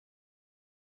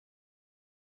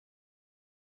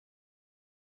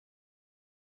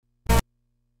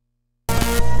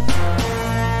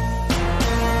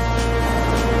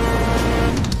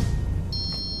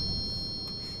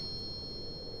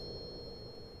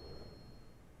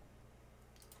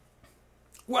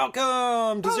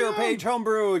Welcome to ZeroPage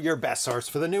Homebrew, your best source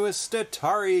for the newest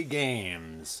Atari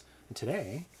games. And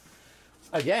today,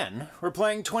 again, we're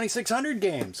playing 2600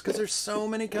 games because there's so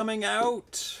many coming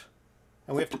out,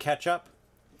 and we have to catch up.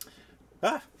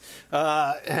 But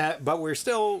we're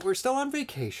still on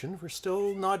vacation. We're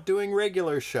still not doing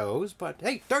regular shows. But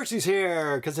hey, Darcy's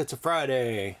here because it's a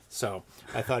Friday, so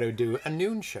I thought I would do a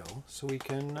noon show so we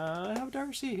can have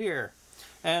Darcy here.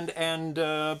 And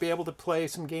be able to play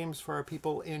some games for our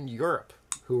people in Europe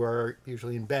who are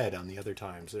usually in bed on the other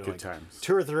times. Good like times.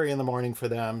 2 or 3 in the morning for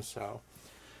them. So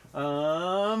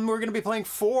we're going to be playing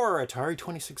 4 Atari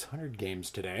 2600 games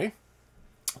today.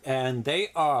 And they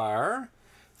are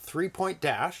 3 Point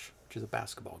Dash, which is a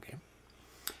basketball game.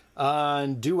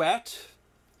 Duet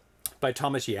by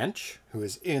Thomas Jentzsch, who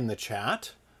is in the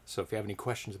chat. So if you have any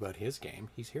questions about his game,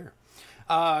 he's here.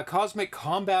 Cosmic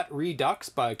Combat Redux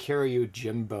by Kiryu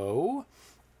Jimbo.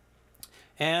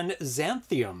 And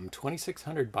Xanthiom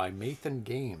 2600 by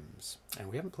MathanGames. And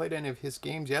we haven't played any of his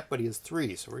games yet, but he has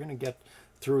 3, so we're going to get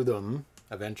through them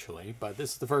eventually. But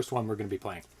this is the first one we're going to be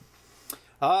playing.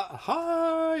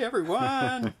 Hi,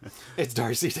 everyone. It's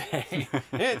Darcy Day.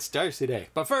 It's Darcy Day.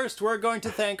 But first, we're going to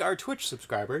thank our Twitch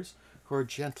subscribers who are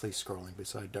gently scrolling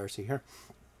beside Darcy here.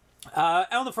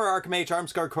 Elna for Arkham H,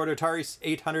 Armscar, Cordo, Atari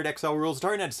 800 XL Rules,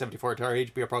 Atari 974,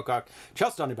 Atari HBO Procock,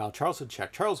 Charles Donibal, Charles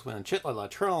Check, Charles Wynn, Chitlala,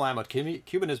 Eternal Ammo,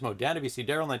 Cubanismo, Dan VC,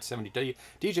 Daryl 970,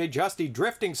 DJ Justy,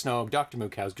 Drifting Snow, Dr.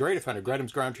 Mookhouse, Dre Defender,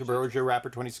 Gredham's Ground Trooper, Roger Rapper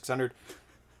 2600.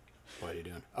 What are you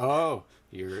doing? Oh,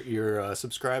 you're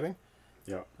subscribing?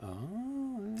 Yeah. Oh.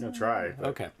 I'll try.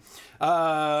 Okay.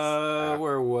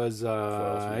 Where was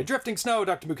Drifting Snow,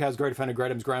 Dr. Mookhouse, Great Defender,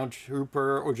 Gredham's Ground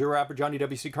Trooper, Orger Rapper, Johnny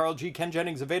WC, Carl G, Ken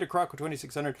Jennings, Evada Croc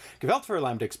 2600, Gaveltfer,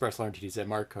 Lambda Express, Larn TTZ,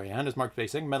 Mark Koyanis, Mark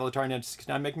Basing, Metal Atari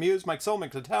 969, Mick Muse, Mike Soul,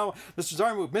 Mick Latau, Mr.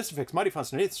 Zarmove, Mystifix, Mighty Fun,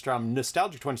 Nathan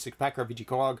Nostalgic 26, Packer, VG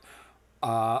Coag,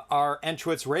 R.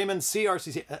 Enchwitz, Raymond, C.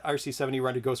 RC70,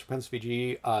 Run to Ghost, Prince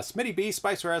VG, Smitty B,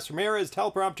 Spicer S, Ramirez,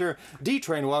 Teleprompter, D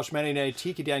Train, Welsh, Manny,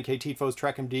 Tiki Dan K, Tifos,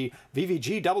 Trek MD,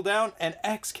 VVG, Double Down, and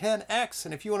X Ken X.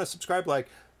 And if you want to subscribe like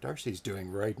Darcy's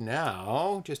doing right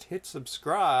now, just hit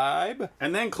subscribe.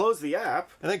 And then close the app.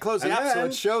 And then close the app so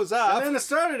it shows up. And then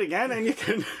start it again and you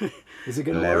can... Is it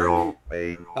going to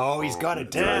work? Oh, he's got it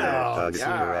down.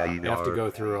 Yeah. You have to go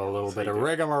through a little bit of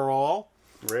rigmarole.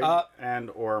 And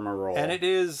Marole. And it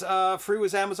is free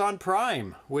with Amazon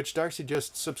Prime, which Darcy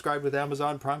just subscribed with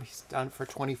Amazon Prime. He's done it for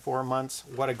 24 months.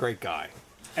 What a great guy.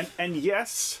 And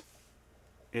yes,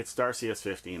 it's Darcy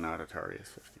S50, not Atari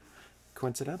S50.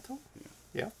 Coincidental?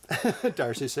 Yeah.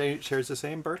 Darcy shares the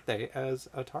same birthday as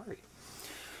Atari.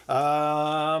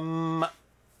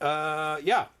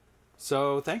 Yeah.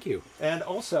 So thank you. And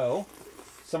also...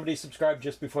 somebody subscribed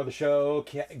just before the show,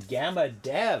 Gamma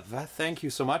Dev. Thank you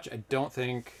so much. I don't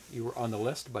think you were on the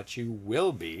list, but you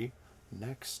will be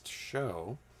next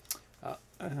show.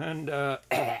 And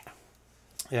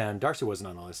Darcy wasn't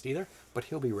on the list either, but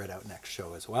he'll be read out next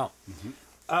show as well.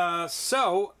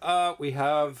 So we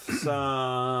have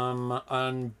some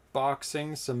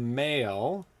unboxing, some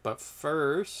mail, but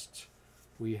first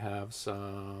we have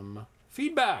some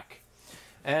feedback.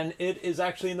 And it is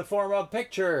actually in the form of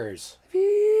pictures.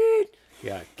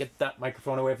 Yeah, get that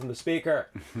microphone away from the speaker.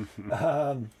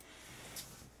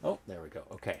 Oh, there we go.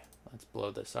 Okay, let's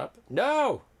blow this up.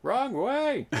 No, wrong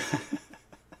way.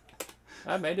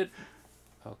 I made it.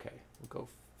 Okay, we'll go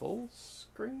full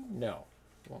screen. No,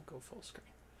 we won't go full screen.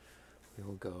 We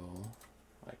will go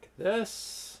like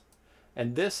this.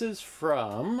 And this is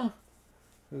from,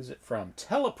 who's it from?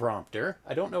 Teleprompter.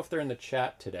 I don't know if they're in the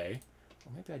chat today.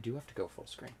 Well, maybe I do have to go full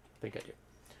screen. I think I do.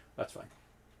 That's fine.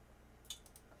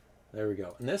 There we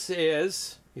go. And this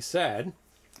is, he said,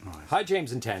 hi,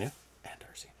 James and Tanya. And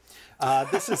Darcy.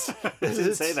 This is... This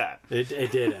didn't say that.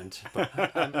 It didn't, but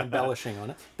I'm embellishing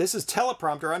on it. This is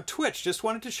Teleprompter on Twitch. Just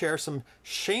wanted to share some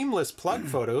shameless plug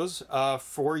photos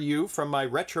for you from my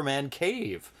Retroman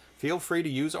cave. Feel free to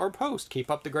use or post.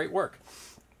 Keep up the great work.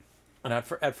 And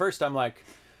at first I'm like,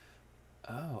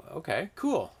 oh, okay,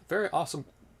 cool. Very awesome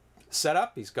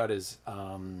setup. He's got his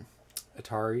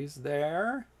Ataris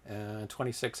there,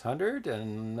 2600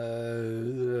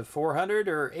 and 400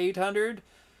 or 800.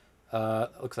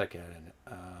 Looks like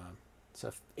it's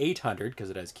a 800 because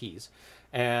it has keys,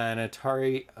 and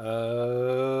Atari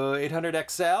 800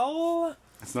 XL.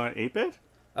 It's not 8-bit.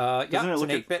 Yeah, it's an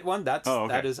 8-bit one. That's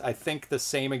that is I think the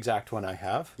same exact one I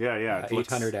have. Yeah, yeah.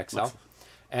 800 XL,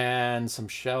 and some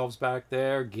shelves back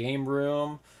there, game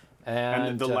room.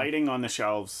 And the lighting on the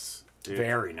shelves,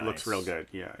 very nice. Looks real good.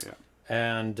 Yeah, yeah.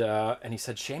 And he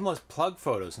said shameless plug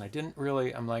photos, and I didn't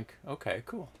really. I'm like, okay,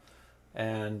 cool.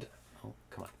 And oh,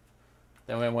 come on.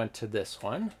 Then I went to this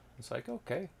one. It's like,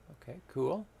 okay,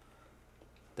 cool.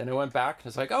 Then I went back and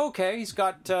it's like, okay, he's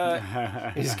got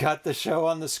the show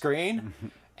on the screen.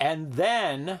 And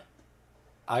then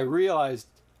I realized,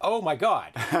 oh my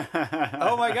God,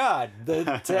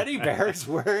 the teddy bear's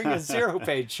wearing a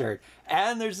ZeroPage shirt.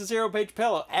 And there's a ZeroPage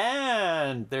pillow.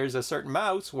 And there's a certain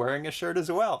mouse wearing a shirt as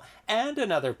well. And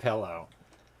another pillow.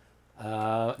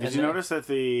 Did you notice that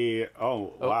the...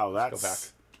 Oh, wow, that's... Let's go back.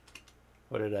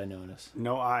 What did I notice?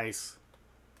 No eyes.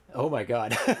 Oh my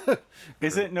God.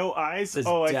 Is it no eyes? There's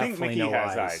I think definitely Mickey no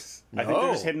has eyes. eyes. No. I think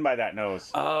they're just hidden by that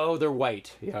nose. Oh, they're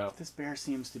white. Yeah. This bear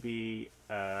seems to be...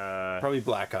 Probably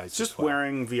black eyes. just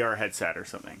wearing VR headset or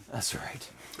something. That's right.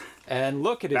 And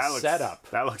look at his setup.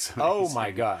 That looks amazing. Oh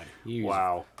my God. He's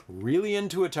wow. really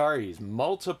into Ataris.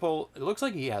 Multiple... It looks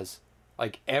like he has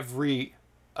like every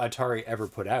Atari ever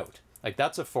put out. Like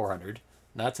that's a 400.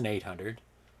 That's an 800.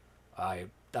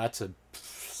 That's a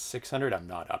 600. I'm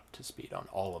not up to speed on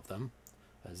all of them.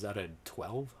 Is that a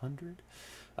 1200?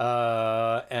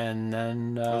 And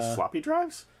then... Those floppy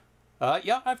drives?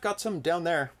 Yeah, I've got some down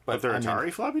there. But they're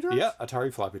Atari floppy drives? Yeah,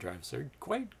 Atari floppy drives. They're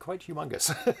quite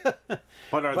humongous.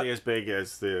 But are they as big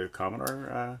as the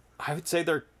Commodore? I would say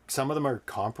some of them are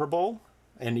comparable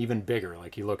and even bigger.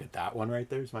 Like you look at that one right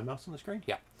there. Is my mouse on the screen?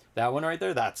 Yeah. That one right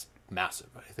there, that's massive.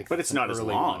 I think. But it's not as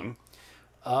long.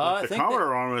 I the think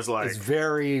Commodore one was like... It's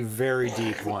very, very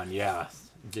deep one, yeah.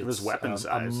 It was weapon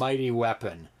size. A mighty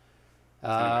weapon.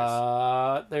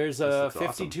 There's a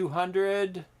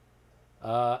 5200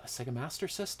 Sega Master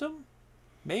System,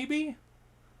 maybe.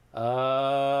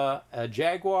 A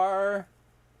Jaguar,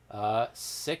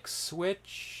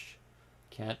 6-switch.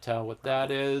 Can't tell what that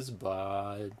is,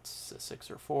 but it's a 6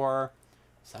 or 4.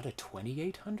 Is that a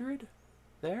 2800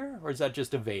 there, or is that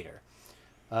just a Vader?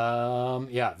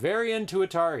 Yeah, very into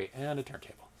Atari and a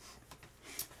turntable.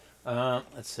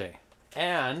 Let's see.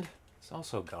 And it's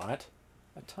also got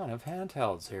a ton of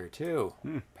handhelds here too.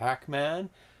 Pac-Man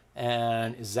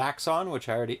and Zaxxon, which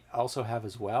I already also have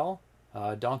as well.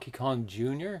 Donkey Kong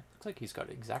Jr. Looks like he's got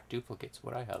exact duplicates of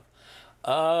what I have.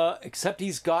 Except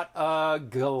he's got a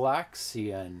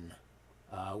Galaxian,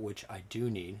 which I do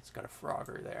need. It's got a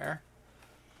Frogger there.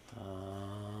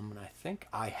 And I think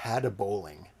I had a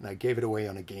bowling, and I gave it away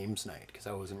on a games night because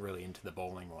I wasn't really into the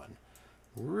bowling one.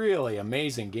 Really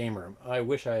amazing game room. I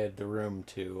wish I had the room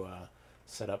to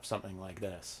set up something like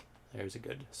this. There's a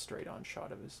good straight-on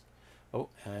shot of his... Oh,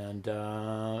 and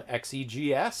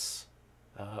XEGS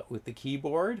with the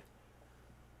keyboard.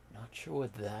 Not sure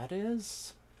what that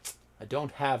is. I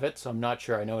don't have it, so I'm not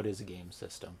sure. I know it is a game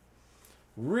system.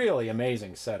 Really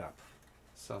amazing setup.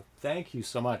 So thank you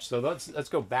so much. So let's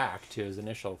go back to his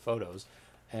initial photos.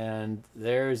 And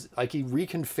there's, like, he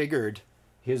reconfigured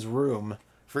his room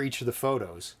for each of the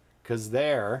photos. Because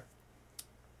there,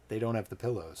 they don't have the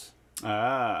pillows.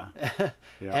 Ah.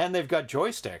 Yeah. And they've got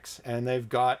joysticks. And they've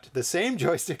got the same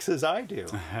joysticks as I do.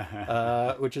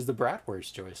 Which is the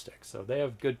Bratwurst joystick. So they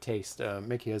have good taste.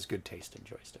 Mickey has good taste in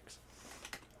joysticks.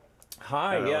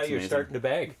 Hi, yeah, you're amazing. Starting to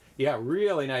bag. Yeah,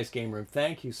 really nice game room.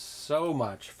 Thank you so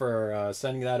much for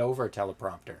sending that over,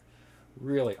 teleprompter.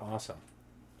 Really awesome.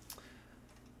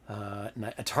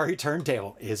 Atari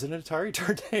turntable. Is it an Atari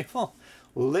turntable?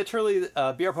 Literally,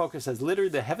 BR Poker says, literally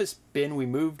the heaviest bin we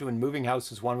moved when moving house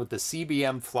was one with the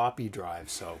CBM floppy drive.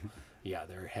 So, yeah,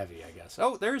 they're heavy, I guess.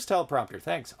 Oh, there's teleprompter.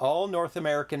 Thanks. All North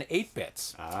American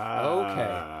 8-bits. Ah.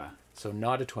 Okay. So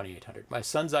not a 2800. My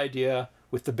son's idea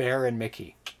with the bear and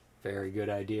Mickey. Very good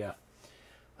idea.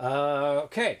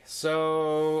 Okay,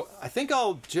 so I think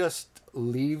I'll just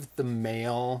leave the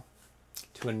mail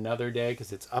to another day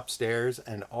because it's upstairs,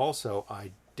 and also I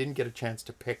didn't get a chance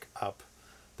to pick up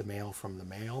the mail from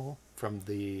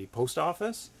the post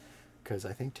office because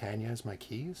I think Tanya has my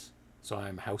keys, so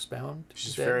I'm housebound.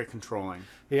 She's very controlling.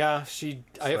 Yeah,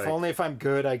 if only if I'm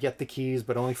good I get the keys,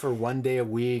 but only for one day a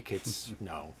week. It's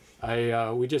no.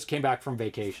 We just came back from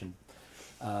vacation.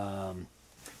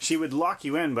 She would lock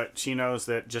you in, but she knows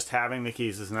that just having the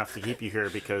keys is enough to keep you here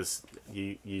because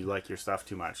you like your stuff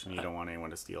too much and you don't want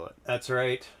anyone to steal it. That's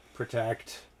right.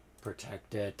 Protect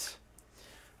it.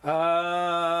 Okay,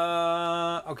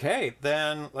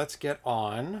 then let's get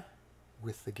on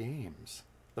with the games.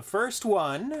 The first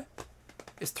one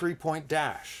is 3 Point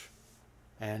Dash,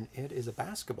 and it is a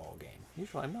basketball game.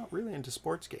 Usually I'm not really into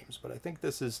sports games, but I think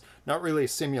this is not really a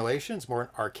simulation. It's more an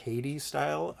arcadey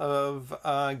style of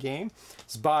game.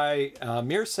 It's by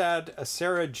Mirsad,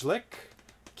 Sarajlic,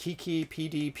 Kiki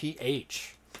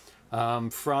PDPH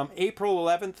from April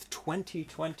 11th,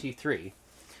 2023.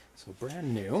 So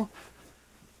brand new.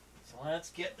 So let's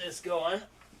get this going.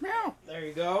 There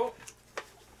you go.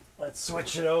 Let's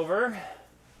switch it over.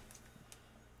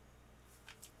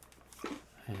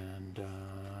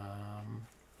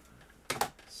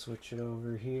 switch it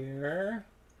over here.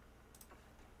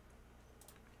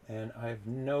 And I've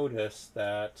noticed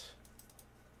that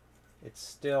it's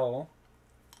still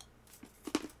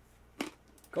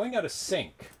going out of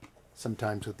sync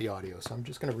sometimes with the audio. So I'm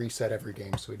just going to reset every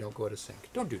game so we don't go out of sync.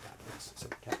 Don't do that. Yes, so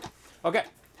we can't. Okay,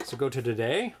 so go to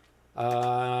today.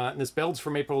 And this build's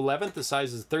from April 11th. The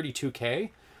size is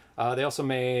 32K. They also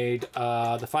made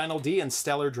the Final D and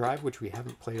Stellar Drive, which we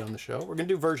haven't played on the show. We're going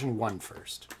to do version 1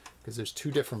 first, because there's 2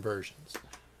 different versions.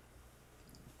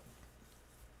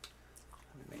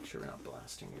 Let me make sure we're not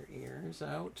blasting your ears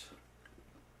out.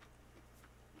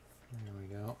 There we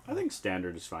go. I think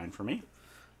standard is fine for me.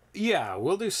 Yeah,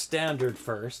 we'll do standard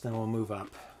first, then we'll move up.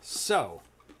 So,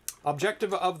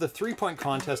 objective of the 3-point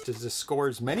contest is to score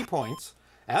as many points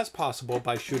as possible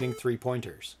by shooting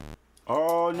 3-pointers.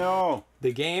 Oh, no.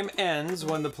 The game ends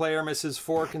when the player misses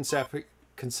 4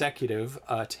 consecutive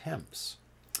attempts.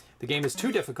 The game has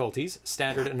 2 difficulties,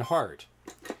 standard and hard.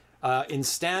 In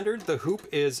standard, the hoop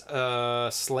is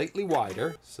slightly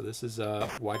wider. So this is a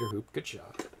wider hoop. Good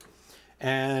job.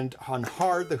 And on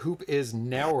hard, the hoop is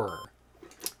narrower.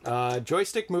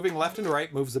 Joystick moving left and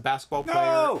right moves the basketball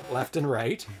player left and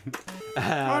right.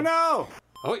 Oh, no.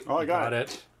 Oh, I got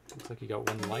it. Looks like you got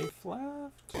 1 life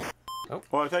left. Oh.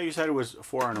 Well, I thought you said it was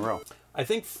 4 in a row. I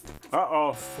think...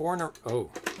 Uh-oh. 4 in a... Oh.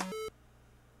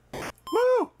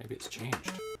 Woo! Maybe it's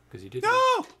changed. Because you did...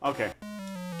 No! Okay.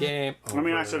 Game over. I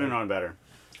mean, I should have known better.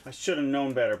 I should have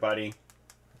known better, buddy.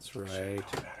 That's right. Should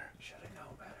have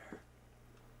known better.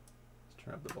 Let's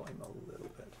turn up the volume a little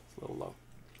bit. It's a little low.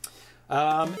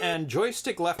 And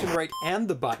joystick left and right and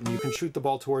the button, you can shoot the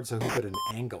ball towards the hoop at an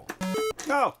angle.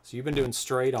 No! So you've been doing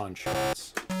straight-on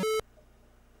shots.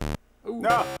 Ooh.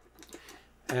 No!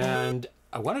 And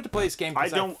I wanted to play this game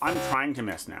because I'm trying to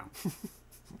miss now.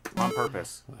 On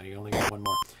purpose. Well, you only got 1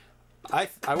 more. I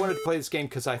wanted to play this game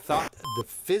because I thought the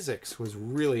physics was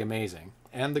really amazing.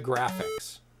 And the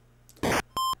graphics.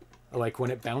 Like when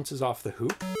it bounces off the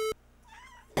hoop.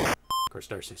 Of course,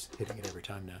 Darcy's hitting it every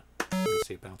time now. I'm going to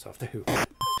see it bounce off the hoop.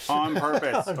 On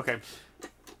purpose. Okay.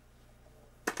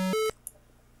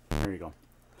 There you go.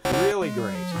 Really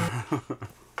great.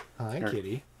 Hi, Here.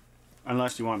 kitty.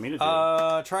 Unless you want me to do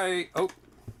it. Try... Oh.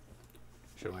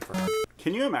 Should have went for hard.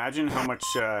 Can you imagine how much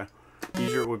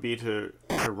easier it would be to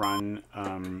run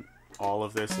all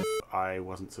of this if I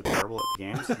wasn't so terrible at the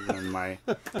games? And my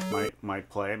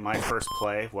first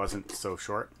play wasn't so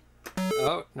short.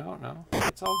 Oh, no.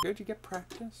 It's all good. You get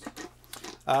practice.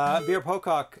 Beer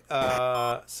Pocock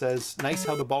says, nice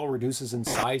how the ball reduces in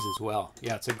size as well.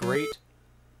 Yeah, it's a great...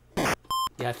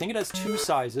 Yeah, I think it has 2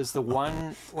 sizes. The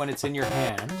one when it's in your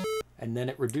hand, and then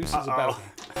it reduces about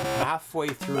halfway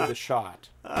through the shot.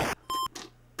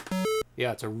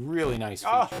 Yeah, it's a really nice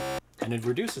feature. And it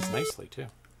reduces nicely, too.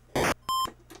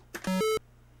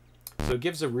 So it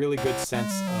gives a really good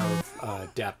sense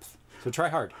of depth. So try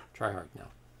hard. Try hard now.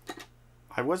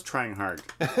 I was trying hard.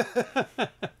 That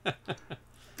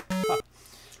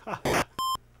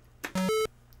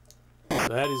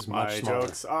is much smaller. My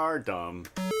jokes are dumb.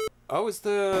 Oh, is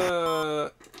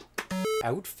the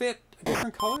outfit a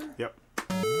different color? Yep.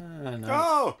 Nice.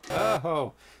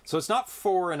 Oh! So it's not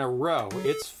 4 in a row.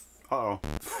 It's 4.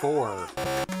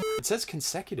 It says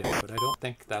consecutive, but I don't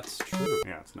think that's true.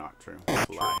 Yeah, it's not true. It's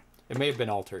a lie. It may have been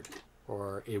altered.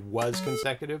 Or it was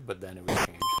consecutive, but then it was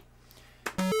changed.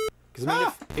 Because, I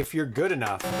mean, if you're good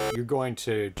enough, you're going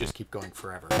to just keep going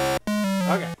forever.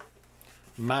 Okay.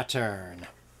 My turn.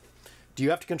 Do you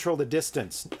have to control the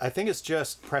distance? I think it's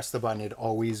just press the button. It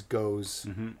always goes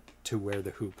to where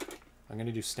the hoop. I'm going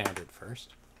to do standard first.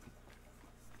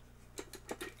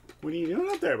 What are you doing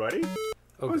up there, buddy?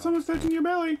 Oh, someone's touching your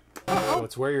belly. So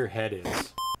it's where your head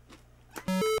is.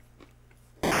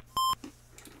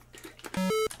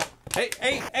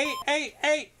 Hey,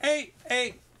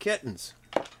 kittens.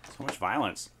 So much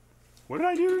violence. What did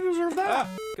I do to deserve that?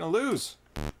 Gonna lose.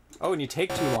 Oh, and you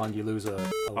take too long, you lose a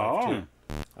life too.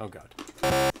 Oh, God.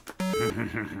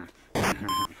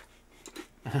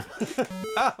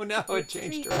 Oh, no, it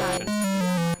changed direction.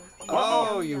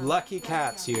 Oh, you lucky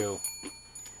cats, you.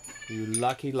 You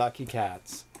lucky, lucky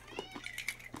cats.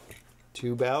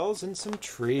 2 bells and some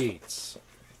treats.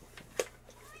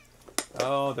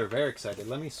 Oh, they're very excited.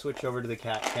 Let me switch over to the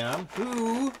cat cam.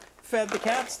 Who fed the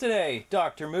cats today?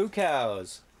 Dr. Moo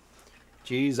Cows.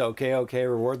 Geez, okay,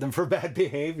 reward them for bad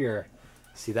behavior.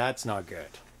 See, that's not good.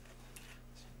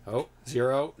 Oh,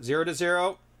 0 to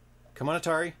 0. Come on,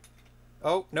 Atari.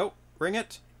 Oh, nope, ring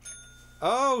it.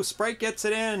 Oh, Sprite gets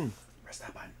it in. Press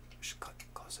that button.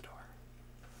 Close the door.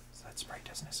 So that Sprite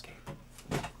doesn't escape.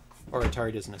 Or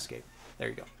Atari doesn't escape. There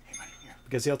you go. Hey, buddy, here.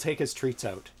 Because he'll take his treats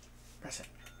out. Press it.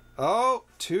 Oh,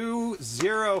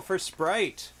 2-0 for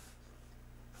Sprite.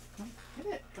 Hit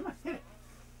it. Come on, hit it.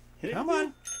 Hit it. Come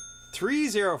on.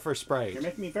 3-0 for Sprite. You're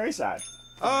making me very sad.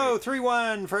 Oh,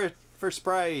 3-1 for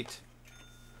Sprite.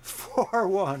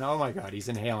 4-1. Oh my god, he's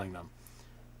inhaling them.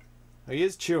 He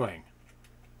is chewing.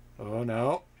 Oh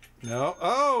no. No.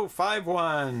 Oh,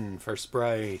 5-1 for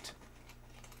Sprite.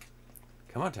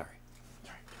 Come on, Atari.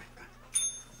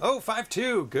 Oh,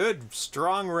 5-2. Good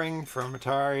strong ring from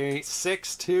Atari.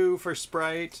 6-2 for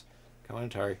Sprite. Come on,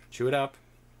 Atari. Chew it up.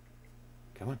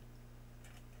 Come on.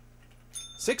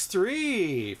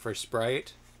 6-3 for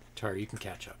Sprite. Atari, you can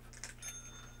catch up.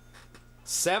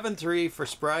 7-3 for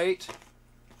Sprite.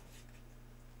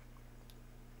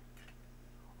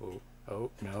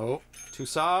 Oh, no. Too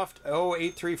soft. Oh,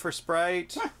 8-3 for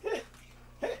Sprite.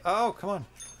 Oh, come on.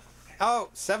 Oh,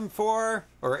 7-4 or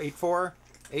 8-4.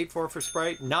 8-4 for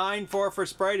Sprite. 9-4 for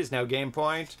Sprite is now game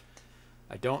point.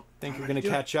 I don't think you're going to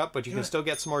catch up, but you can still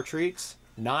get some more treats.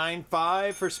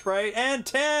 9-5 for Sprite. And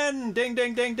 10! Ding,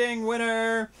 ding, ding, ding.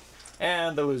 Winner!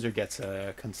 And the loser gets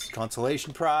a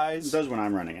consolation prize. It does when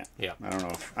I'm running it. Yeah. I don't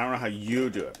know how you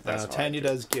do it. That's Tanya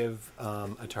does give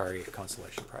Atari a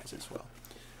consolation prize as well.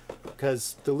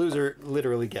 Because the loser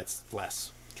literally gets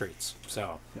less treats.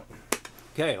 So,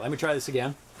 okay, let me try this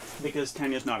again. Because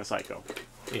Tanya's not a psycho.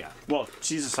 Yeah. Well,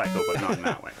 she's a psycho, but not in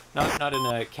that way. Not in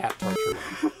a cat torture way.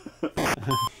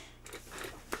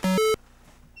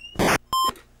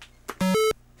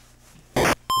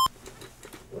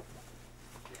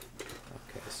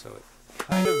 Okay, so it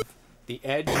kind of, the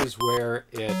edge is where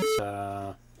it,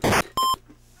 that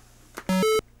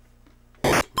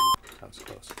was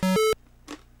close.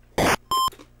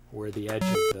 Where the edge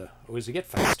of the, oh, does it get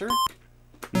faster?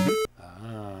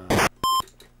 Ah.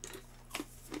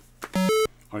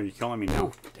 Oh, are you killing me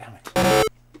now? Oh, damn it.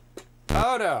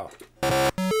 Oh, no.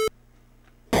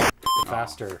 The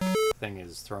faster thing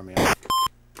is throwing me off.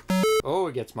 Oh,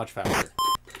 it gets much faster.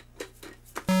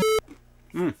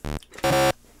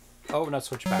 Oh, not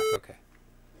switch back. Okay.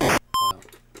 Well,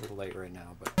 a little late right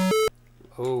now, but...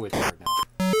 Oh, it's hard now.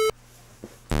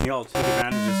 You'll take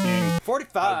advantage of seeing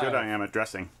 45. how good I am at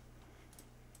dressing.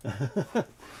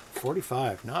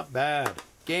 45. Not bad.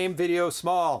 Game video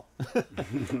small.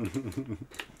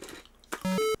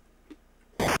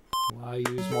 Why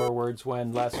use more words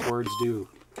when less words do?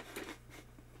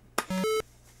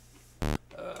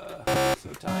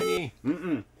 So tiny.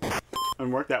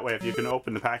 And work that way. If you can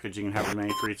open the package, you can have as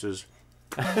many treats as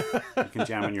you can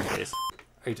jam in your face.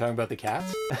 Are you talking about the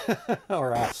cats?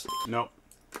 Or us? Nope.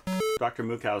 Dr.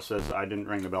 Mookow says I didn't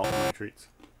ring the bell for my treats.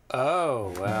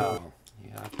 Oh, wow. You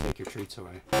have to take your treats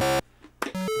away.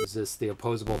 Is this the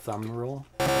opposable thumb rule?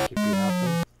 If you have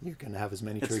them, you can have as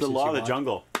many treats as you want. It's the law of the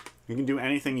jungle. You can do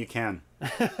anything you can.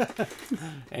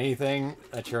 Anything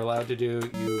that you're allowed to do,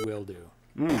 you will do.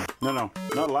 No,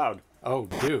 not allowed. Oh,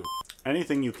 do.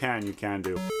 Anything you can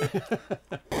do.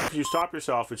 If you stop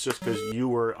yourself, it's just because you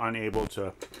were unable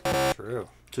to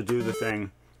do the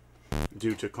thing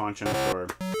due to conscience or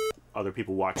other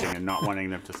people watching and not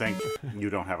wanting them to think you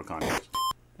don't have a conscience.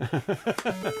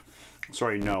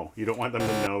 Sorry, no. You don't want them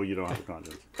to know you don't have a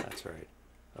conscience. That's right.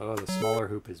 Oh, the smaller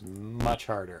hoop is much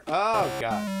harder. Oh,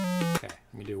 God. Okay,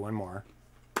 let me do one more.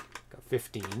 Got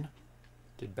 15.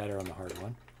 Did better on the hard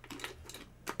one.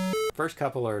 First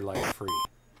couple are, like, free.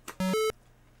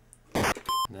 And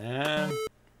then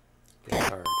gets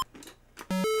hard.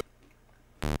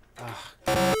 Ah,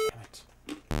 God damn it.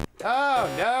 Oh,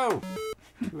 no!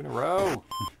 2 in a row.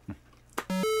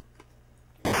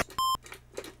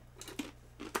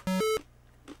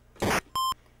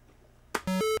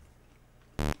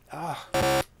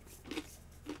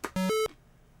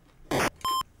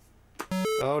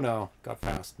 Oh no, got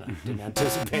fast. No, didn't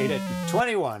anticipate it.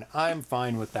 21. I'm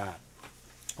fine with that.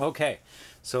 Okay,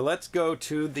 so let's go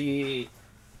to the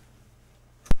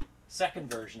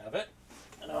second version of it.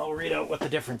 And I'll read out what the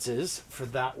difference is for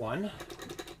that one.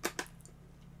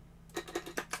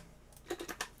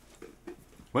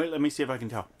 Wait, let me see if I can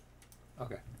tell.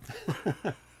 Okay.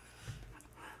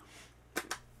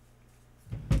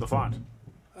 The font.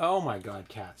 Oh my God,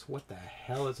 cats. What the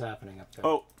hell is happening up there?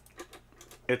 Oh,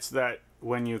 it's that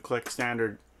when you click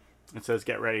standard, it says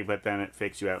get ready, but then it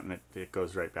fakes you out and it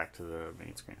goes right back to the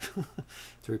main screen.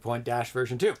 3-point dash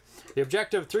version 2. The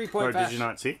objective 3-point dash. Did you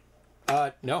not see?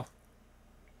 No.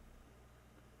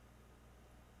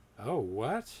 Oh,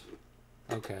 what?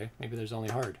 Okay, maybe there's only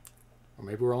hard. Or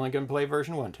maybe we're only going to play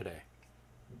version 1 today.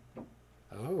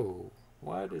 Oh,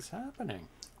 what is happening?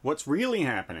 What's really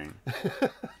happening?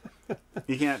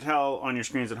 You can't tell on your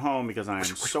screens at home because I am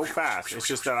so fast. It's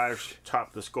just that I've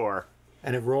topped the score.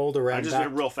 And it rolled around. I just did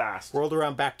it real fast. Rolled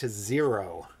around back to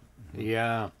 0.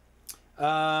 Yeah.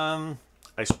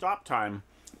 I stopped time,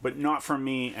 but not for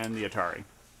me and the Atari.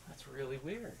 That's really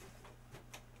weird.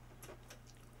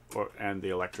 And the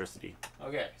electricity.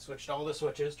 Okay, switched all the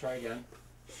switches. Try again.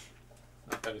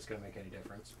 Not that it's going to make any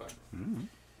difference, but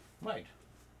might.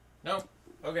 No.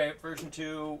 Okay, version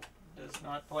 2 does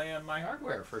not play on my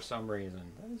hardware for some reason.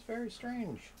 That is very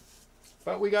strange.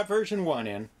 But we got version 1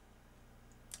 in.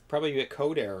 Probably a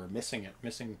code error, missing it,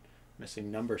 missing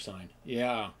number sign.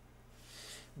 Yeah.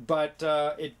 But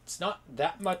it's not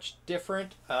that much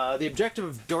different. The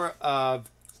objective of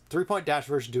 3-point dash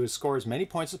version 2 is score as many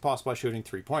points as possible by shooting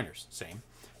 3-pointers. Same.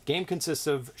 Game consists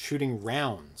of shooting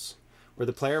rounds, where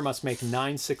the player must make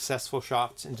 9 successful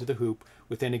shots into the hoop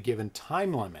within a given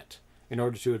time limit in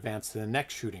order to advance to the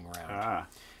next shooting round.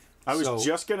 I was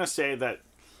just going to say that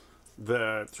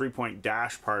the 3-point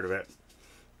dash part of it,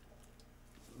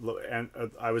 and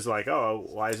I was like, oh,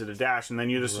 why is it a dash? And then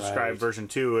you just described version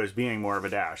 2 as being more of a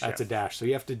dash. That's a dash. So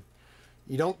you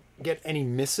don't get any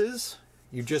misses.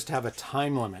 You just have a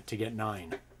time limit to get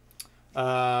 9.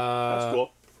 That's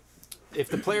cool. If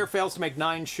the player fails to make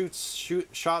 9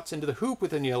 shots into the hoop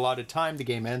within the allotted time, the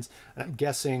game ends. And I'm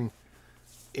guessing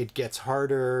it gets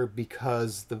harder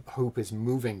because the hoop is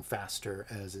moving faster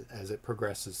as it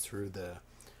progresses through the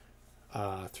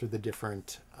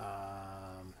different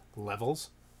levels.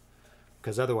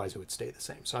 Because otherwise it would stay the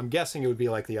same. So I'm guessing it would be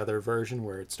like the other version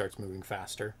where it starts moving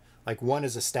faster. Like 1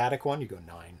 is a static one, you go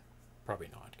 9. Probably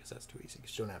not, because that's too easy,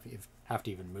 because you don't have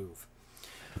to even move.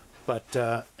 But,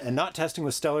 and not testing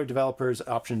with stellar developers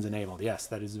options enabled. Yes,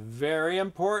 that is very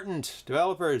important.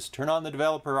 Developers, turn on the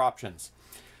developer options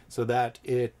so that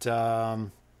it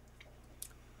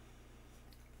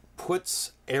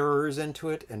puts errors into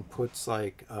it and puts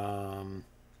like,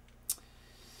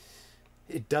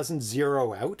 it doesn't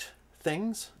zero out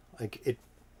things. Like it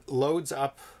loads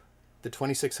up the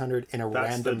 2600 in a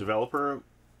random... That's the developer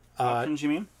options, you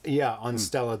mean? Yeah, on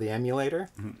Stella, the emulator.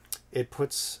 It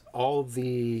puts all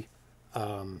the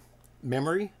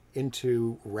memory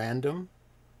into random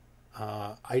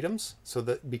items, so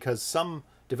that because some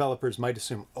developers might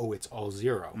assume, oh, it's all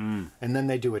 0. And then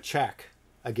they do a check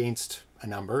against a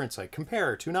number. It's like,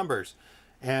 compare 2 numbers.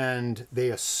 And they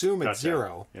assume it's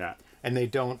 0. Yeah. And they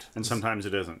don't... And sometimes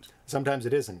it isn't. Sometimes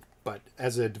it isn't. But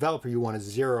as a developer, you want to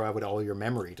zero out all your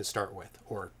memory to start with,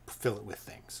 or fill it with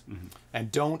things.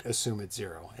 And don't assume it's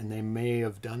 0. And they may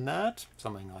have done that,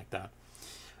 something like that.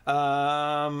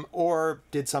 Or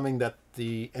did something that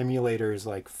the emulator is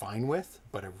like fine with,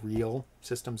 but a real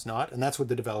system's not. And that's what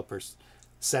the developer's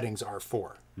settings are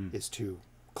for, is to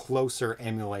closer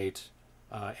emulate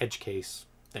edge case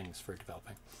things for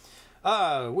developing.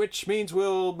 Which means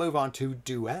we'll move on to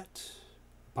Duet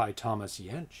by Thomas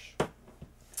Jentzsch.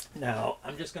 Now,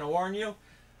 I'm just going to warn you,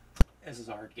 this is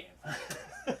a hard game.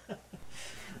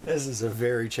 This is a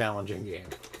very challenging game.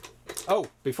 Oh,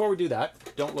 before we do that,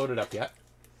 don't load it up yet.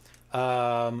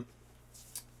 I'm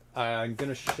going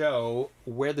to show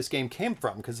where this game came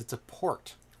from, because it's a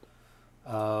port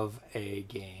of a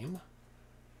game.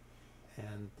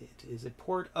 And it is a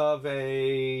port of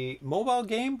a mobile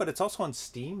game, but it's also on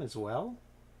Steam as well.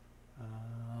 So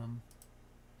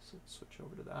let's switch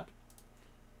over to that.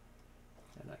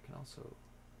 And I can also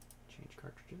change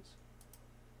cartridges.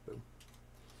 Boom.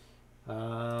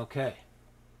 Okay.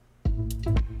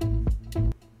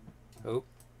 Oh,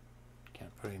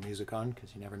 can't put any music on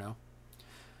because you never know.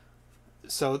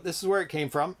 So this is where it came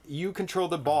from. You control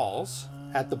the balls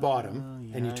at the bottom,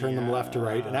 and you turn them left to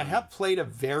right. And I have played a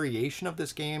variation of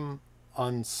this game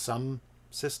on some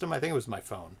system. I think it was my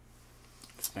phone.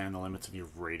 Expand the limits of your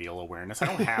radial awareness. I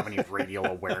don't have any radial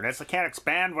awareness. I can't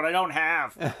expand what I don't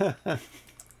have. I'm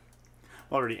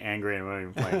already angry and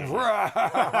I'm not even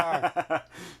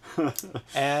playing.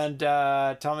 And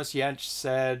Thomas Jentzsch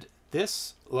said,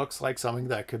 this looks like something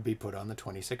that could be put on the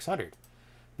 2600.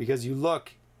 Because you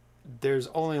look... There's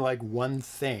only like one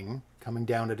thing coming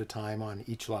down at a time on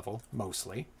each level,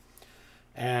 mostly.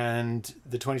 And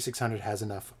the 2600 has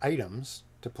enough items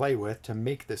to play with to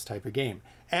make this type of game.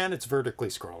 And it's vertically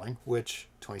scrolling, which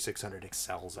 2600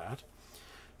 excels at.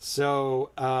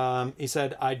 So he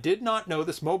said, I did not know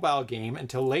this mobile game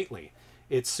until lately.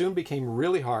 It soon became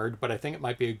really hard, but I think it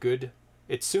might be a good...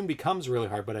 It soon becomes really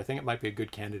hard, but I think it might be a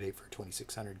good candidate for a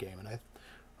 2600 game. And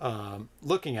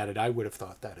looking at it, I would have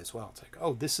thought that as well. It's like,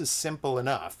 oh, this is simple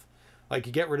enough. Like,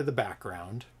 you get rid of the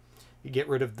background. You get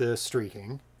rid of the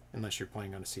streaking, unless you're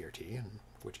playing on a CRT, in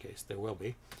which case there will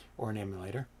be, or an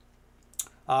emulator.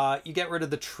 You get rid of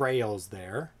the trails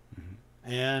there,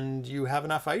 and you have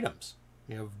enough items.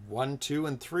 You have 1, 2,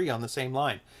 and 3 on the same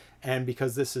line. And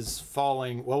because this is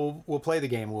falling... Well, we'll play the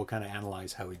game, and we'll kind of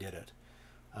analyze how he did it.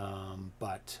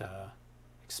 but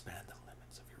expand the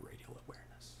limits of your radial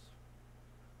awareness.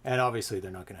 And obviously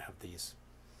they're not going to have these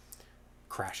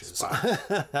crashes.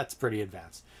 That's pretty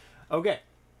advanced. Okay,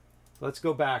 let's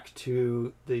go back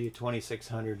to the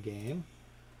 2600 game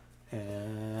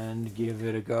and give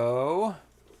it a go.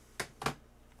 Don't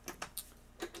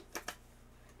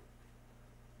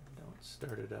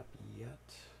start it up yet.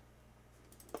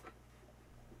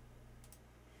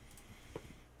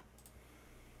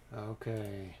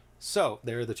 Okay, so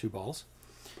there are the two balls.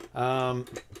 I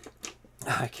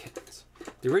can't.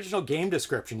 The original game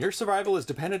description. Your survival is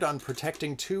dependent on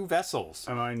protecting two vessels.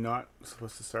 Am I not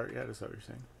supposed to start yet? Is that what you're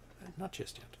saying? Not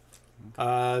just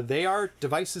yet. They are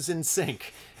devices in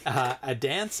sync. A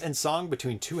dance and song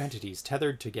between two entities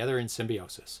tethered together in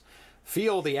symbiosis.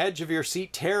 Feel the edge of your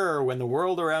seat terror when the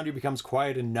world around you becomes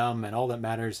quiet and numb and all that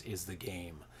matters is the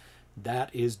game.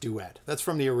 That is Duet. That's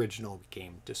from the original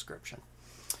game description.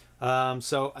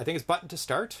 So I think it's button to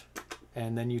start,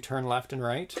 and then you turn left and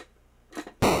right.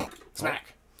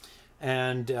 Smack.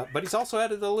 And but he's also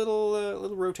added a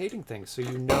little rotating thing, so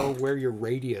you know where your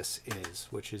radius is,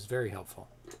 which is very helpful.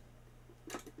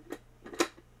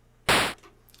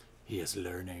 He is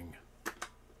learning.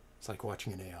 It's like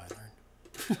watching an AI learn.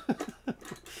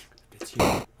 It's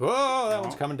huge. Oh, that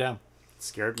one's coming down. It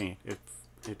scared me. It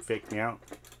faked me out.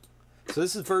 So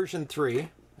this is version 3.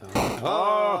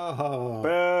 Oh!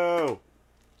 Boo!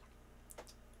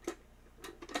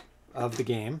 Of the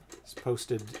game. It's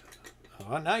posted.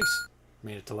 Oh, nice.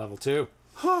 Made it to level 2.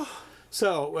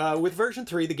 So, with version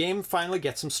 3, the game finally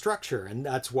gets some structure, and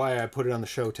that's why I put it on the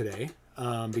show today,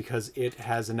 because it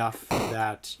has enough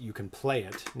that you can play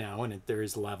it now, and there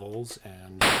is levels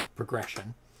and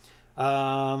progression.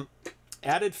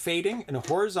 Added fading and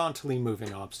horizontally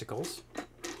moving obstacles.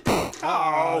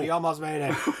 Oh, you almost made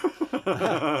it.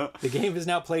 The game is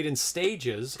now played in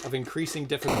stages of increasing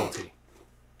difficulty.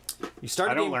 You start.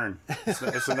 I don't learn. It's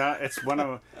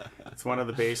one of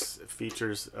the base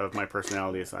features of my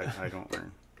personality is I don't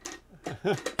learn.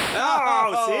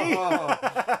 Oh, see?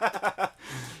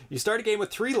 You start a game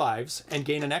with 3 lives and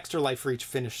gain an extra life for each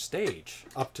finished stage,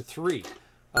 up to 3.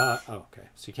 Okay,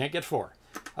 so you can't get 4.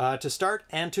 To start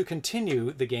and to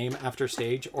continue the game after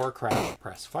stage or crash,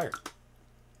 press fire.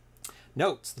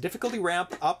 Notes: the difficulty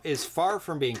ramp up is far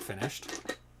from being finished.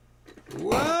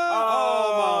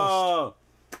 Whoa!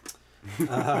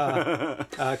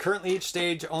 Almost. Currently, each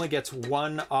stage only gets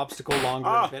 1 obstacle longer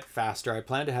and a bit faster. I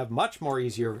plan to have much more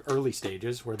easier early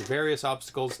stages where the various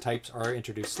obstacles types are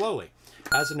introduced slowly.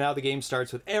 As of now, the game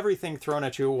starts with everything thrown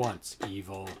at you at once.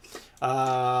 Evil.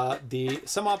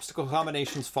 Some obstacle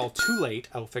combinations fall too late.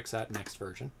 I'll fix that next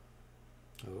version.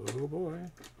 Oh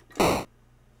boy.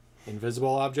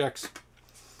 Invisible objects.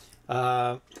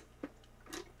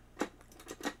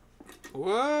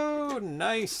 Whoa,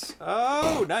 nice.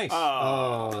 Oh, nice.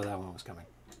 Oh, that one was coming.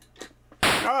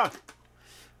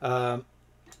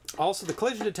 Also, the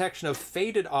collision detection of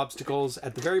faded obstacles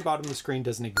at the very bottom of the screen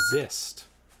doesn't exist.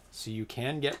 So you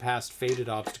can get past faded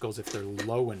obstacles if they're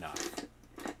low enough.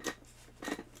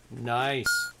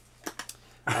 Nice.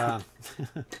 Not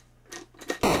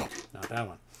that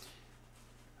one.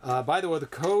 By the way, the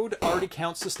code already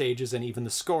counts the stages and even the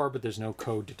score, but there's no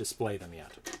code to display them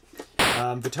yet.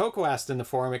 Vitoko asked in the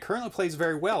forum, it currently plays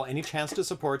very well. Any chance to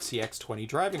support CX20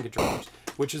 driving controllers?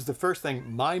 Which is the first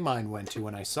thing my mind went to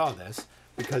when I saw this,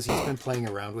 because he's been playing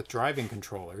around with driving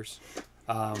controllers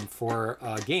for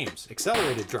games,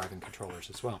 accelerated driving controllers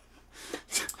as well.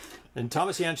 And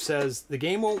Thomas Jentzsch says, the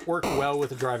game won't work well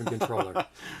with a driving controller.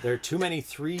 There are too many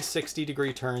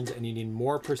 360-degree turns and you need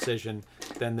more precision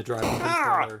than the driving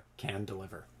controller can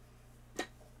deliver.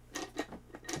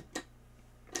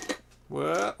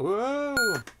 Whoa,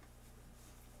 whoa.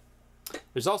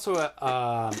 There's also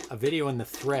a video in the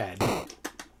thread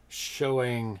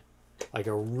showing like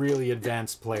a really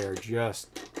advanced player just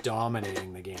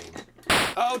dominating the game.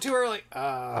 Oh, too early.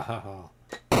 Oh.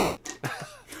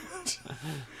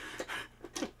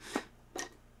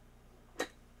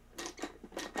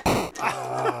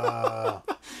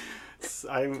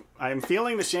 I'm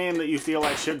feeling the shame that you feel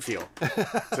I should feel.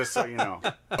 Just so you know.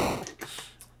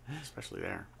 Especially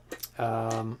there.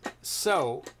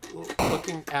 So,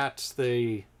 looking at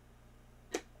the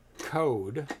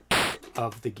code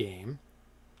of the game,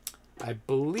 I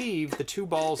believe the 2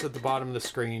 balls at the bottom of the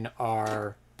screen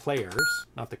are players.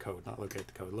 Not the code, not looking at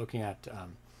the code. Looking at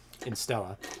in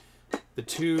Stella. The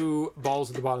 2 balls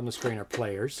at the bottom of the screen are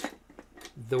players.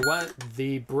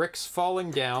 The bricks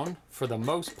falling down, for the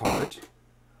most part,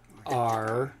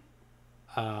 are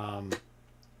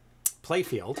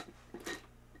playfield,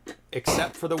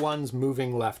 except for the ones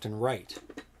moving left and right.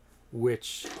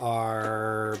 which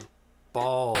are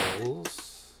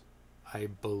balls, I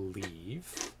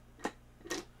believe.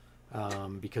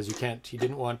 Because he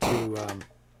didn't want to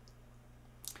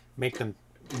make them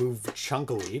move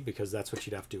chunkily, because that's what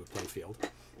you'd have to do at playfield.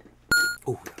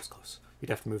 Oh, that was close. You'd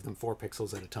have to move them 4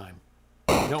 pixels at a time.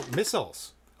 No,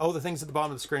 missiles. Oh, the things at the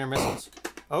bottom of the screen are missiles.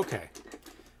 Okay.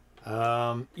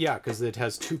 Yeah, because it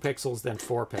has 2 pixels, then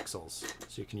 4 pixels.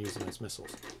 So you can use them as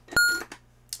missiles.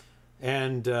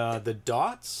 And the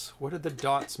dots? What are the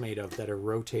dots made of that are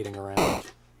rotating around? Go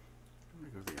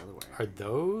the other way. Are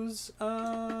those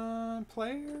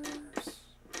players?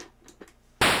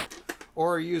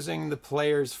 Or using the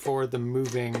players for the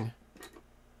moving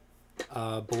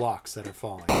blocks that are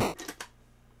falling?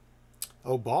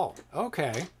 Oh, ball.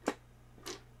 Okay.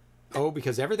 Oh,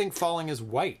 because everything falling is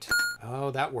white.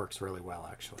 Oh, that works really well,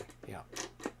 actually. Yeah.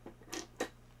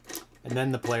 And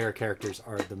then the player characters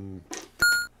are the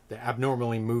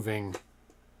abnormally moving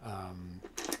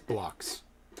blocks.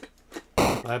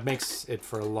 That makes it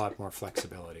for a lot more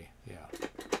flexibility. Yeah.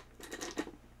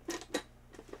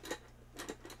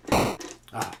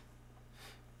 Ah.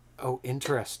 Oh,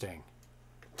 interesting.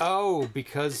 Oh,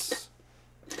 because...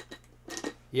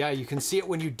 Yeah, you can see it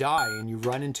when you die and you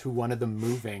run into one of the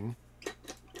moving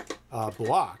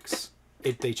blocks.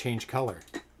 They change color.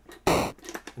 And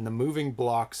the moving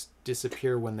blocks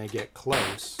disappear when they get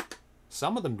close.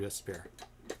 Some of them disappear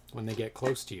when they get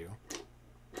close to you.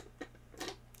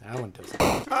 That one doesn't.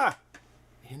 Ah!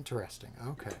 Interesting.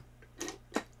 Okay.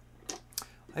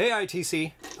 Hey,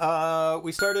 ITC.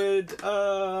 We started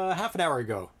half an hour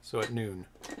ago, so at noon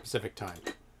Pacific time.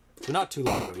 So not too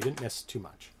long ago. You didn't miss too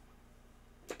much.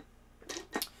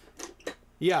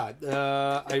 Yeah,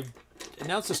 I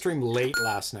announced the stream late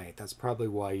last night. That's probably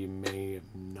why you may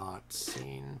have not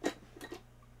seen.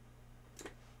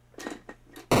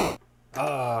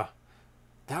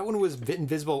 That one was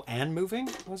invisible and moving,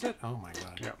 was it? Oh my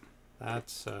god. Yep.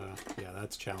 That's yeah,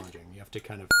 that's challenging. You have to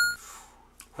kind of.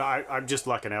 I'm just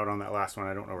lucking out on that last one.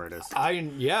 I don't know where it is. I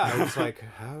was like,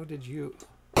 how did you?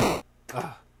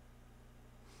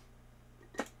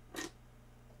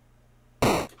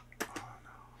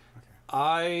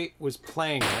 I was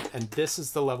playing it, and this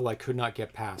is the level I could not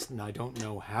get past, and I don't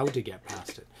know how to get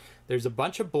past it. There's a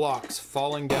bunch of blocks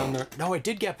falling down there. No, I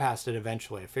did get past it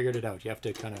eventually. I figured it out. You have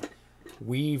to kind of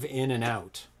weave in and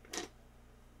out.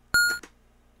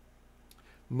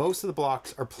 Most of the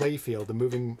blocks are playfield. The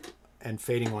moving and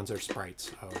fading ones are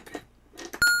sprites. Oh, okay.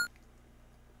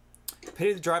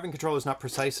 Pity the driving controller is not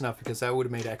precise enough, because that would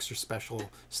have made extra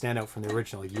special stand out from the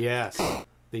original. Yes.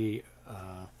 The...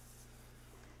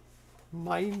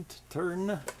 mind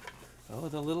turn. Oh,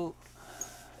 the little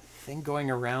thing going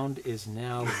around is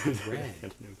now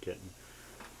red. New kitten.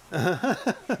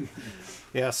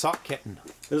 Yeah, sock kitten.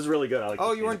 This is really good. I like.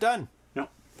 Oh, you weren't done. No.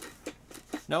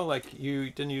 No, like you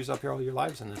didn't use up all your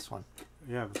lives in this one.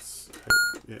 Yeah,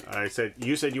 I said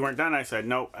you said you weren't done. I said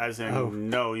no, as in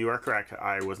no, you are correct.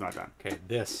 I was not done. Okay,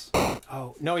 this.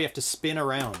 Oh no, you have to spin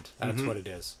around. That's what it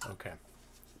is. Okay.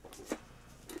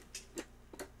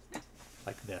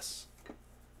 Like this.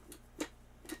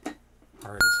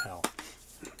 Hard as hell.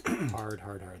 Hard,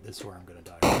 hard, hard. This is where I'm going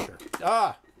to die for sure.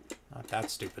 Ah! Not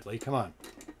that stupidly. Come on.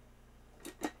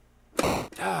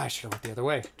 Ah, I should have went the other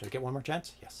way. Did I get one more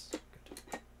chance? Yes.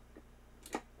 Good.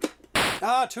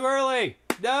 Ah, too early!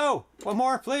 No! One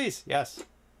more, please! Yes.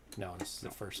 No, this is the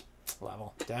first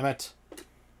level. Damn it.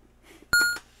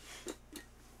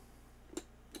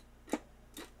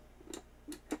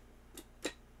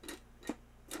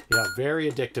 Yeah,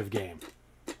 very addictive game.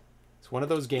 It's one of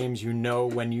those games you know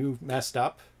when you messed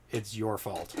up, it's your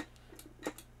fault.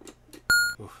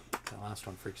 Oof, that last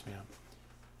one freaks me out.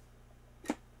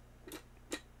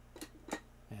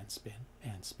 And spin,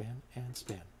 and spin, and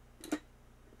spin.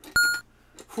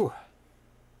 Whew.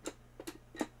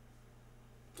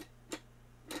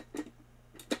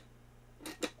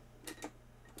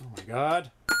 Oh my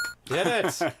god. Did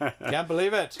it! Can't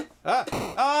believe it. Ah!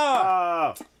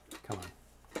 Ah! Come on.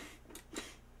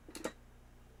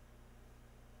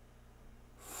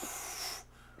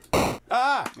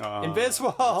 Ah!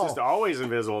 Invisible! It's just always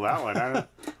invisible, that one. I don't...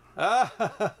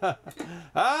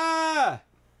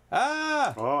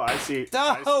 Oh, I see.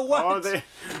 Oh, what? Oh,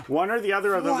 one or the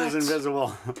other of them is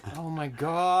invisible. Oh my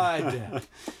god.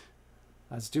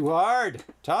 That's too hard.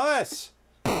 Thomas!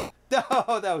 No,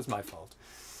 that was my fault.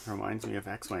 Reminds me of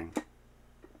X-Wing.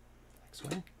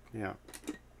 X-Wing? Yeah.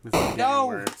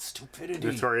 No! Stupidity.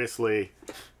 Notoriously,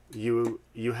 you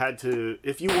had to...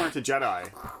 If you weren't a Jedi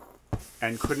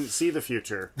and couldn't see the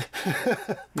future,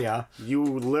 yeah, you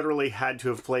literally had to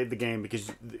have played the game,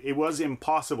 because it was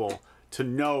impossible to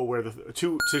know where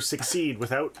to succeed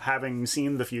without having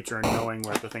seen the future and knowing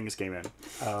where the things came in.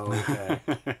 Oh, okay.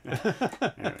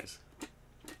 Anyways,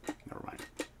 never mind.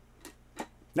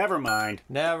 Never mind.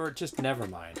 Just never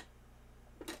mind.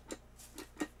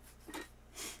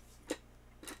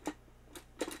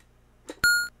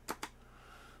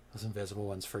 Those invisible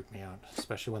ones freak me out,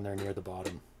 especially when they're near the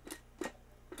bottom.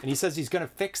 And he says he's going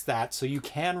to fix that so you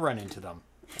can run into them.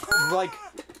 Like,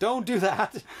 don't do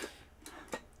that.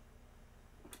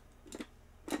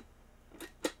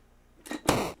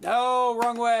 No,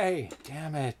 wrong way.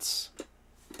 Damn it.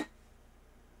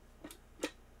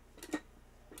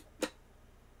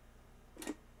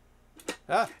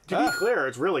 To be clear,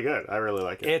 it's really good. I really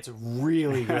like it. It's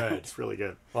really good. It's really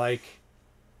good. Like,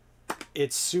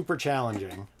 it's super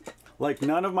challenging. Like,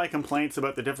 none of my complaints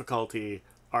about the difficulty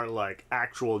are like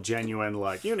actual genuine,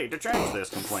 like, you need to change this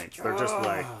complaints. They're just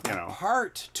like, you know,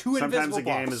 Two invisible sometimes a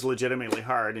game blocks. is legitimately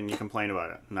hard and you complain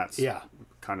about it. And that's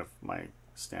kind of my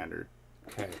standard.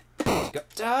 Okay.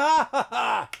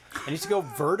 I need to go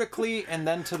vertically and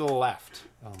then to the left.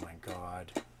 Oh my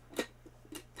god.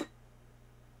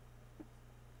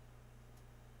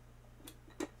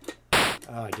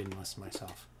 Oh, I didn't listen to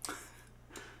myself.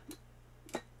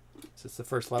 Is this the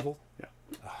first level? Yeah.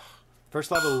 Ugh.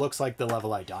 First level looks like the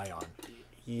level I die on.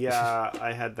 Yeah,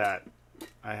 I had that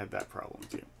problem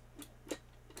too.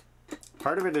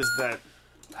 Part of it is that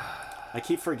I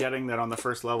keep forgetting that on the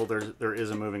first level there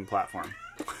is a moving platform.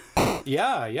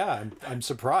 Yeah. I'm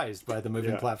surprised by the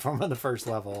moving platform on the first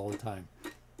level all the time.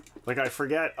 Like, I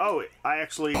forget, oh, I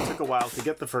actually took a while to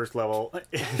get the first level.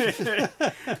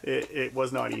 It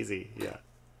was not easy, yeah.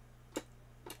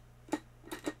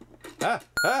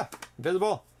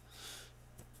 Invisible.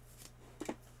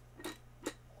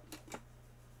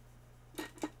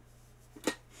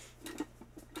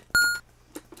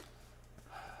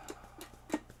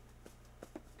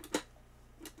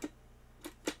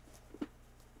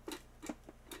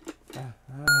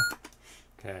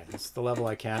 Okay, this is the level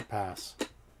I can't pass.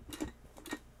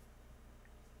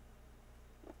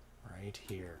 Right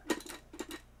here.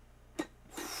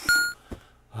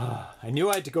 I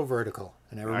knew I had to go vertical,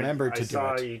 and I remembered to do it.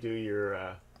 I saw you do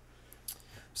your...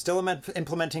 Still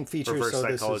implementing features, so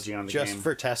this is on the just game.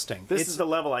 For testing. This is the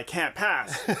level I can't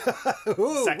pass.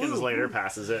 Seconds later,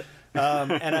 passes it.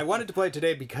 And I wanted to play it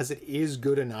today because it is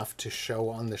good enough to show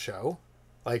on the show.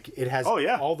 Like, it has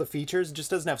all the features. It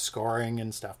just doesn't have scoring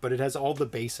and stuff, but it has all the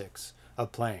basics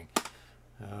of playing.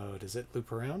 Oh, does it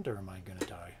loop around, or am I going to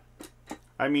die?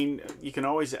 I mean, you can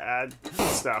always add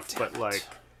stuff, but, like,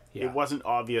 it wasn't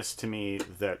obvious to me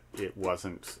that it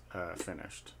wasn't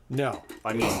finished. No.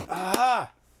 I mean,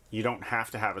 you don't have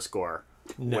to have a score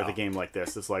with a game like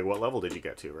this. It's like, what level did you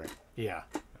get to, right? Yeah.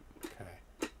 Okay.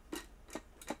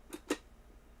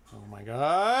 Oh, my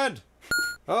God.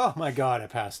 Oh, my God, I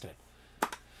passed it.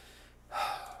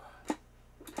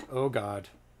 Oh, God.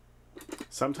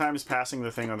 Sometimes passing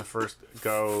the thing on the first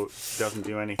go doesn't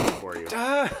do anything for you.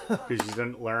 Because you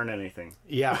didn't learn anything.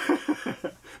 Yeah.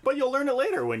 But you'll learn it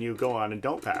later when you go on and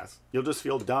don't pass. You'll just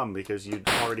feel dumb because you'd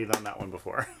already done that one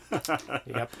before.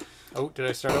 Yep. Oh, did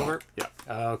I start over? Yeah.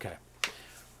 Okay.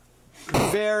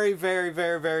 Very, very,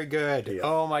 very, very good. Yeah.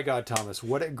 Oh, my God, Thomas.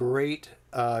 What a great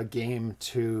game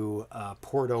to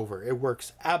port over. It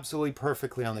works absolutely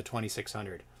perfectly on the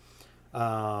 2600.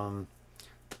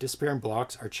 Disappearing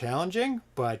blocks are challenging,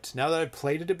 but now that I've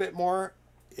played it a bit more,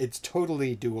 it's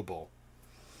totally doable.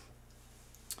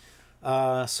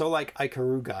 So like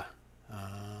Ikaruga.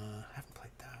 Haven't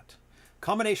played that.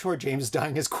 Combination where James is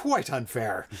dying is quite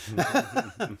unfair.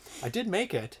 I did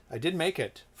make it. I did make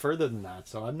it further than that,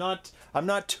 so I'm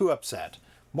not too upset.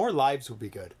 More lives would be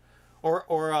good.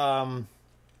 Or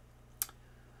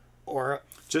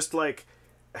just like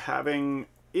having,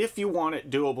 if you want it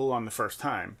doable on the first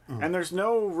time, and there's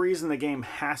no reason the game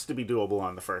has to be doable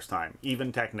on the first time,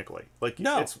 even technically. Like,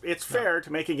 no, it's fair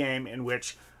to make a game in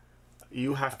which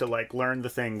you have to, like, learn the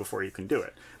thing before you can do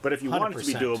it. But if you 100%. Want it to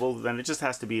be doable, then it just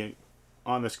has to be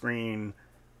on the screen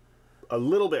a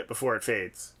little bit before it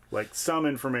fades. Like, some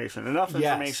information. Enough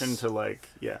information to, like,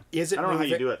 Is it I don't know how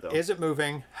you do it, though. Is it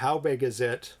moving? How big is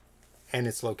it? And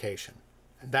its location.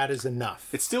 That is enough.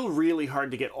 It's still really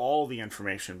hard to get all the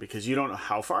information because you don't know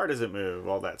how far does it move,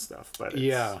 all that stuff. But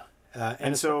it's,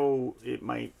 and so it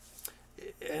might.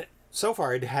 So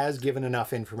far, it has given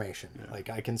enough information. Yeah. Like,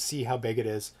 I can see how big it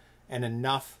is and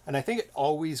enough. And I think it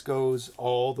always goes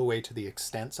all the way to the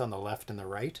extents on the left and the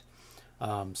right,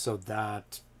 so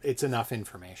that it's enough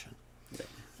information. Yeah.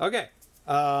 Okay.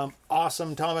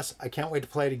 Awesome, Thomas. I can't wait to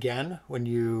play it again when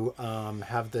you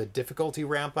have the difficulty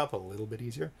ramp up a little bit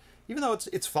easier. Even though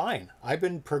it's fine. I've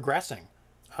been progressing.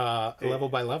 level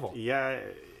by level. Yeah,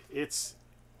 it's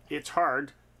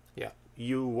hard. Yeah.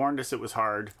 You warned us it was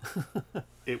hard.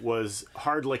 It was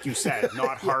hard, like you said,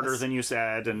 not harder than you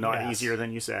said, and not easier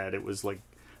than you said. It was like,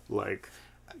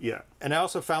 yeah. And I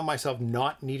also found myself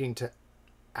not needing to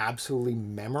absolutely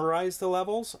memorize the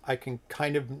levels. I can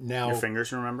kind of now. Your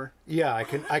fingers remember? Yeah,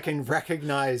 I can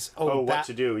recognize. Oh, what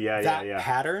to do? Yeah, that yeah.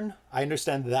 pattern. I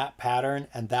understand that pattern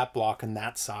and that block and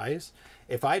that size.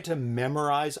 If I had to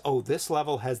memorize, oh, this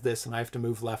level has this, and I have to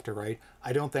move left or right,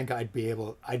 I don't think I'd be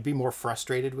able. I'd be more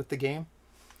frustrated with the game.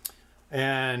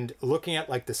 And looking at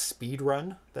like the speed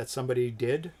run that somebody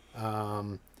did,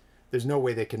 there's no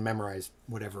way they can memorize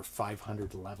whatever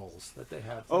 500 levels that they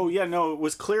have. Oh yeah, no, it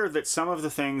was clear that some of the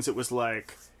things it was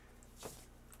like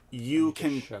you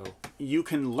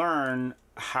can learn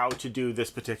how to do this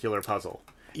particular puzzle.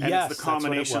 And yes, it's the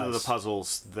combination of the was.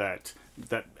 Puzzles that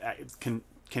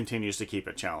continues to keep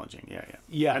it challenging. Yeah, yeah.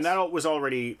 Yes. And that was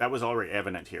already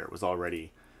evident here. It was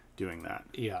already doing that.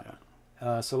 Yeah.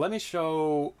 So let me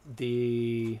show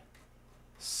the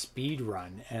speed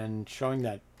run and showing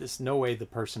that there's no way the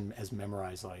person has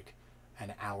memorized like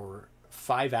an hour,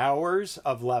 5 hours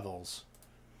of levels.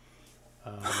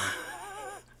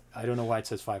 I don't know why it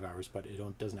says 5 hours, but it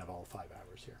doesn't have all 5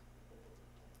 hours here.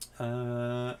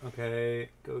 Okay,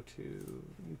 go to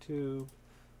YouTube.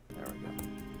 There we go.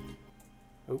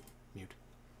 Oh, mute.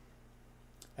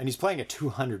 And he's playing at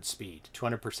 200 speed,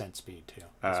 200% speed too.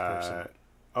 This person.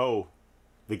 Oh,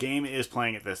 the game is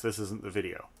playing at this. This isn't the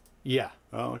video. Yeah.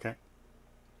 Oh, okay.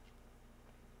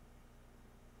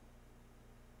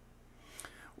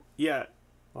 Yeah.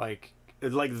 Like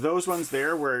those ones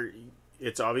there where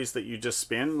it's obvious that you just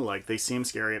spin, like they seem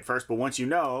scary at first, but once you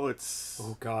know, it's...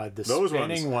 Oh god, the those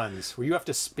spinning ones where you have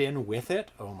to spin with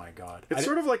it. Oh my god. It's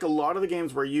sort of like a lot of the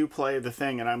games where you play the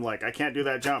thing and I'm like, I can't do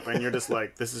that jump, and you're just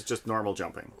like, this is just normal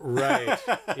jumping. Right.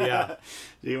 Yeah.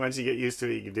 Once you get used to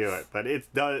it, you can do it. But it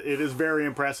is very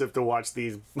impressive to watch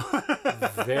these.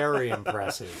 Very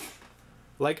impressive.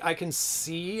 Like, I can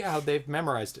see how they've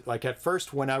memorized it. Like, at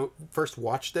first, when I first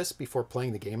watched this before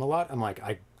playing the game a lot, I'm like,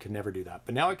 I could never do that.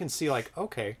 But now I can see, like,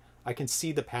 okay, I can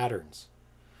see the patterns.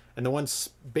 And the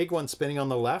big one spinning on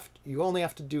the left, you only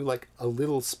have to do, like, a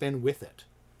little spin with it.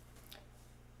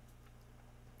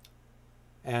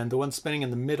 And the one spinning in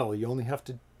the middle, you only have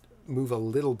to move a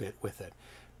little bit with it.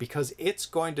 Because it's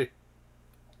going to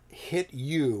hit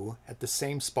you at the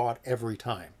same spot every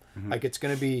time. Mm-hmm. Like, it's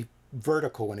going to be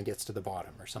vertical when it gets to the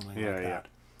bottom or something like that. Yeah.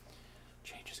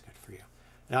 Change is good for you.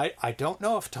 And I don't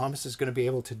know if Thomas is going to be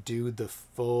able to do the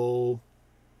full...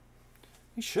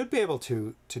 He should be able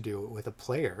to do it with a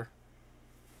player.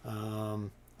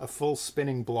 A full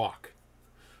spinning block.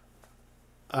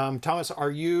 Thomas,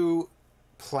 are you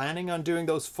planning on doing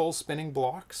those full spinning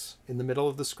blocks in the middle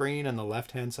of the screen and the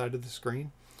left-hand side of the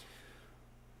screen?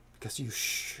 Because you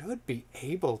should be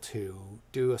able to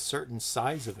do a certain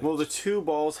size of it. Well, the two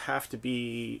balls have to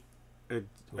be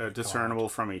discernible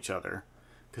from each other.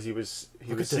 Because he was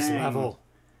saying level.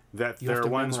 That there are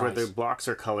ones where the blocks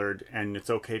are colored and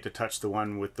it's okay to touch the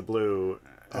one with the blue.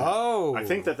 Oh! I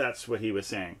think that's what he was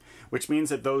saying. Which means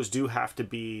that those do have to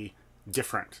be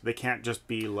different. They can't just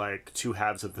be like two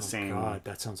halves of the same. Oh god,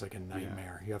 that sounds like a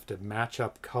nightmare. Yeah. You have to match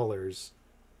up colors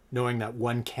knowing that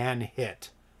one can hit.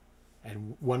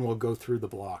 And one will go through the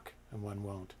block, and one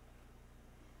won't.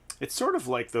 It's sort of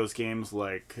like those games,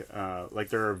 like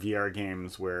there are VR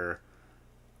games where,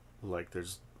 like,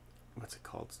 there's, what's it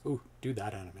called? Ooh, do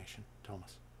that animation,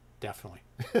 Thomas. Definitely.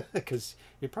 Because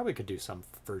you probably could do some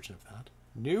version of that.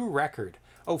 New record.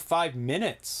 Oh, 5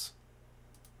 minutes.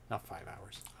 Not 5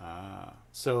 hours. Ah.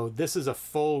 So this is a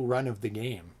full run of the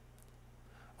game.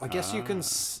 I guess you can...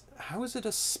 How is it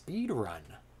a speed run?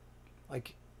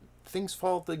 Like... Things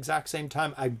fall at the exact same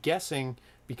time. I'm guessing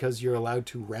because you're allowed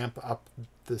to ramp up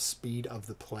the speed of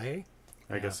the play.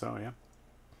 I guess so, yeah.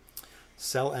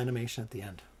 Cell animation at the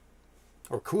end.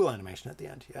 Or cool animation at the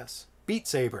end, yes. Beat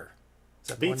Saber.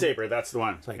 Beat Saber, that's the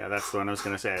one. Like, yeah, that's the one I was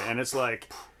going to say. And it's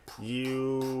like,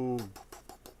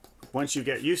 once you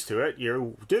get used to it,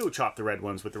 you do chop the red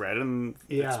ones with the red. And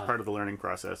it's part of the learning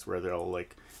process where they'll,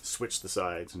 like, switch the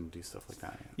sides and do stuff like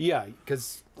that. Yeah,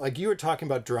 because, like, you were talking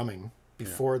about drumming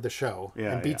before the show,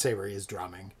 and Beat Saber is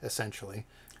drumming, essentially.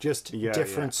 Just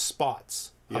different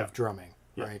spots of drumming,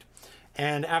 right?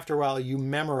 And after a while, you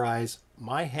memorize,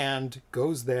 my hand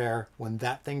goes there when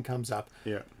that thing comes up.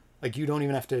 Yeah. Like, you don't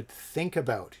even have to think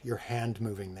about your hand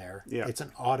moving there. Yeah. It's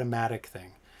an automatic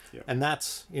thing. Yeah. And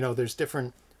that's, there's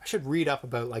different... I should read up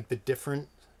about, like, the different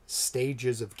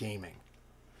stages of gaming.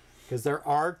 Because there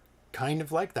are kind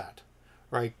of like that,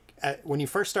 right? When you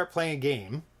first start playing a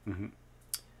game... Mm-hmm.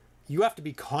 you have to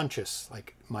be conscious.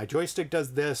 Like, my joystick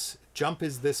does this, jump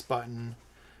is this button,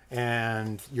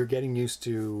 and you're getting used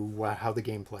to how the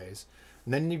game plays.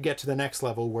 And then you get to the next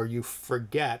level where you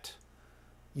forget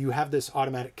you have this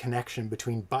automatic connection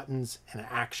between buttons and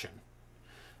action.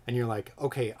 And you're like,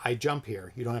 okay, I jump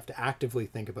here. You don't have to actively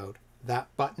think about that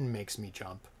button makes me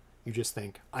jump. You just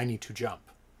think, I need to jump.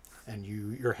 And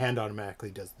your hand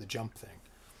automatically does the jump thing.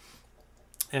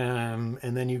 And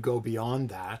then you go beyond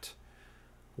that,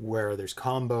 where there's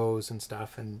combos and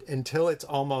stuff, and until it's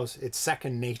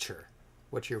second nature,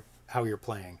 how you're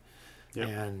playing. Yep.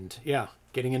 And yeah,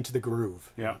 getting into the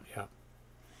groove. Yeah.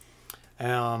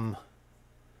 And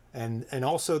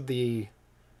also the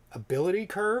ability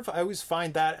curve, I always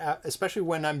find that, especially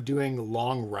when I'm doing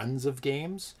long runs of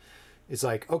games, is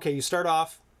like, okay, you start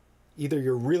off, either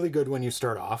you're really good when you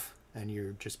start off and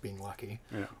you're just being lucky,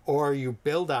 or you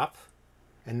build up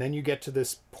and then you get to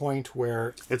this point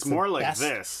where it's more like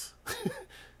this.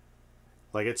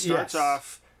 Like, it starts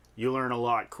off, you learn a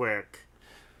lot quick.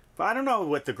 But I don't know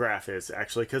what the graph is,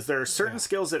 actually, because there are certain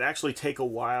skills that actually take a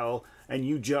while and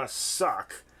you just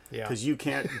suck. Because you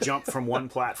can't jump from one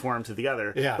platform to the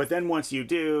other. But then once you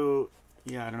do,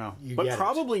 I don't know. But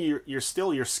probably your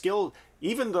skill,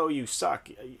 even though you suck,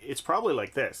 it's probably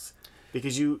like this.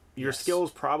 Because your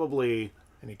skills probably...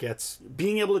 And it gets...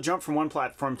 Being able to jump from one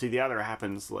platform to the other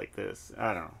happens like this.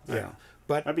 I don't know.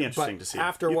 But that'd be interesting to see.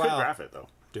 After a while... You could graph it, though.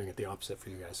 Doing it the opposite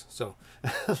for you guys. So,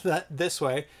 this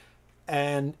way.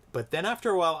 But then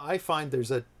after a while, I find there's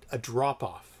a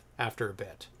drop-off after a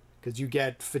bit. Because you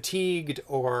get fatigued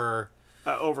or...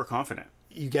 overconfident.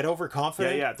 You get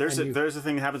overconfident. Yeah. There's a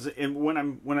thing that happens when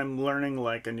I'm learning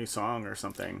like a new song or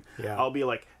something. I'll be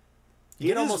like... You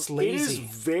get almost lazy. It is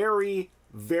very...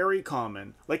 very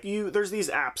common. Like, there's these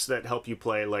apps that help you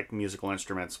play like musical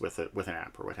instruments with an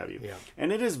app or what have you.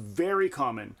 And it is very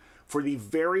common for the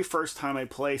very first time I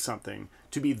play something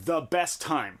to be the best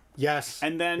time.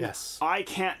 And then I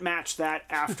can't match that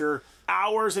after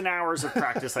hours and hours of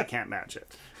practice. I can't match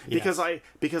it because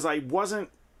I wasn't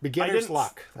beginner's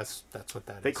luck. That's what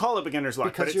that is. They call it beginner's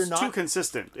luck, because it's too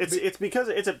consistent. It's because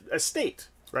it's a state,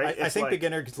 right? I think like,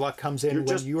 beginner's luck comes in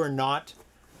when you are not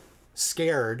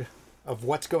scared of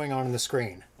what's going on the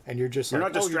screen, and you're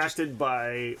not distracted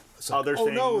by other things.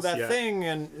 Oh no, that thing,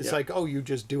 and it's like, oh, you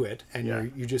just do it,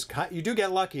 and you do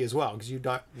get lucky as well, because you're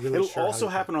not really. It'll also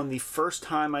happen on the first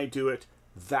time I do it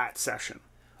that session.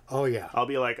 Oh yeah, I'll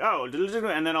be like, oh,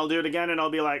 and then I'll do it again, and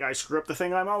I'll be like, I screw up the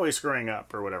thing I'm always screwing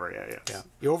up, or whatever. Yeah.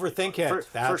 You overthink it.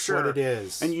 That's for sure. What it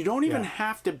is, and you don't even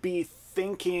have to be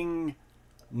thinking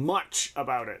much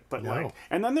about it, but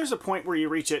and then there's a point where you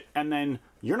reach it, and then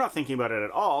you're not thinking about it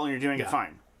at all, and you're doing it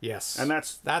fine. And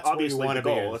that's where obviously you want the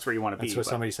goal. That's where you want to be. That's what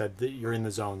somebody said, that you're in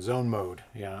the zone mode.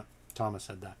 Thomas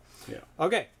said that. Yeah.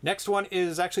 Okay, next one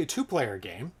is actually a 2-player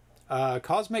game.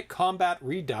 Cosmic Combat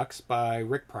Redux by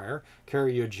Rick Pryor,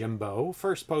 Carry Jimbo,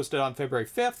 first posted on February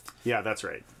 5th. Yeah, that's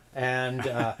right. And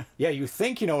you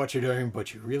think you know what you're doing,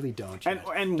 but you really don't yet.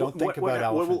 And don't think about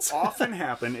elephants. What will often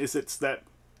happen is it's that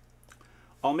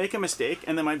I'll make a mistake,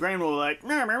 and then my brain will be like,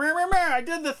 I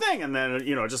did the thing, and then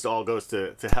it just all goes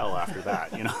to hell after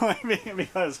that, I mean,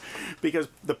 because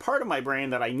the part of my brain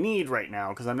that I need right now,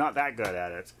 because I'm not that good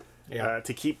at it,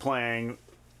 to keep playing,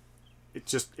 it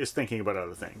just is thinking about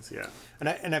other things.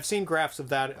 And I've seen graphs of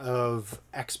that, of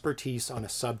expertise on a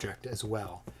subject as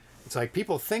well. It's like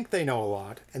people think they know a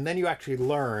lot, and then you actually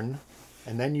learn,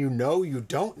 and then you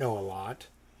don't know a lot,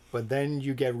 but then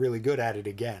you get really good at it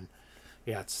again.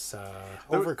 It's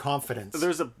overconfidence.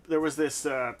 There was this. It's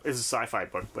a sci-fi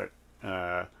book, but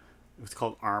it's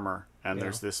called Armor. And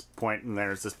there's this point, and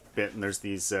there's this bit, and there's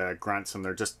these grunts, and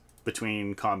they're just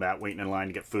between combat, waiting in line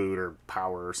to get food or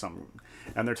power or something.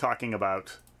 And they're talking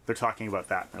about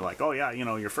that. They're like, oh yeah,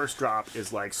 your first drop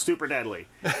is like super deadly,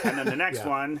 and then the next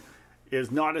one is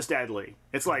not as deadly.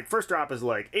 It's like, first drop is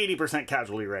like 80%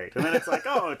 casualty rate. And then it's like,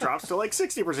 oh, it drops to like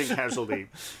 60% casualty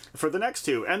for the next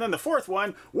two. And then the fourth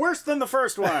one, worse than the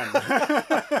first one.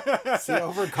 It's the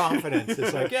overconfidence.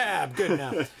 It's like, I'm good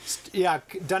now.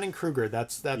 Dunning-Kruger,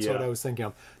 that's what I was thinking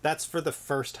of. That's for the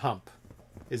first hump,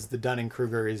 is the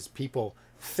Dunning-Kruger, is people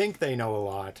think they know a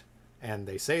lot, and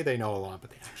they say they know a lot, but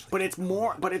they actually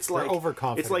they're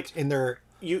overconfident. It's like in their...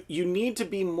 You need to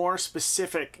be more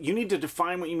specific. You need to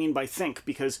define what you mean by think,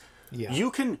 because you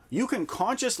can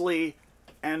consciously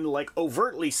and like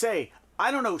overtly say, I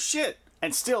don't know shit,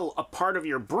 and still a part of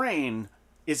your brain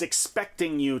is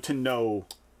expecting you to know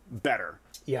better.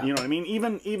 You know what I mean?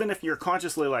 Even if you're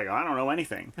consciously like, I don't know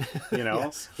anything,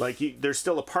 like there's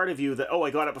still a part of you that, I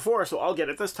got it before, so I'll get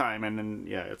it this time, and then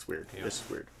it's weird. This is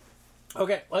weird.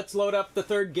 Okay, let's load up the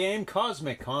third game,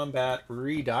 Cosmic Combat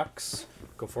Redux.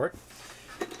 Go for it.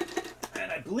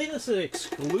 And I believe this is an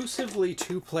exclusively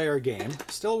two-player game.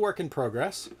 Still a work in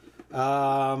progress.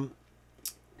 I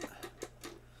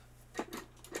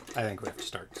think we have to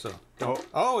start. So,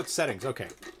 oh, it's settings. Okay,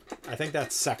 I think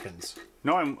that's seconds.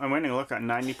 No, I'm winning. Look at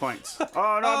 90 points.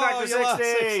 Oh no, I'm back to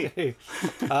 60.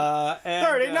 60.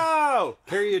 30. No.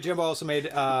 Carrie Jimbo also made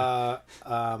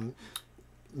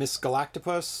Miss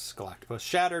Galactopus,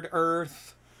 Shattered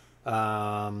Earth,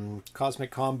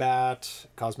 Cosmic Combat,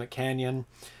 Cosmic Canyon.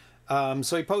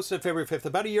 So he posted February 5th.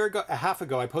 About a half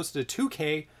ago, I posted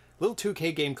a little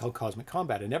 2K game called Cosmic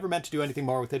Combat. I never meant to do anything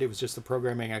more with it. It was just a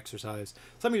programming exercise.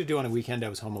 Something to do on a weekend I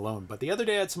was home alone. But the other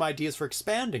day I had some ideas for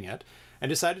expanding it and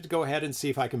decided to go ahead and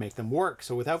see if I can make them work.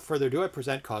 So without further ado, I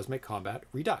present Cosmic Combat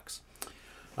Redux.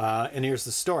 And here's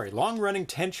the story. Long-running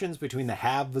tensions between the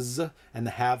haves and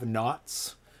the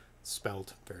have-nots,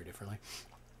 spelled very differently,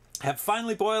 have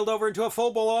finally boiled over into a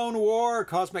full-blown war.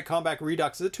 Cosmic Combat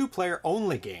Redux is a two-player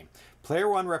only game. Player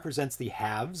 1 represents the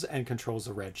haves and controls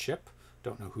the red ship.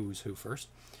 Don't know who's who first.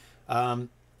 At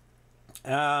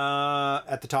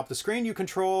the top of the screen, you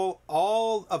control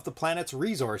all of the planet's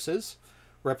resources,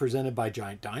 represented by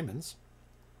giant diamonds.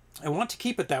 I want to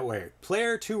keep it that way.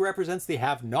 Player 2 represents the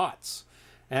have-nots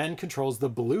and controls the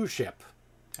blue ship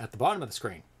at the bottom of the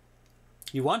screen.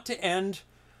 You want to end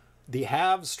the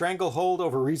haves' stranglehold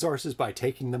over resources by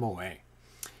taking them away.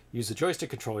 Use the joystick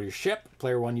to control your ship.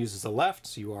 Player 1 uses the left,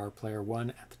 so you are player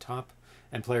 1 at the top.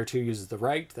 And player 2 uses the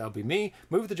right, that'll be me.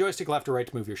 Move the joystick left or right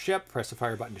to move your ship. Press the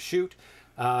fire button to shoot.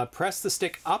 Press the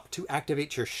stick up to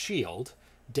activate your shield,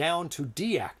 down to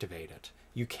deactivate it.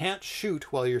 You can't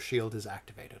shoot while your shield is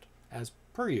activated, as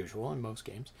per usual in most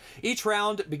games. Each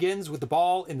round begins with the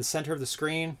ball in the center of the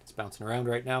screen. It's bouncing around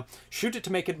right now. Shoot it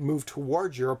to make it move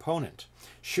towards your opponent.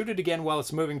 Shoot it again while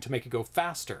it's moving to make it go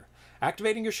faster.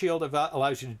 Activating your shield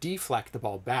allows you to deflect the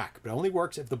ball back, but only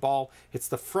works if the ball hits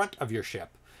the front of your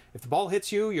ship. If the ball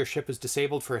hits you, your ship is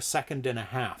disabled for 1.5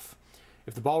 seconds.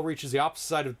 If the ball reaches the opposite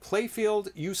side of the playfield,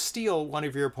 you steal one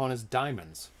of your opponent's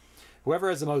diamonds. Whoever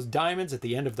has the most diamonds at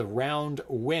the end of the round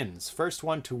wins. First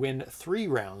one to win 3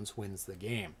 rounds wins the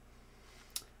game.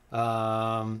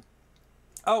 Oh,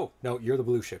 no, you're the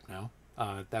blue ship now.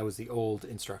 That was the old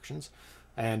instructions.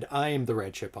 And I am the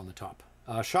red ship on the top.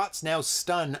 Shots now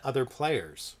stun other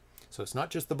players. So it's not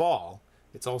just the ball.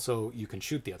 It's also you can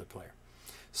shoot the other player.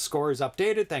 Score is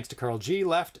updated thanks to Carl G.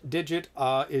 Left digit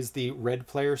is the red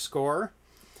player score.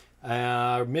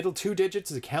 Middle 2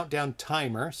 digits is a countdown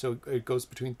timer, so it goes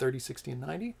between 30, 60, and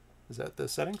 90. Is that the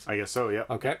settings? I guess so, yeah.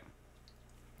 Okay.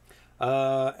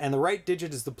 And the right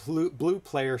digit is the blue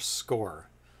player score.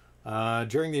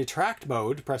 During the attract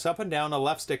mode, press up and down a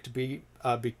left stick to be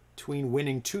between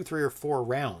winning 2, 3, or 4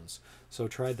 rounds. So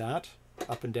try that.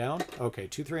 Up and down. Okay,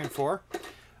 2, 3, and 4.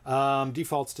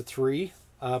 Defaults to 3.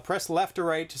 Press left or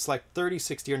right to select 30,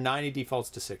 60, or 90. Defaults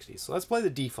to 60. So let's play the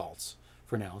defaults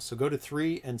for now. So go to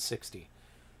 3 and 60.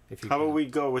 If you How about we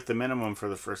go with the minimum for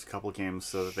the first couple games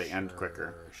so that they end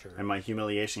quicker? Sure. And my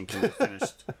humiliation can be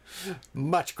finished.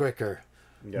 Much quicker.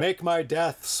 Yeah. Make my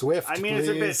death swift, I mean,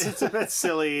 please. it's a bit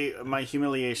silly. My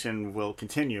humiliation will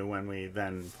continue when we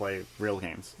then play real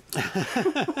games.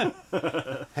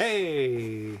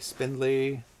 Hey,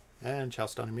 Spindly and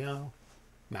Charleston and Meow.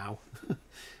 Mao.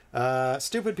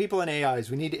 Stupid people and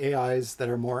AIs. We need AIs that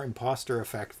are more imposter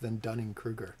effect than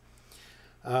Dunning-Kruger.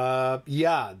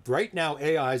 Yeah, right now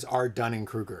AIs are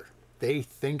Dunning-Kruger. They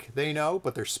think they know,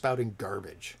 but they're spouting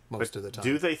garbage most of the time.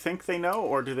 Do they think they know,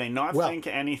 or do they not think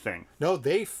anything? No,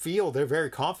 they feel they're very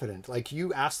confident. Like,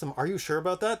 you ask them, are you sure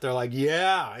about that? They're like,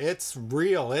 yeah, it's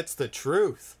real. It's the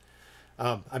truth.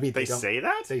 I mean, They say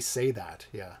that? They say that,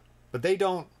 yeah. But they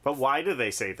don't. But why do they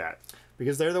say that?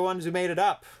 Because they're the ones who made it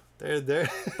up. They're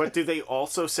But do they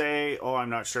also say, oh,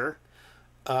 I'm not sure?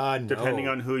 No. Depending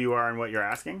on who you are and what you're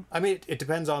asking? I mean, it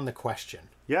depends on the question.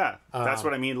 Yeah, that's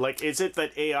what I mean. Like, is it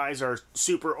that AIs are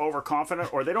super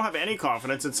overconfident, or they don't have any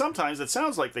confidence? And sometimes it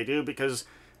sounds like they do because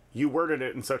you worded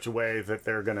it in such a way that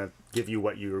they're going to give you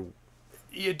what you...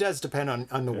 It does depend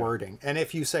on the wording. And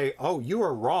if you say, oh, you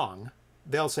are wrong,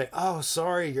 they'll say, oh,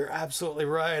 sorry, you're absolutely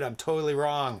right. I'm totally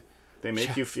wrong. They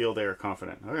make you feel they're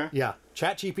confident. Okay. Yeah.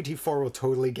 ChatGPT 4 will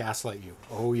totally gaslight you.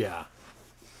 Oh, yeah.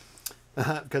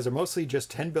 Because they're mostly just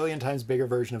 10 billion times bigger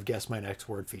version of Guess My Next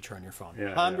Word feature on your phone.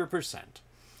 Yeah, 100%.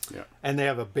 Yeah. And they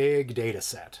have a big data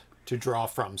set to draw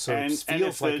from. So it feels and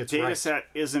if like the it's data right. set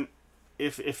isn't...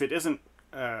 If it isn't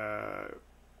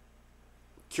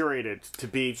curated to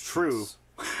be true...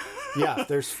 Yeah,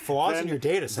 there's flaws in your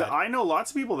data set. I know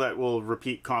lots of people that will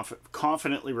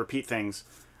confidently repeat things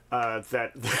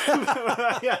that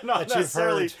yeah, not that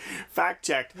necessarily fact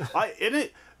checked.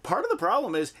 Part of the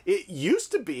problem is it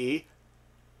used to be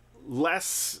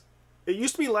less. It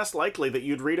used to be less likely that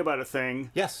you'd read about a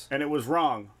thing, yes, and it was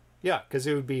wrong. Yeah, because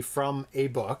it would be from a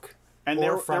book. And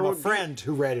or from a friend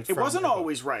who read it. It wasn't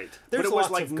always right, but it was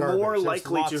like more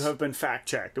likely to have been fact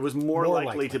checked. It was more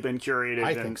likely to have been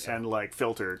curated and like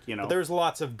filtered. You know, but there's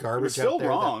lots of garbage. It was still out there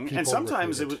wrong, and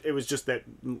sometimes it was just that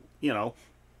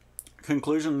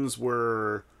conclusions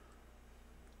were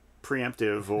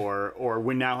preemptive or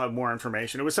we now have more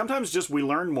information. It was sometimes just we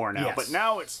learn more now, but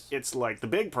now it's like the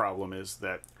big problem is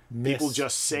that people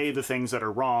just say the things that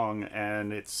are wrong,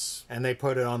 and they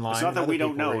put it online. It's not that we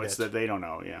don't know; it's that they don't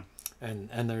know. Yeah.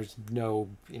 And there's no,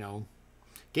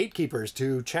 gatekeepers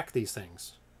to check these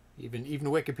things. Even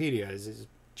Wikipedia is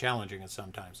challenging it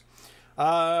sometimes.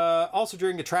 Also,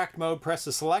 during attract mode, press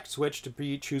the select switch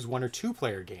to choose 1 or 2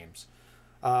 player games.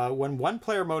 When 1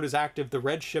 player mode is active, the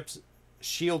red ship's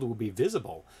shield will be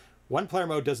visible. 1 player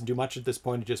mode doesn't do much at this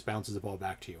point. It just bounces the ball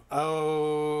back to you.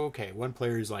 Okay, 1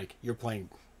 player is like you're playing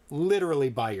literally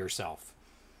by yourself.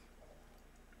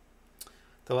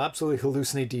 They'll absolutely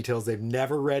hallucinate details they've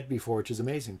never read before, which is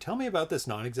amazing. Tell me about this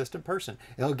non-existent person.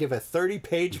 It'll give a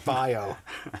 30-page bio.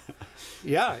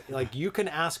 Yeah, like you can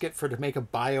ask it to make a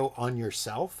bio on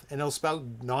yourself, and it'll spell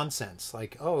nonsense.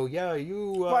 Like, oh yeah,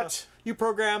 you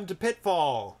programmed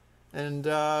Pitfall, and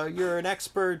you're an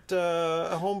expert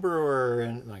homebrewer,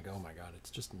 and like, oh my god, it's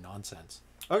just nonsense.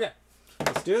 Okay,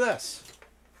 let's do this.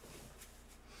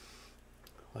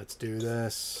 Let's do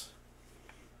this.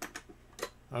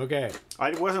 Okay.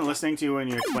 I wasn't listening to you when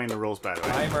you explained the rules, by the way.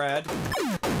 I'm red.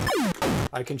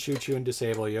 I can shoot you and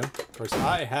disable you. Of course,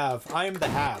 I am the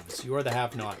haves. You are the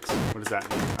have-nots. What does that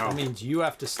mean? Oh. That means you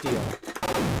have to steal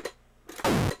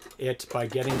it by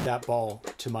getting that ball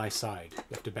to my side. You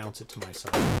have to bounce it to my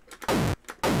side.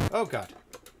 Oh, God.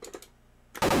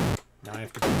 Now I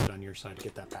have to bounce it on your side to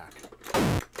get that back.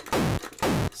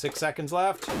 6 seconds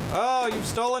left. Oh, you've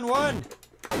stolen 1!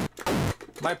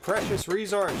 My precious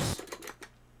resource.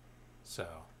 So,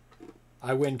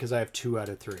 I win because I have 2 out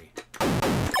of 3.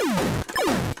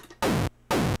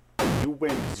 You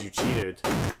win because you cheated.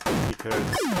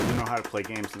 Because you know how to play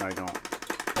games and I don't.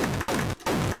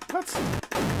 What?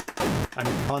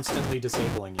 I'm constantly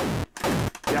disabling you.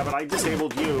 Yeah, but I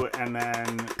disabled you and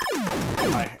then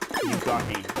you got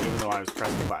me, even though I was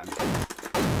pressing the button.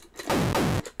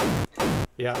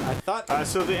 Yeah, I thought...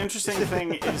 so the interesting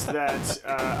thing is that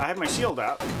I have my shield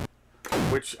up.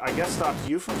 Which I guess stopped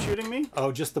you from shooting me?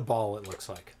 Oh, just the ball, it looks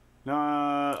like.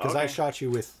 No, because I shot you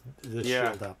with the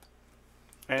shield up.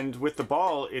 And with the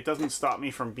ball, it doesn't stop me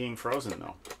from being frozen,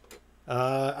 though.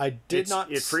 I did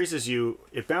not... It freezes you.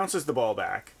 It bounces the ball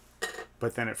back,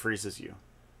 but then it freezes you.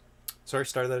 Sorry,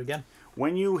 start that again?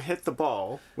 When you hit the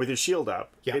ball with your shield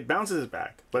up, it bounces it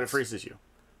back, but it freezes you.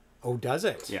 Oh, does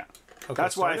it? Yeah. Okay,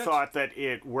 that's why I thought that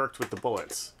it worked with the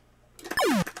bullets.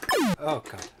 Oh,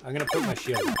 God. I'm going to put my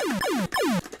shield up.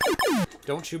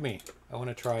 Don't shoot me. I want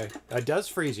to try. It does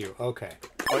freeze you. Okay.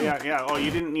 Oh, yeah. Oh,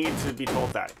 you didn't need to be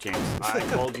told that, James. I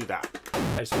told you that.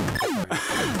 I just wanted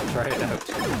to try it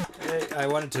out. I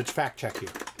wanted to fact check you.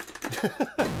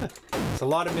 There's a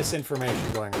lot of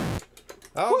misinformation going on.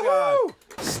 Oh,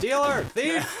 God. Stealer!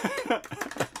 Thief!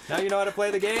 Now you know how to play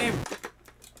the game.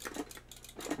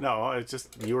 No, it's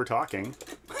just you were talking.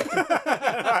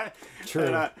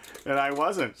 True. And I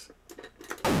wasn't.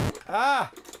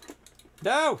 Ah!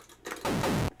 No!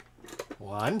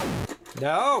 1.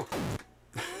 No!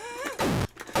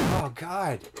 Oh,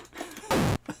 God.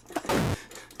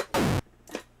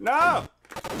 No!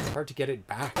 It's hard to get it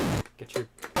back. Get your...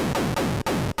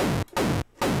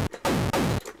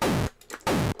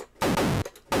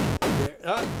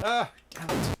 Damn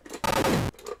it.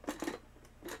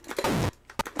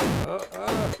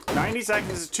 90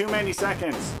 seconds is too many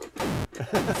seconds.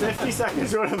 50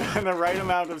 seconds would have been the right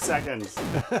amount of seconds.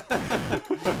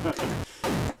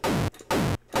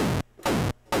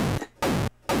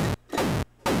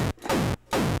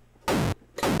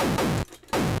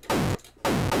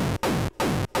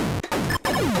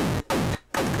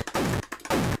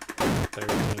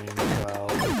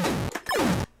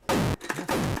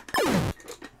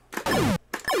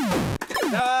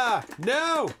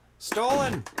 No!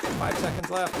 Stolen! 5 seconds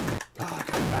left. Oh, I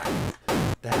got it back.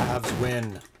 The halves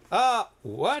win.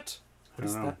 What? What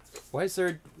is that? Why is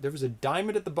there was a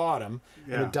diamond at the bottom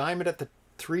and a diamond at the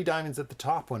 3 diamonds at the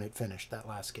top when it finished that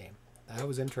last game. That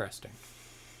was interesting.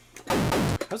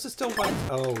 How's it still one?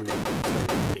 Oh,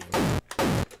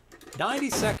 yeah. 90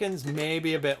 seconds,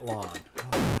 maybe a bit long.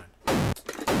 Oh,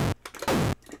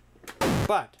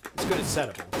 but it's good at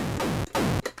settable.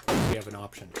 So you have an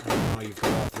option. Oh, you've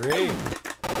got all three.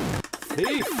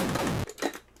 Thief!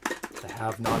 The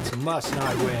have-nots must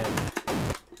not win.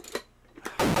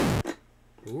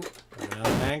 Ooh, got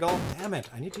another angle. Damn it,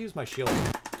 I need to use my shield.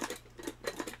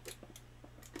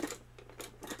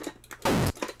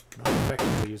 Not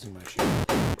effectively using my shield.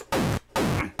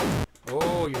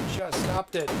 Oh, you just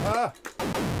stopped it. Ah!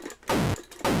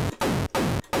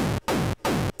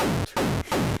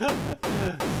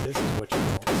 This is what you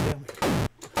call a stalemate.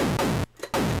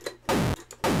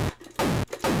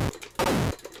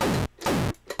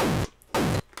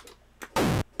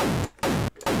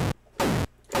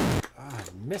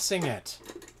 I'm missing it.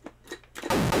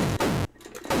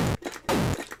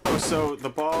 Oh, so the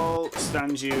ball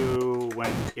stuns you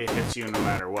when it hits you no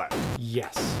matter what?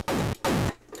 Yes.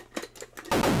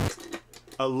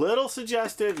 A little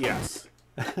suggestive, yes.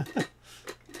 A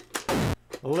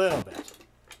little bit.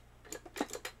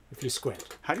 If you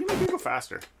squint. How do you make it go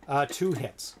faster? 2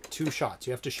 hits. 2 shots.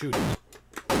 You have to shoot it.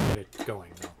 Get it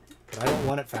going, though. But I don't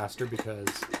want it faster because...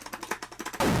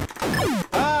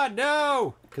 Ah,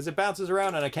 no! Because it bounces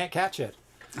around and I can't catch it.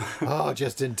 Oh,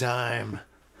 just in time.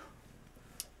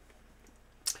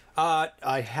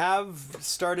 I have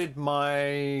started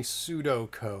my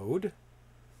pseudocode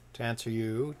to answer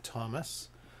you, Thomas.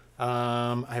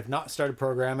 I have not started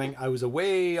programming. I was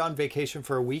away on vacation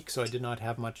for a week, so I did not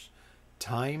have much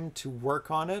time to work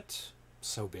on it.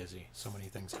 So busy. So many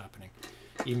things happening.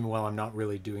 Even while I'm not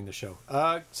really doing the show.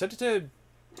 Set it to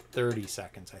 30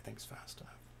 seconds, I think is fast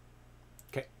enough.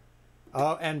 Okay.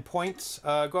 And points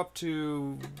go up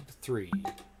to 3.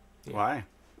 Yeah. Why?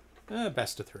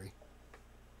 Best of 3.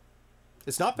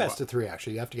 It's not best of 3,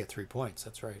 actually. You have to get 3 points.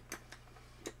 That's right.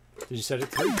 Did you set it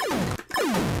 3?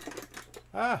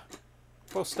 Ah,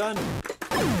 both stunned.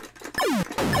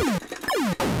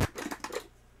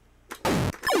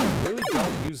 Really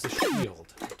don't use the shield.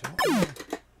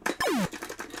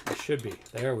 I should be.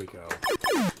 There we go.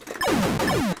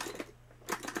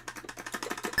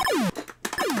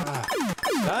 Ah,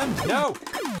 stunned. No!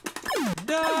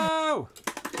 No!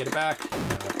 Get it back.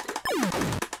 No.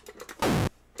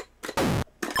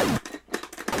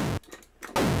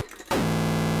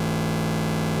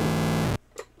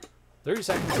 30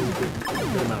 seconds is a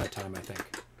good amount of time, I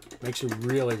think. Makes you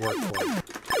really work for it.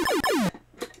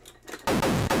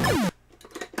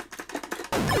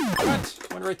 What?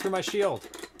 Went right through my shield.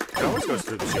 It always goes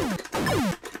through the shield.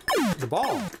 The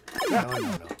ball? Yeah.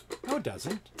 No. No, it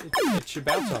doesn't. It should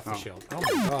bounce off the shield. Oh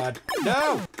my god.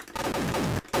 No!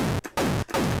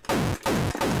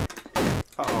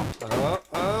 Uh-oh.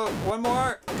 Oh, one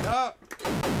more. Oh.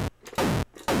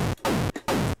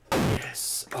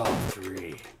 Yes, all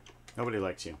 3. Nobody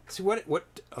likes you. See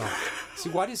see,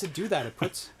 why does it do that? It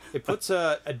puts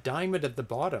a diamond at the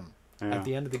bottom at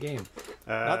the end of the game.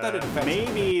 Not that it affects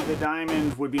maybe the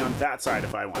diamond would be on that side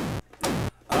if I won.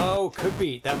 Oh, could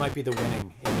be. That might be the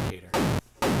winning indicator.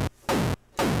 I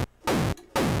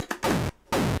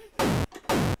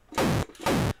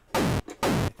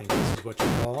think this is what you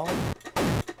call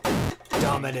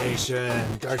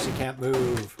domination. Darcy can't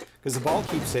move because the ball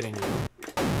keeps hitting you.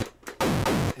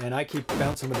 And I keep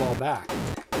bouncing the ball back.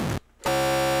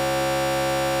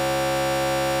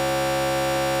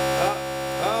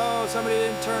 Oh, somebody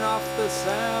didn't turn off the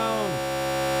sound.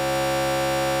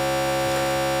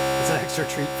 It's an extra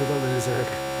treat for the loser.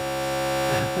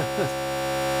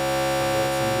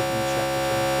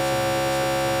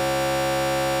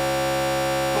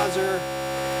 Buzzer.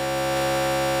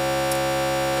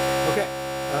 Okay.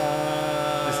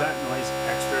 Is that noise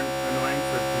extra annoying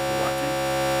for people watching?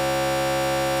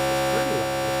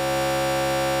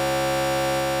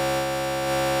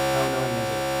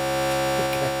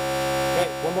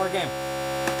 One more game.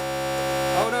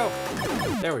 Oh no!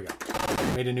 There we go.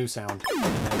 Made a new sound. And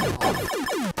then off.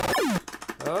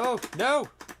 Oh no!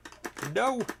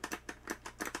 No!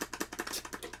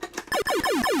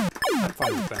 I'm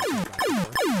fine with bouncing back and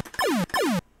forth.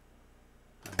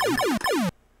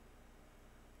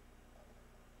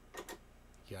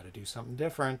 You gotta do something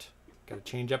different. Gotta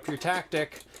change up your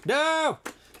tactic. No!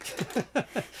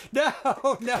 No!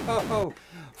 No! No.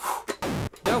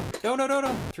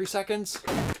 3 seconds.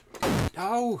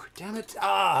 Oh, damn it.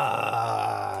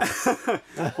 Ah!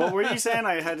 What were you saying?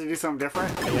 I had to do something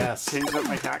different? Yes. Change up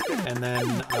my tactic? And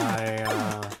then I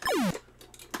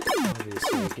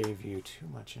obviously gave you too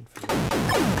much information.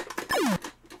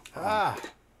 Ah!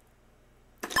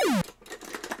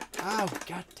 Oh,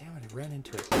 god damn it. I ran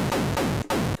into it.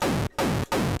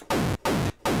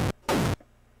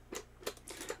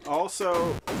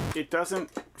 Also, it doesn't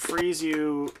freeze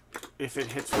you if it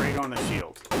hits right on the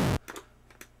shield.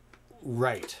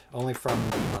 Right. Only from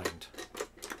behind.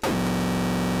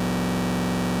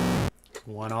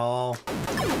 1-all.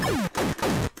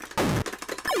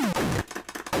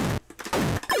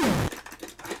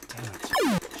 Damn it.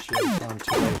 Shield's on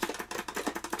too late.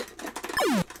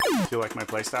 Do you like my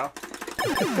playstyle?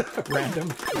 Random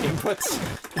inputs.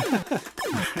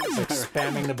 It's like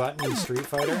spamming the button in Street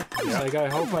Fighter. It's like, I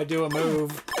hope I do a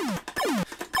move.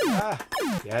 Ah,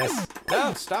 yes.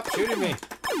 No, stop shooting me.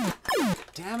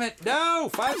 Damn it. No,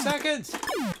 5 seconds.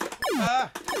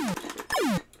 Ah.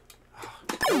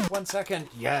 1 second.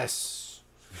 Yes.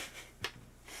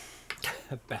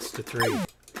 Best of 3. Nope,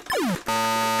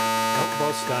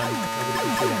 both stunned. Nobody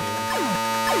can shoot anyone.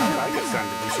 How did I get stunned?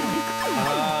 Did you shoot me? I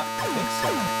think so.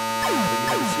 Did you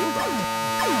have a shield on?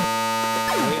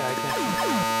 Oh yeah, I can't shoot.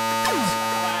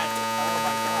 Oh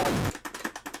my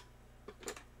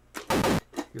god.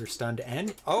 You're stunned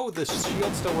and... Oh, the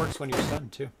shield still works when you're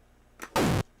stunned too.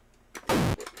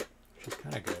 Which is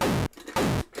kind of good.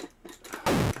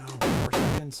 Oh, 4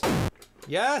 seconds.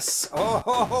 Yes!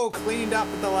 Oh, cleaned up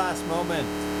at the last moment.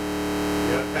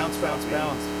 Yeah. Bounce, bounce,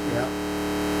 bounce. Yeah.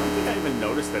 I don't think I even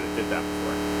noticed that it did that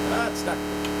before. It's stuck.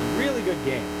 Really good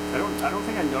game. I don't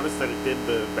think I noticed that it did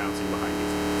the bouncing behind you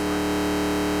thing before.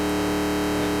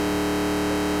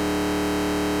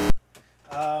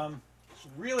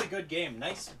 Really good game.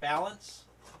 Nice balance.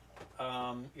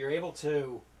 You're able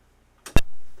to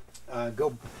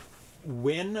go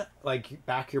win, like,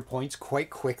 back your points quite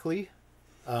quickly,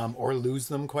 or lose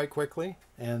them quite quickly.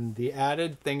 And the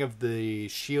added thing of the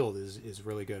shield is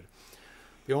really good.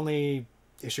 The only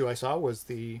issue I saw was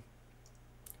the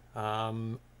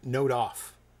node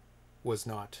off was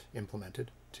not implemented,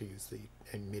 to use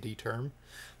a MIDI term.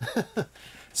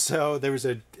 So there was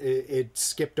it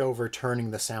skipped over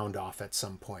turning the sound off at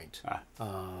some point.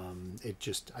 It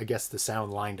just, I guess the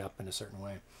sound lined up in a certain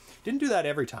way. Didn't do that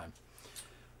every time.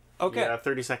 Okay. Yeah,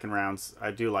 30-second rounds.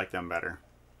 I do like them better.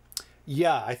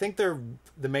 Yeah, I think that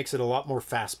makes it a lot more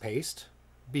fast-paced.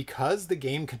 Because the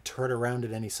game can turn around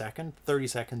at any second, 30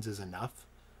 seconds is enough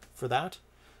for that.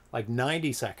 Like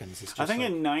 90 seconds is just, I think a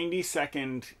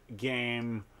 90-second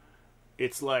game,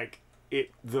 it's like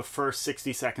the first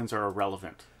 60 seconds are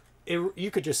irrelevant.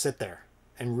 You could just sit there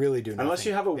and really do nothing. Unless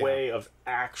you have a way of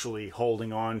actually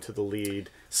holding on to the lead,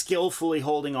 skillfully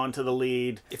holding on to the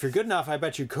lead. If you're good enough, I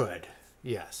bet you could.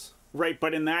 Yes. Right,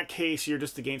 but in that case, you're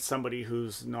just against somebody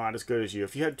who's not as good as you.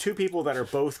 If you had two people that are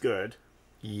both good,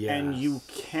 yes, and you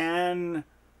can...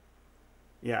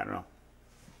 Yeah, I don't know.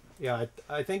 Yeah,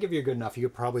 I think if you're good enough, you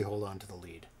could probably hold on to the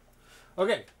lead.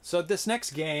 Okay, so this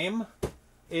next game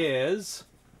is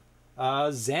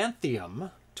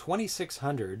Xanthiom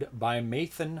 2600 by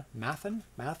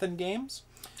MathanGames.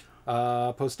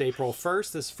 Post April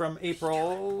 1st. This is from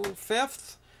April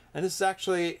 5th. And this is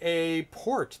actually a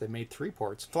port. They made 3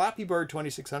 ports. Flappy Bird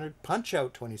 2600, Punch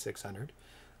Out 2600.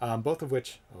 Both of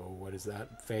which... Oh, what is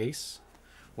that face?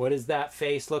 What is that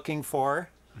face looking for?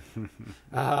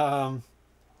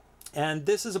 And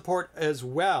this is a port as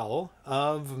well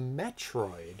of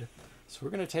Metroid. So we're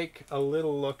going to take a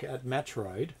little look at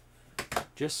Metroid,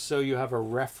 just so you have a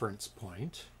reference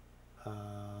point.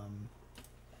 Not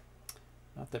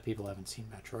that people haven't seen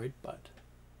Metroid, but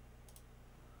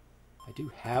I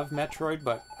do have Metroid,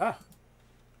 but I've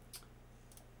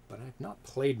not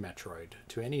played Metroid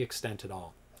to any extent at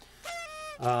all.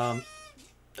 Oh,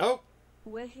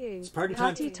 Woohoo! It's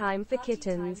party time for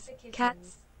kittens.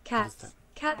 Cats, cats,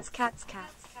 cats, cats,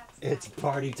 cats. It's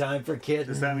party time for kittens.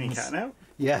 Does that mean cat now?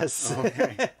 Yes. Oh,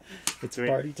 okay. It's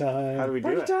party time. How do we do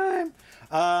it? Party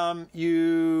time.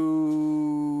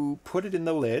 You put it in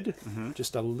the lid,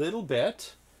 just a little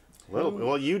bit.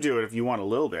 Well, you do it if you want a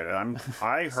little bit.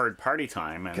 I heard party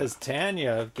time. Because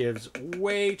Tanya gives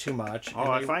way too much.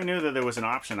 Oh, if I knew that there was an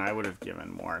option, I would have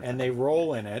given more. And they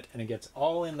roll in it, and it gets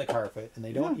all in the carpet, and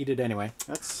they don't eat it anyway.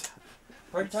 That's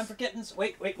party time for kittens.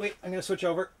 Wait. I'm going to switch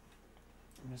over.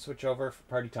 I'm going to switch over for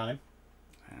party time.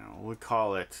 I don't know, we'll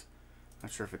call it...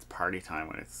 Not sure if it's party time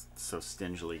when it's so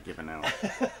stingily given out.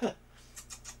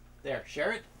 There,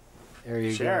 share it. There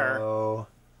you Share. go.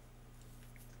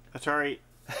 Atari,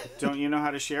 don't you know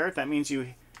how to share it? That means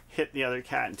you hit the other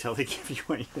cat until they give you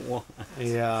what you want.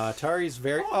 Yeah, Atari's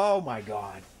very... Oh, my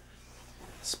God.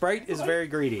 Sprite is very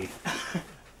greedy.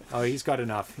 Oh, he's got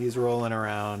enough. He's rolling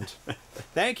around.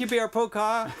 Thank you, BR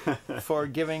Poka, for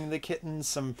giving the kittens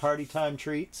some party time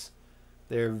treats.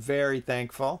 They're very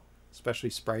thankful. Especially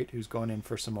Sprite, who's going in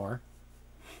for some more.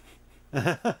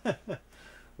 Well,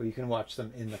 you can watch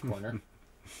them in the corner.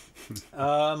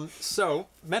 So,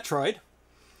 Metroid.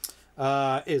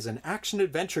 is an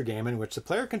action-adventure game in which the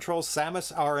player controls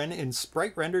Samus Aran in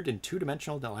sprite rendered in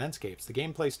two-dimensional landscapes. The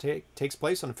gameplay takes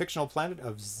place on a fictional planet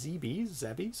of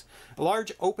Zebes, a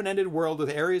large open-ended world with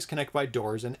areas connected by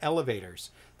doors and elevators.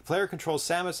 The player controls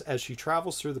Samus as she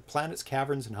travels through the planet's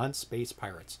caverns and hunts space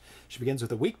pirates. She begins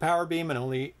with a weak power beam and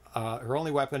her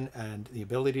only weapon and the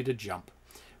ability to jump.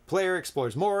 Player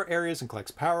explores more areas and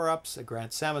collects power-ups that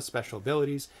grant Samus special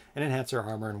abilities and enhance her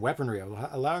armor and weaponry,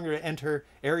 allowing her to enter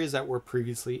areas that were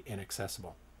previously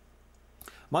inaccessible.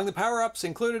 Among the power-ups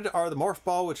included are the Morph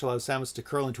Ball, which allows Samus to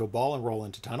curl into a ball and roll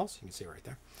into tunnels. You can see it right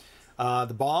there.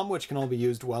 The Bomb, which can only be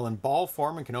used while in ball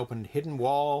form and can open hidden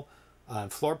wall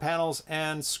floor panels,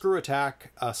 and Screw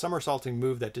Attack, a somersaulting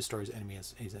move that destroys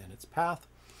enemies in its path.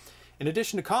 In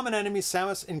addition to common enemies,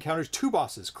 Samus encounters two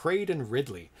bosses, Kraid and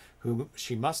Ridley, whom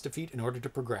she must defeat in order to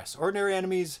progress. Ordinary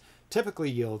enemies typically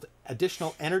yield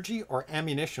additional energy or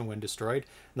ammunition when destroyed,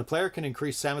 and the player can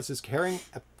increase Samus's carrying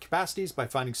capacities by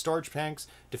finding storage tanks,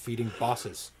 defeating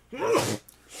bosses.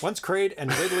 Once Kraid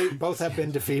and Ridley both have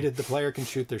been defeated, the player can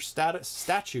shoot their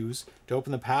statues to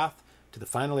open the path to the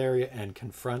final area and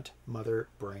confront Mother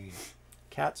Brain.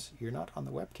 Cats, you're not on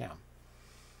the webcam.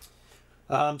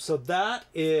 So that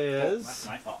is that's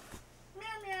my fault.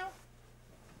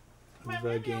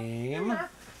 the game.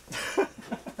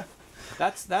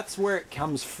 That's where it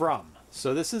comes from.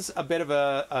 So this is a bit of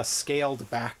a scaled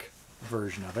back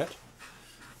version of it.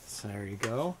 So there you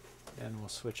go. And we'll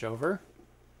switch over.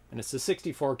 And it's a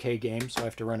 64K game, so I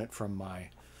have to run it from my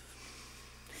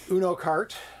Uno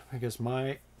cart because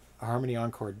my Harmony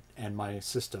Encore and my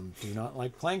system do not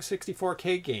like playing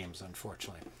 64K games,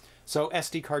 unfortunately. So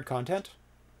SD card content.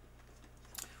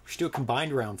 We should do a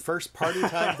combined round. First party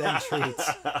time, then treats.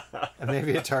 And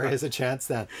maybe Atari has a chance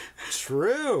then.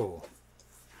 True.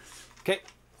 Okay,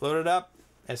 load it up.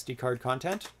 SD card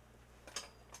content.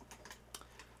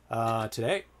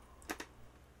 Today.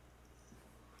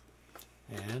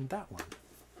 And that one.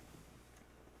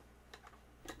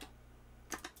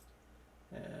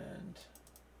 And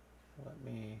let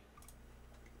me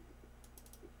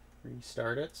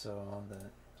restart it so the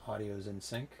audio is in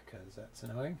sync because that's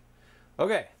annoying.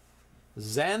 Okay,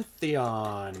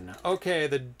 Xanthiom. Okay,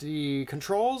 the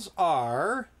controls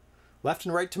are left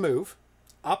and right to move,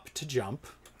 up to jump,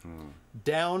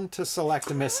 down to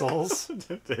select missiles.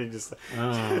 They just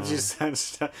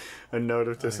sent a note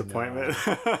of disappointment.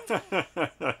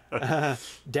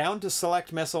 Down to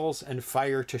select missiles and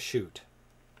fire to shoot.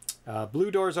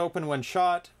 Blue doors open when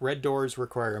shot. Red doors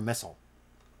require a missile.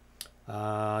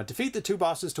 Defeat the two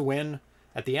bosses to win.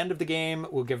 At the end of the game,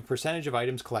 we'll give a percentage of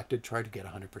items collected. Try to get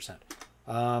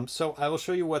 100%. So I will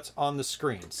show you what's on the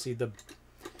screen. See the...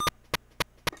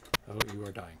 Oh, you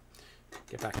are dying.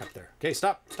 Get back up there. Okay,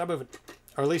 stop. Stop moving.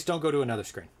 Or at least don't go to another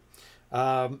screen.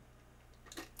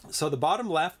 So the bottom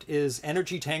left is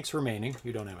energy tanks remaining.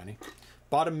 You don't have any.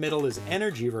 Bottom middle is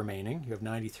energy remaining. You have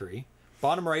 93.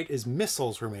 Bottom right is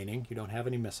missiles remaining. You don't have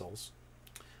any missiles.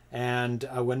 And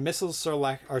when missiles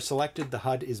are selected, the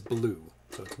HUD is blue.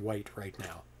 So it's white right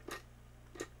now.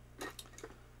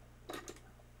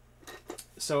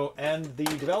 So, and the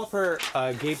developer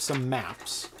gave some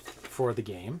maps for the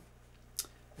game.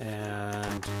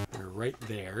 And they're right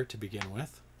there to begin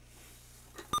with.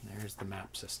 There's the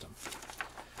map system.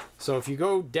 So if you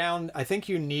go down, I think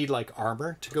you need like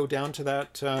armor to go down to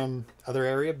that other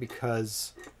area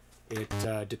because it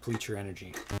depletes your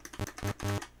energy.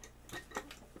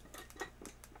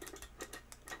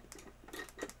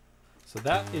 So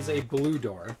that is a blue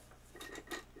door,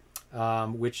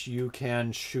 which you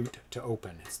can shoot to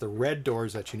open. It's the red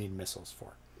doors that you need missiles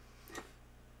for.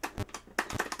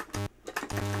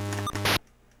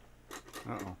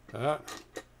 Uh-oh. I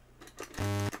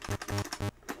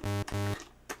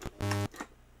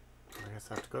guess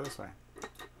I have to go this way.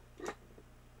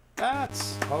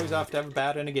 Bats! Always have to have a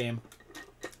bat in a game.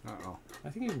 Uh-oh. I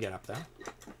think you can get up there.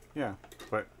 Yeah,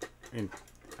 but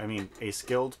I mean, a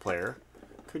skilled player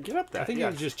could get up that. I think you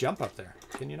can just jump up there.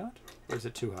 Can you not? Or is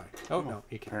it too high? Oh, no,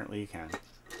 you can. Apparently you can.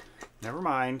 Never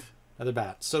mind. Another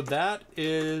bat. So that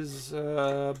is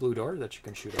a blue door that you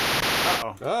can shoot at.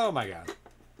 Uh-oh. Oh my god.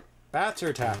 Bats are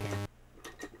attacking.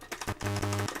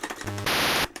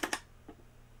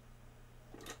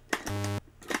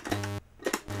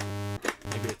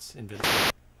 Maybe it's invincible.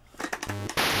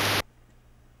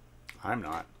 I'm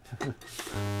not.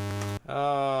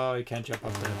 Oh, you can't jump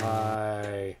up that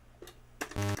high.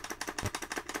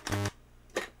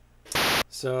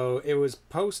 So it was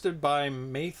posted by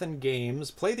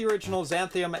MathanGames. Play the original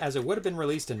Xanthiom as it would have been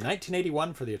released in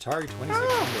 1981 for the Atari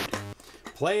 2600.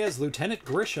 Play as Lieutenant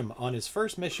Grisham on his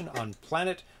first mission on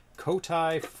planet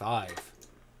Kotai 5.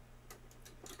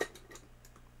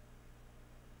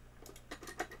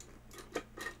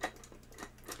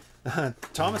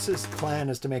 Thomas's plan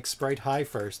is to make Sprite high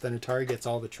first, then Atari gets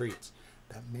all the treats.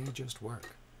 That may just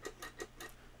work.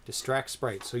 Distract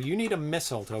Sprite. So you need a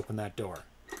missile to open that door.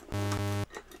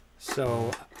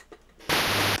 So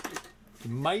you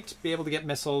might be able to get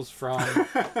missiles from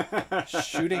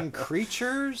shooting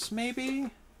creatures, maybe?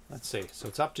 Let's see. So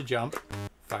it's up to jump.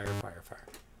 Fire, fire, fire.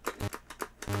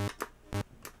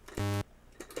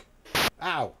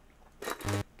 Ow!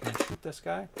 Can I shoot this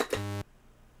guy?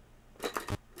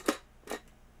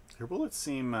 Your bullets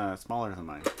seem smaller than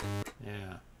mine.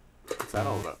 Yeah. What's that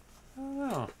all about? I don't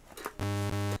know.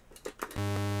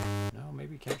 No,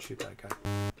 maybe you can't shoot that guy.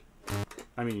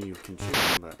 I mean, you can shoot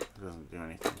him, but it doesn't do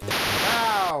anything.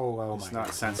 Ow! Oh He's my not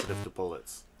God. sensitive to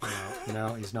bullets.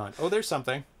 No, he's not. Oh, there's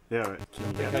something. Yeah, but can I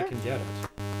you think get I it? can get it.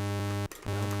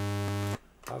 No.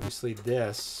 Obviously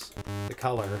this, the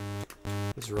color,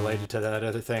 is related to that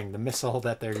other thing. The missile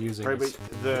that they're using. Right, is...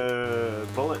 but the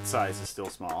bullet size is still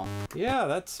small. Yeah,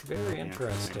 that's very Interesting.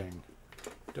 interesting.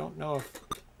 Don't know if...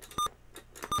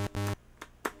 I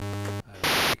don't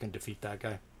think you can defeat that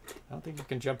guy. I don't think you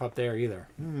can jump up there either.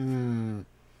 And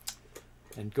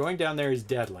going down there is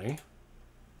deadly.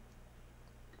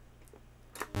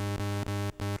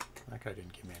 That guy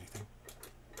didn't give me anything.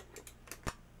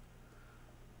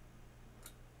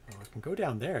 Oh, I can go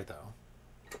down there, though.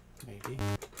 Maybe.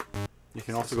 You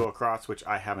can also go across, which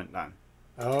I haven't done.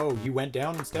 Oh, you went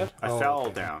down instead? I Oh, fell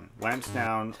okay. down. Went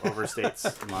down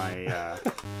overstates my...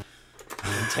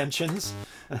 Intentions?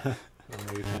 Well,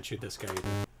 maybe you can't shoot this guy either.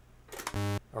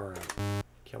 Or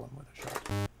kill him with a shot.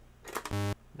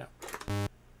 No.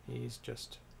 He's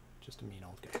just a mean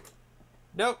old guy.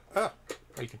 Nope! Oh,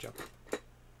 you can jump.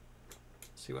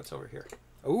 See what's over here.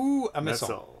 Ooh, a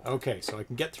missile. Okay, so I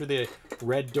can get through the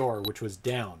red door, which was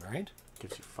down, right?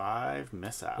 Gives you 5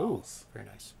 missiles. Ooh, very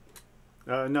nice.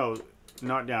 No,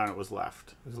 not down. It was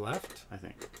left, It was left? I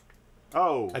think.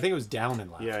 Oh! I think it was down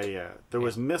and left. Yeah. There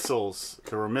was missiles.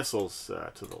 There were missiles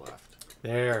to the left.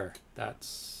 There.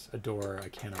 That's a door I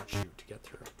cannot shoot to get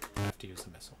through. I have to use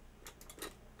the missile.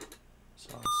 So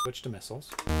I'll switch to missiles.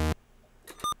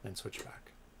 Then switch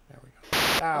back. There we go.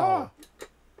 Ow!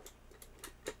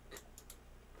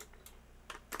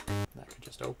 That could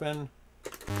just open.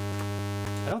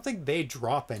 I don't think they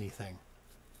drop anything.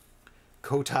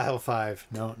 Cotile 5.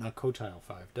 No, not Cotile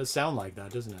 5. Does sound like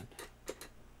that, doesn't it?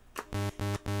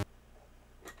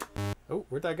 Oh,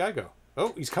 where'd that guy go?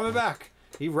 Oh, he's coming back.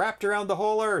 He wrapped around the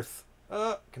whole earth.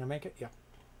 Can I make it? Yeah.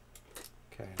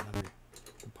 Okay, another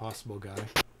impossible guy.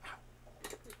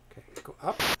 Okay, go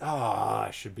up. Ah,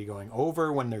 I should be going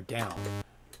over when they're down.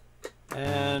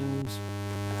 And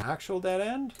an actual dead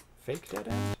end? Fake dead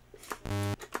end?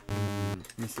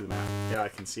 Let me see the map. Yeah, I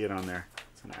can see it on there.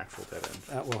 It's an actual dead end.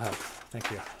 That will help.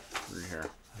 Thank you. Through here.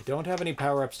 I don't have any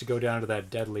power-ups to go down to that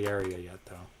deadly area yet,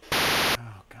 though.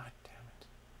 Oh, god damn it.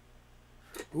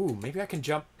 Ooh, maybe I can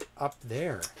jump up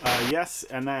there. Yes,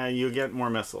 and then you get more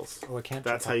missiles. Oh, I can't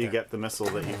That's jump how up you there. get the missile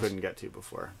that you couldn't get to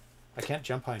before. I can't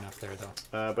jump high enough there,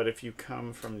 though. But if you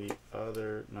come from the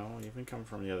other... No, you can come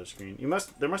from the other screen.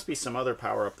 There must be some other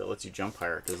power-up that lets you jump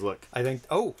higher, because look. I think...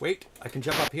 Oh, wait. I can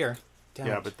jump up here. Damn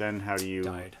Yeah, it. but then how do you...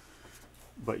 Died.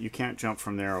 But you can't jump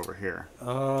from there over here.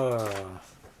 Okay.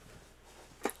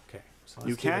 So let's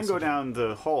You do can this go again. down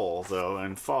the hole, though,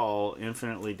 and fall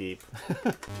infinitely deep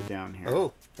to down here.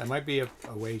 Oh, that might be a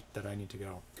way that I need to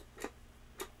go.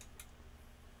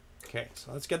 Okay,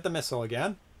 so let's get the missile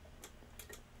again.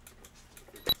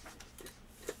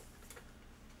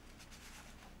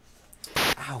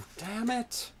 Ow, damn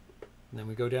it! And then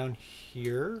we go down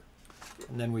here,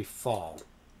 and then we fall,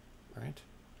 right?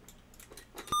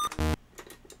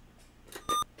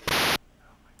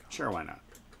 Sure, why not?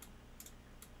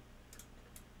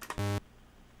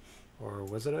 Or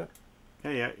was it it?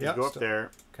 Yeah, you Yeah, go up still-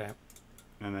 there, Okay,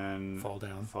 and then fall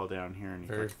down. fall down here. And you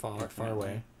Very click far that away.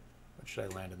 way. What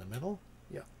should I land in the middle?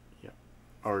 Yeah.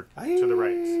 Or to the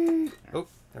right. Oh,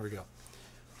 there we go.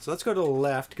 So let's go to the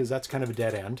left, because that's kind of a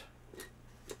dead end.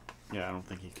 Yeah, I don't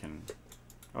think you can...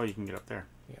 Oh, you can get up there.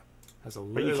 Yeah. Has a But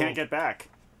little... you can't get back.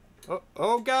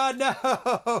 Oh God,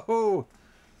 no!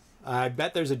 I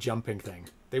bet there's a jumping thing.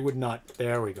 They would not...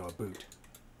 There we go, a boot,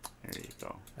 There you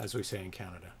go. as we say in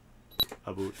Canada.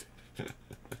 A boot.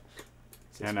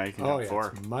 Yeah, now you can Oh jump yeah,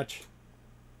 4. it's much...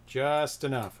 Just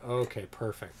enough. Okay,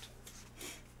 perfect.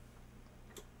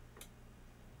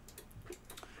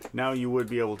 Now you would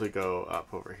be able to go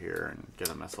up over here and get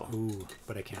a missile. Ooh,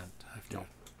 but I can't. I have to No.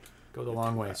 go the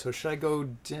long way. So should I go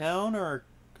down or...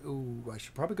 Ooh, I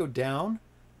should probably go down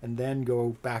and then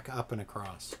go back up and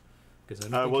across. Because I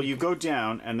don't think Well, you go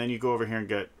down, and then you go over here and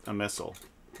get a missile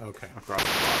Okay. across the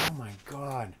bottom. Oh my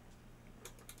God.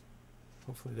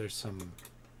 Hopefully there's some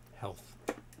health.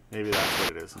 Maybe that's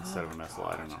what it is instead of a missile.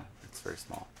 I don't know. It's very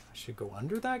small. I should go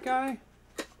under that guy?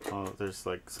 Oh, there's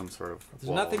like some sort of There's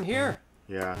wall. nothing here.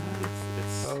 Yeah.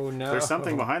 It's, Oh, no. There's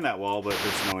something behind that wall, but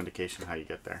there's no indication how you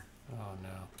get there. Oh, no.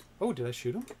 Oh, did I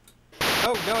shoot him?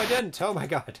 Oh, no, I didn't. Oh, my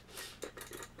God.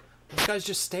 Those guys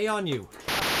just stay on you.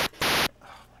 Oh,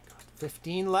 my God.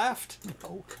 15 left?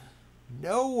 No.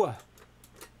 No.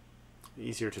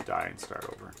 Easier to die and start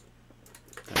over.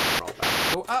 Then crawl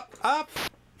back. Go up, up.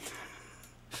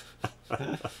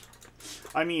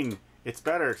 I mean, it's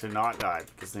better to not die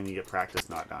because then you get practice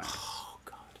not dying. Oh,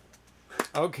 God.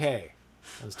 Okay.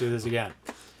 Let's do this again.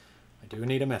 I do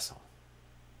need a missile.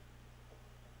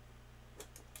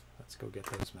 Let's go get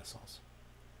those missiles.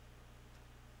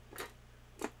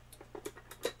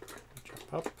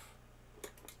 Jump up.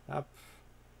 Up.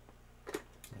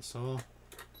 Missile.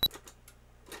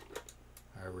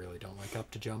 I really don't like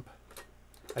up to jump.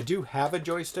 I do have a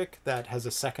joystick that has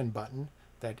a second button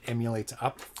that emulates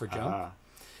up for jump.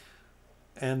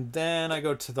 And then I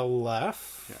go to the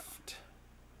left. Yeah.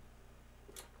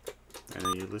 And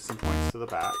then you lose some points to the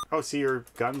back. Oh, see, your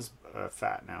gun's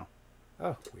fat now.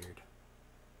 Oh, weird.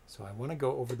 So I want to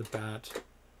go over the bat.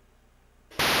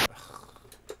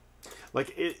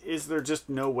 Like, is there just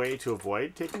no way to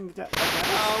avoid taking that?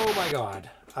 Oh my God.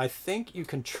 I think you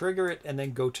can trigger it and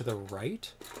then go to the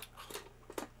right.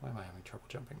 Why am I having trouble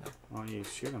jumping now? Well, you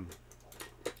shoot him.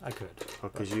 I could. Oh,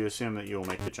 because you assume that you'll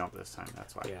make the jump this time.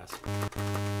 That's why. Yes.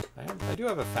 I do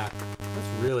have a fat.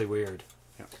 That's really weird.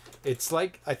 Yeah. It's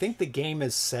like, I think the game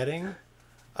is setting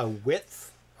a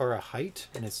width or a height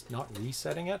and it's not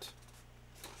resetting it.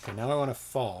 Okay, now I want to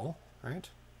fall, right?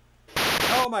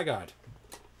 Oh my God.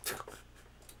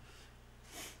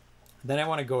 Then I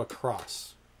want to go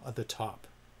across at the top.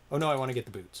 Oh no, I want to get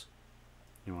the boots.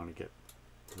 You want to get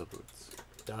the boots.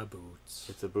 The boots.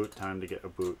 It's a boot time to get a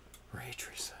boot. Rage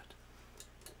reset.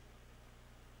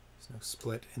 There's no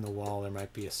split in the wall. There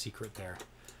might be a secret there.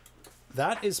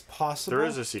 That is possible. There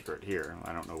is a secret here.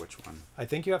 I don't know which one. I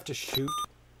think you have to shoot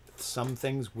some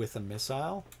things with a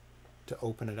missile to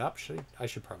open it up. I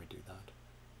should probably do that.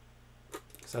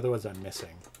 Because otherwise I'm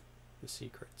missing the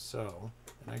secret. So,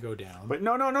 then I go down. But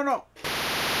no. No,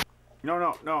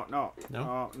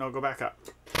 go back up.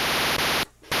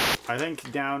 I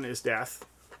think down is death.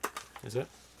 Is it?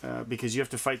 Because you have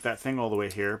to fight that thing all the way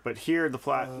here. But here,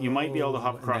 you might be able to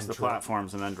hop across the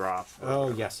platforms and then drop.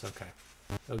 Oh, yes, okay.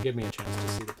 It'll give me a chance to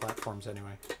see the platforms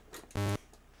anyway.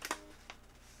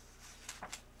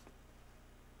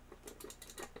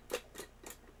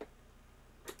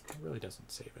 It really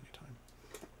doesn't save any time.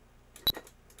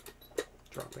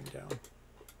 Dropping down.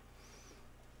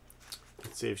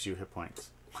 It saves you hit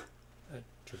points.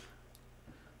 True.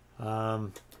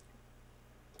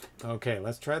 Okay,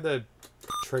 let's try the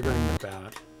triggering the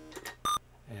bat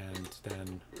and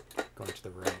then going to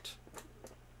the right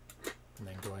and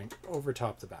then going over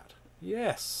top the bat.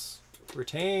 Yes,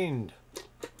 retained.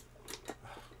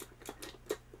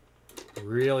 I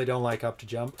really don't like up to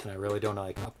jump and I really don't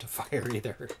like up to fire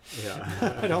either.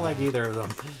 Yeah. I don't like either of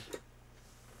them.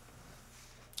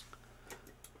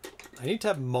 I need to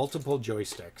have multiple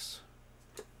joysticks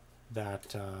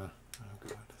that oh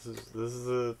god. This is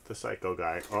the psycho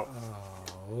guy. Oh.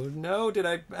 Oh no! Did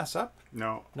I mess up?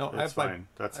 No. No, it's fine.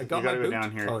 That's you gotta go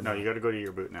down here. Oh, no, you gotta go to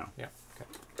your boot now. Yeah. Okay.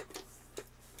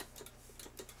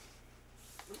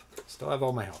 Still have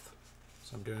all my health,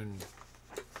 so I'm doing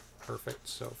perfect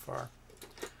so far.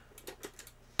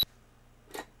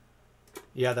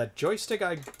 Yeah, that joystick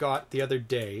I got the other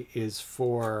day is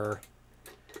for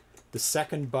the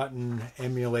second button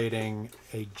emulating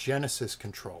a Genesis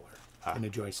controller in a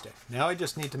joystick. Now I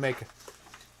just need to make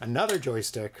another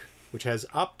joystick which has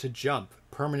up to jump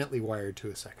permanently wired to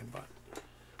a second button.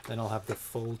 Then I'll have the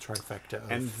full trifecta of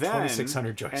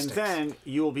 2,600 joysticks. And then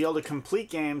you will be able to complete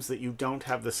games that you don't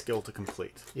have the skill to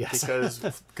complete. Yes.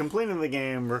 Because completing the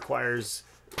game requires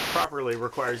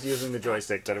using the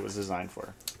joystick that it was designed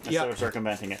for. Instead of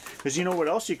circumventing it. Because you know what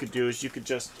else you could do is you could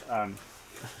just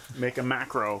make a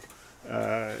macro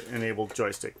enabled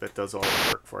joystick that does all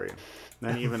the work for you.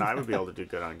 Then even I would be able to do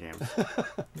good on games.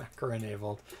 Macro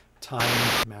enabled.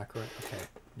 Timed macro. Okay.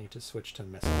 Need to switch to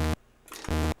missile.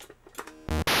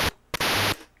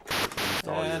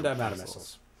 And I'm out of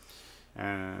missiles.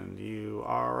 And you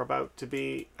are about to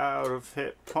be out of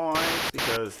hit points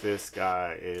because this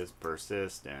guy is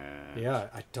persistent. Yeah,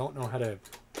 I don't know how to...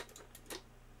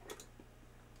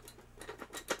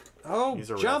 Oh, he's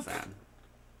a jump! real fan.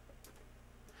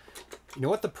 You know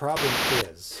what the problem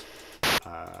is,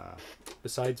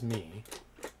 besides me,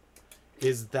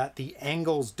 is that the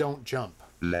angles don't jump.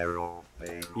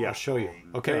 Yeah. I'll show you.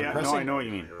 Okay, Yeah, I'm pressing, no, I know what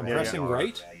you mean. I'm Yeah, pressing yeah.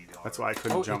 right. That's why I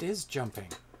couldn't jump. It is jumping.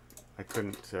 I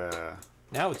couldn't.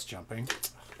 Now it's jumping.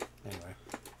 Anyway.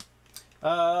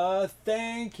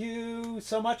 Thank you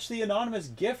so much, the anonymous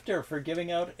gifter, for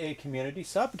giving out a community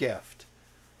sub gift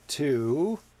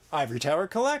to Ivory Tower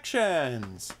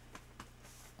Collections.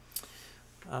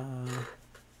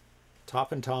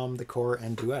 Top and Tom, the Core,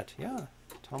 and Duet. Yeah,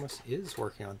 Thomas is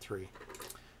working on 3.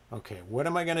 Okay, what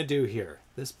am I going to do here?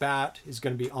 This bat is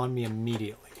going to be on me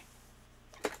immediately.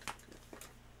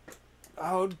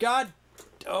 Oh, God.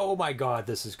 Oh, my God.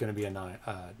 This is going to be a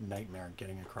nightmare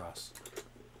getting across.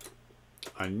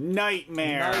 A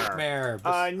nightmare.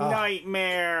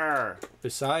 Nightmare.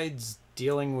 Besides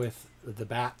dealing with the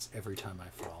bats every time I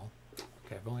fall.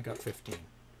 Okay, I've only got 15.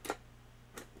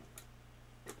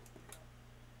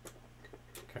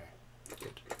 Okay,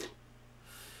 good.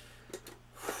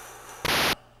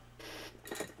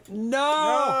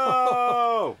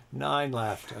 No! 9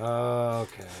 left.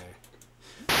 Okay.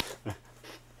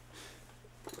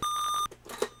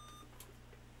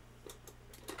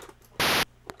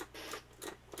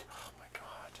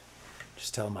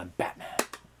 Tell him I'm Batman.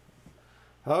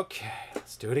 Okay,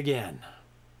 let's do it again.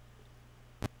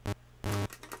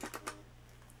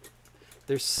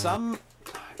 There's some...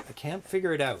 I can't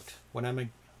figure it out when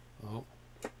I'm... Oh,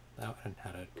 that one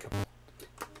had a couple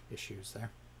issues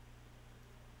there.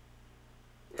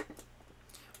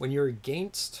 When you're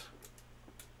against...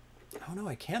 Oh no,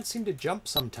 I can't seem to jump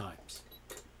sometimes.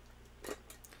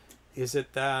 Is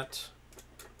it that...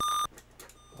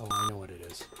 Oh, I know what it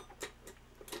is.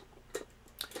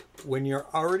 When you're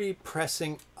already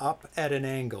pressing up at an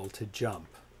angle to jump,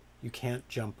 you can't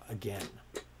jump again.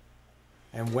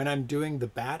 And when I'm doing the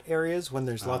bat areas, when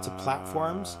there's lots of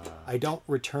platforms, I don't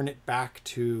return it back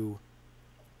to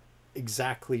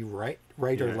exactly right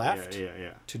or left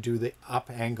to do the up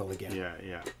angle again.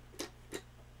 Yeah.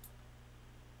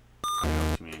 I know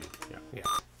what you mean. Yeah.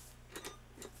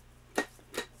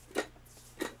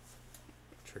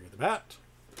 Trigger the bat.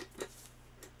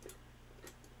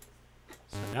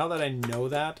 So now that I know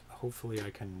that, hopefully I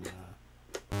can do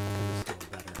this a little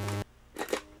better.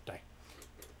 Die.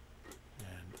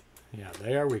 And yeah,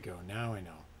 there we go. Now I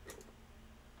know.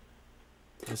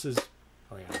 This is...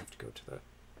 Oh yeah, I have to go to the...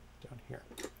 down here.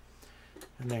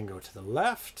 And then go to the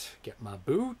left, get my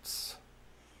boots.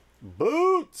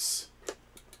 Boots!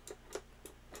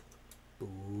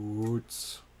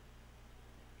 Boots.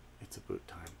 It's a boot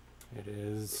time. It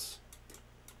is...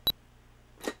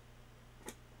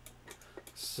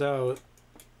 So,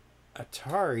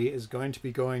 Atari is going to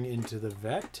be going into the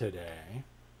vet today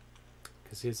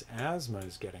because his asthma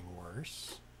is getting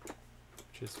worse,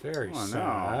 which is very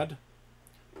sad.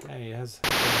 No. Yeah, he has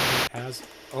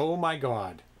oh my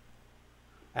God.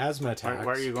 Asthma attacks.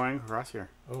 Why are you going across here?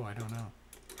 Oh, I don't know.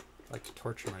 I like to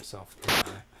torture myself.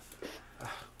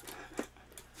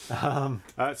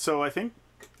 So I think,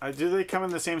 do they come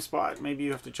in the same spot? Maybe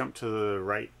you have to jump to the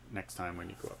right next time when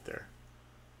you go up there.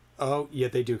 Oh, yeah,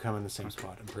 they do come in the same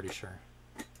spot, I'm pretty sure.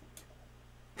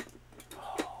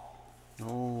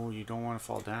 No, you don't want to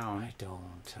fall down. I don't,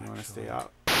 You want to stay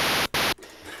up.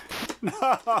 No!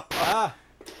 Ah!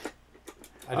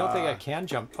 I don't think I can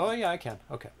jump. Oh, yeah, I can.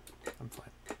 Okay. I'm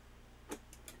fine.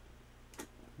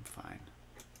 I'm fine.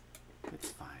 It's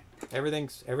fine.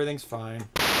 Everything's fine.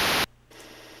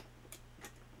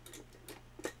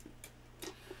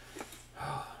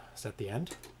 Is that the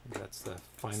end? That's the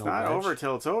final. It's not wedge. over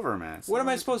till it's over, man. What am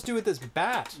I supposed to do with this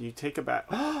bat? You take a bat.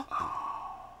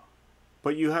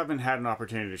 But you haven't had an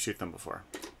opportunity to shoot them before.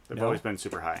 They've always been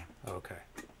super high. Okay.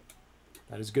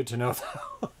 That is good to know.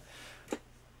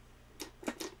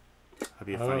 That'd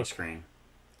be a funny screen.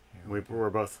 We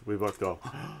both go.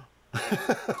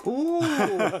 Ooh,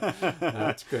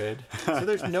 that's good. So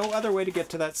there's no other way to get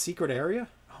to that secret area?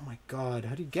 Oh my God!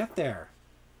 How do you get there?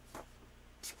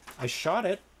 I shot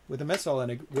it with a missile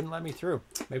and it wouldn't let me through.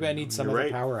 Maybe I need some other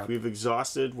power up. We've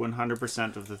exhausted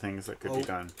 100% of the things that could be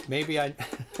done. Maybe I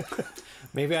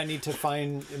need to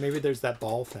find. Maybe there's that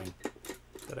ball thing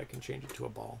that I can change it to a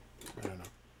ball. I don't know.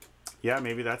 Yeah,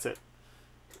 maybe that's it.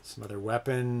 Some other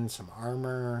weapon, some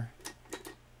armor.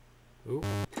 Ooh,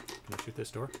 can I shoot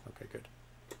this door? Okay, good.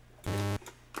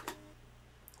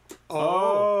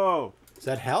 Oh! Is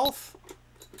that health?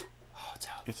 Oh, it's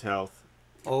health. It's health.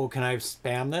 Oh, can I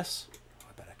spam this? Oh,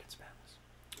 I bet I can spam this.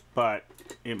 But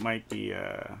it might be,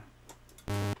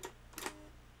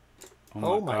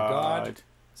 Oh my God.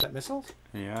 Is that missiles?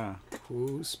 Yeah.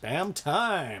 Ooh, spam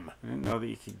time. I didn't know that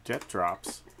you could get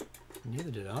drops.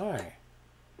 Neither did I.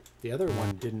 The other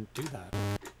one didn't do that.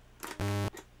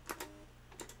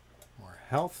 More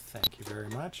health. Thank you very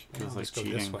much. Maybe Feels I'll like just go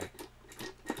cheating. this way.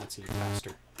 Let's see,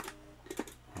 faster.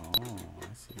 Oh,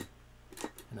 I see.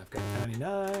 And I've got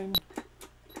 99.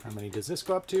 How many does this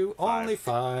go up to? Only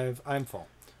 5. I'm full.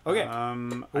 Okay.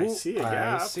 I see a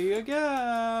gap. I see a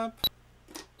gap.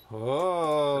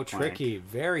 Oh, Plank. tricky.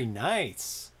 Very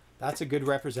nice. That's a good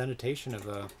representation of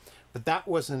a... But that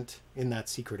wasn't in that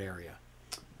secret area.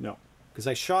 No. Because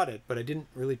I shot it, but I didn't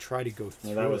really try to go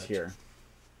through it. No, that was here.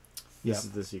 Yeah. This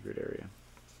is the secret area.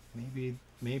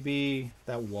 Maybe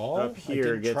that wall Up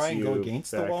here gets try and you go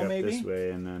against back the wall. up Maybe. this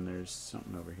way, and then there's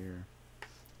something over here.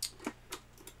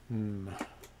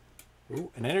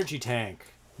 Ooh, an energy tank.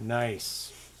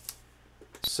 Nice.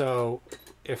 So,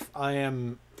 if I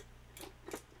am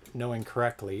knowing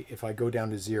correctly, if I go down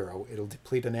to 0, it'll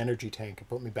deplete an energy tank and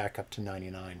put me back up to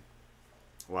 99.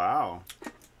 Wow.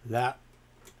 That.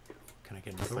 Can I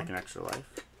get another It's like one? an extra life.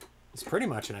 It's pretty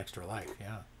much an extra life,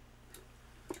 yeah.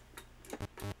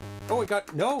 Oh,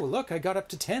 look, I got up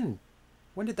to 10.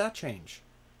 When did that change?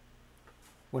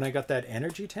 When I got that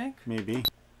energy tank? Maybe.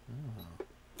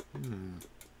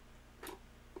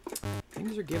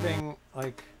 Things are giving,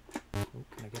 like... Oh,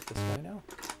 can I get this guy now?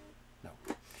 No.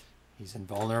 He's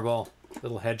invulnerable.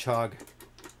 Little hedgehog.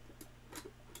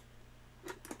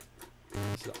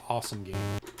 This is an awesome game.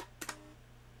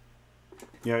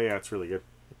 Yeah, it's really good.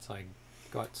 It's like,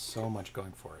 got so much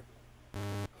going for it.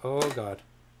 Oh, God.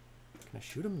 Can I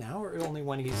shoot him now, or only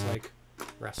when he's, like,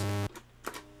 resting?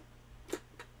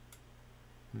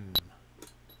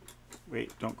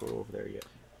 Wait, don't go over there yet.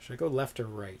 Should I go left or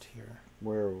right here?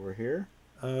 Where we're here?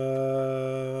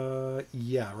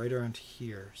 Yeah, right around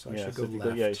here. So I should go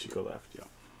left. Yeah, you should go left. Yeah.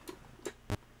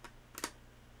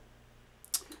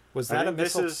 Was I that a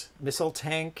think missile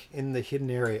tank in the hidden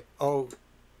area? Oh,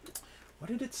 what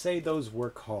did it say those were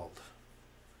called?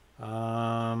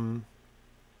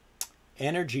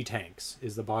 Energy tanks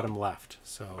is the bottom left.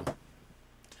 So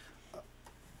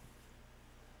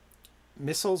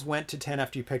missiles went to 10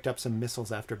 after you picked up some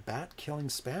missiles after bat killing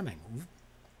spamming.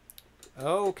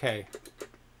 Okay.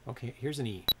 Okay, here's an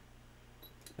E.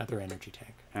 Another energy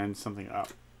tank. And something up.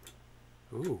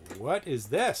 Ooh, what is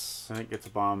this? I think it's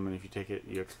a bomb, and if you take it,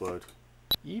 you explode.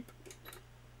 Eep.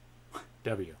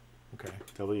 W. Okay.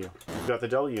 W. You've got the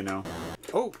W now.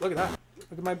 Oh, look at that.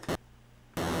 Look at my...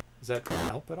 Does that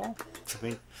help at all?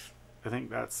 I think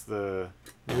that's the...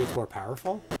 Maybe it's more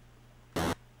powerful?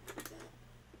 I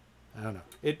don't know.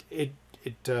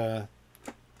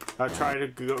 Try to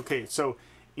go... Okay, so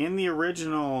in the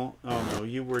original... Oh, no,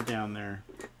 you were down there.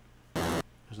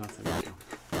 There's nothing to do.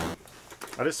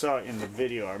 I just saw it in the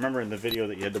video. I remember in the video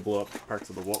that you had to blow up parts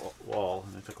of the wall,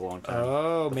 and it took a long time.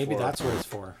 Oh, maybe that's what it's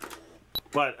for.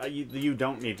 But you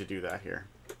don't need to do that here.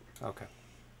 Okay.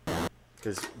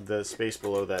 Because the space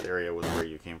below that area was where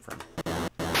you came from.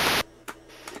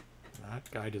 That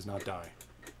guy does not die.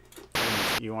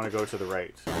 You want to go to the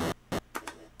right.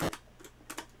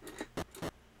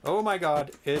 Oh my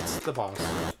god, it's the boss.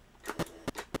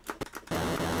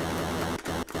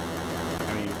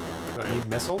 I mean... Do I need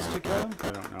missiles to kill him?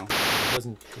 I don't know.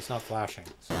 It's not flashing.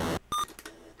 So.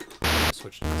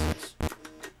 Switch to missiles.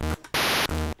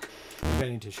 Maybe I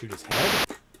need to shoot his head?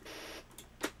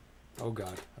 Oh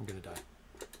god, I'm gonna die.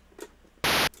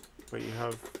 But you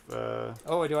have...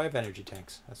 Oh, I do have energy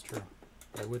tanks. That's true.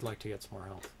 But I would like to get some more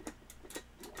health.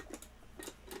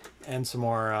 And some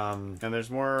more, And there's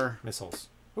more... missiles.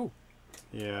 Ooh.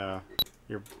 Yeah.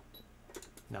 You're...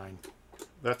 9.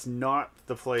 That's not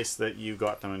the place that you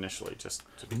got them initially, just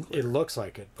to be clear. It looks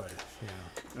like it, but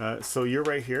yeah. So you're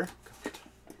right here.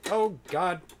 Oh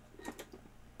god.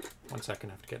 1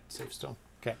 second, I have to get safe stone.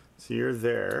 Okay. So you're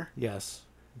there. Yes.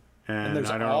 And there's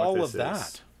I don't know all what of this that.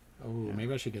 is. Oh, Yeah.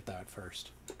 maybe I should get that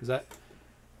first. Because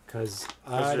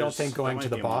I don't think going that to might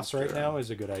the be a boss right monster. now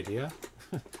is a good idea.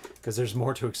 Because there's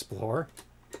more to explore.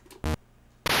 Yeah,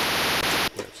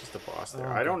 it's just a boss there.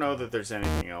 Oh, I don't know God. that there's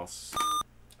anything else.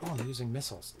 Oh, I'm using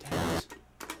missiles. Damn it.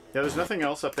 Yeah, there's nothing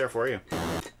else up there for you.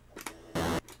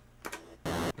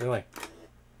 Really?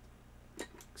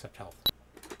 Except health.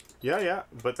 Yeah,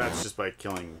 but that's just by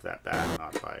killing that bat,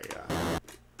 not by...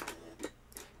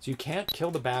 So you can't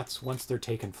kill the bats once they're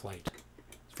taken flight.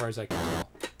 As far as I can tell.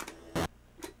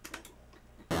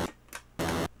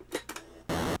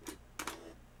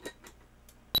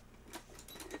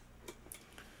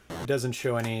 It doesn't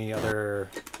show any other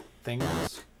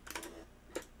things.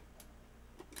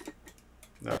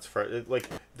 That's like,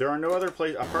 there are no other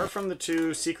places, apart from the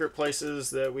 2 secret places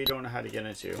that we don't know how to get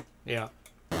into. Yeah.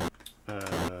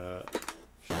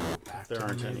 There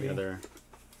aren't any other...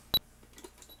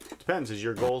 Depends. Is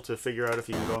your goal to figure out if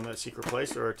you can go in that secret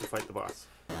place or to fight the boss?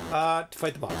 To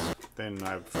fight the boss. then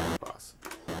I would fight the boss.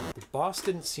 The boss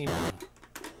didn't seem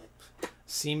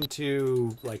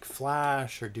to like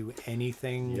flash or do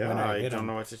anything when I hit him. I don't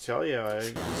know what to tell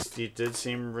you. He did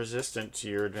seem resistant to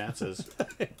your advances.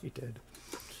 He did.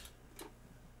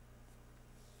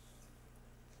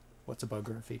 What's a bug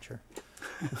or a feature?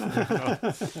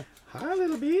 Hi,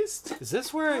 little beast. Is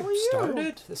this where I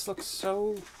started? This looks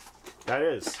so... That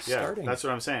is. Yeah, starting. that's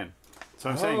what I'm saying. So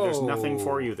I'm saying there's nothing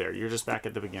for you there. You're just back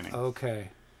at the beginning. Okay.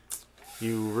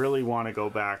 You really want to go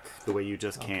back the way you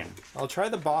just came. I'll try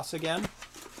the boss again.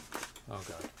 Oh,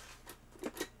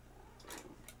 God.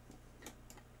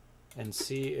 And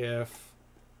see if...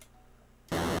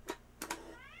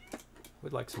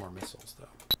 Would like some more missiles, though.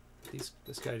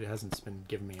 This guy hasn't been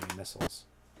giving me any missiles.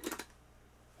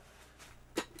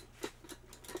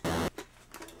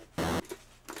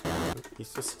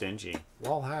 He's just stingy.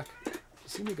 Wall hack. You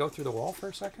see me go through the wall for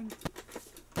a second?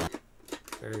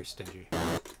 Very stingy.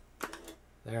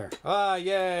 There. Ah,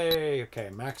 yay! Okay,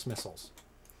 max missiles.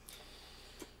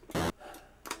 Go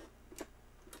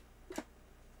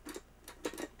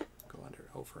under,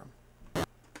 over him.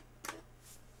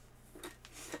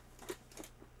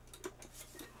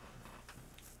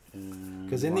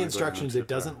 Because in the instructions, it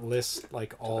doesn't list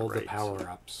like all the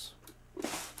power-ups.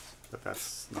 But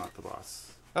that's not the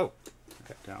boss. Oh.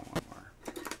 Okay. Down one more.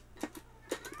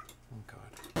 Oh,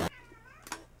 God.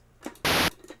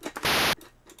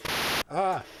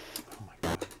 Ah! Oh, my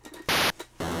God.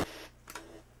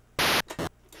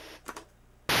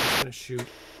 I'm just gonna shoot.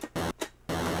 I'm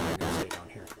gonna stay down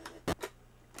here.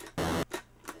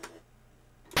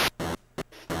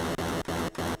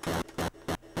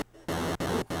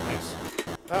 Ooh, nice.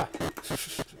 Ah! I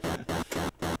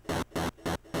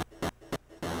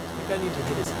think I need to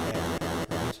hit his head.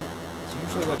 Right? It's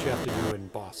usually what you have to do in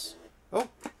boss. Oh!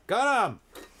 Got him!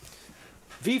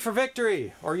 V for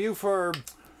victory! Or U for...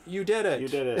 You did it. You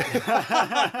did it.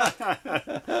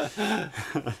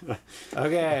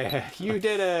 Okay, you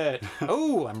did it.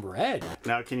 Oh, I'm red.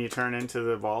 Now, can you turn into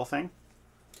the ball thing?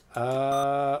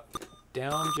 Down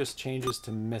just changes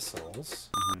to missiles.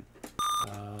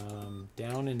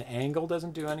 Down in angle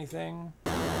doesn't do anything.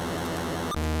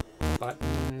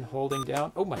 Button holding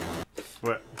down. Oh my God.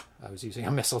 What? I was using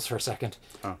a missiles for a second.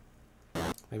 Oh.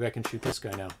 Maybe I can shoot this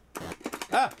guy now.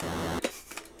 Ah!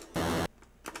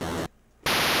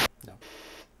 No.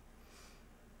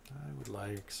 I would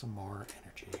like some more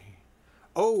energy.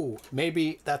 Oh,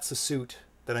 maybe that's the suit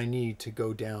that I need to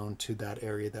go down to that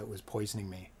area that was poisoning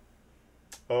me.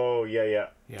 Oh, yeah.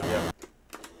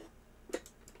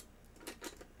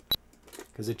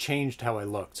 Because it changed how I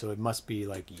looked, so it must be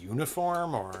like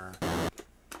uniform or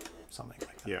something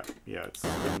like that. Yeah, it's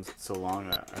been so long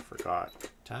that I forgot.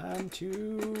 Time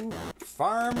to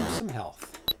farm some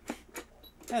health.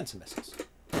 And some missiles.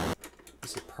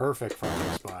 This is a perfect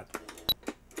farming spot.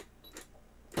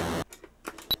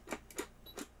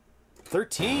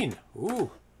 13!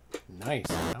 Ooh, nice.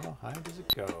 How high does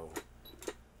it go?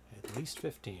 At least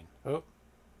 15. Oh,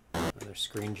 another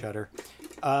screen judder.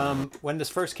 When this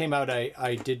first came out,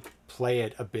 I did play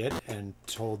it a bit and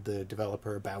told the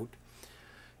developer about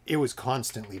it was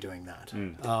constantly doing that.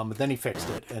 But then he fixed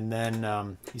it. And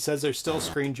then he says there's still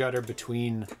screen judder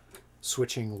between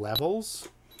switching levels,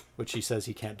 which he says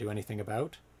he can't do anything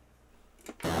about.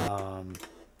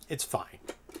 It's fine.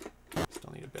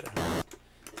 Still need a bit of help.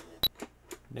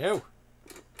 No.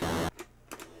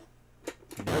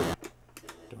 No.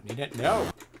 Don't need it. No.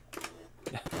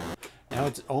 Now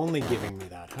it's only giving me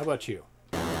that. How about you?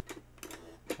 I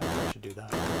think I should do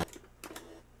that.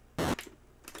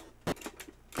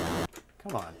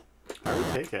 Come on. I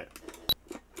would take it.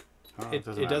 Oh,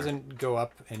 It doesn't go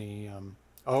up any...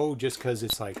 Oh, just because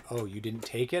it's like, oh, you didn't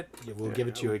take it? We'll give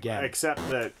it to you again. Except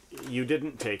that you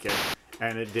didn't take it,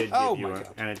 and it did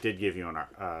give you an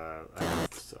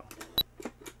health, so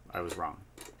I was wrong.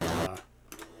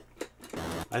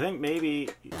 I think maybe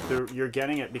you're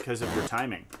getting it because of your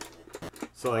timing.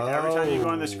 So like every time you go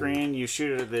on the screen, you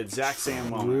shoot it at the exact same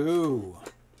moment. True.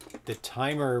 The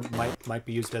timer might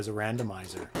be used as a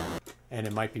randomizer, and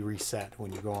it might be reset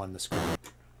when you go on the screen.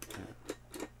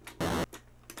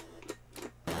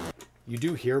 You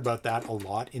do hear about that a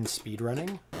lot in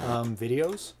speedrunning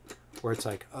videos, where it's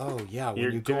like, oh yeah, when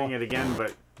you're you doing it again,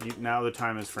 but now the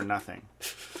time is for nothing.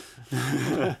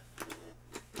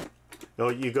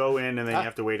 You go in and then you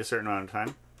have to wait a certain amount of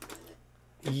time.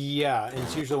 Yeah, and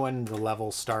it's usually when the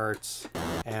level starts.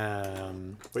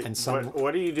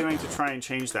 What are you doing to try and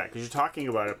change that? Because you're talking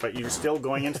about it, but you're still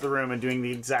going into the room and doing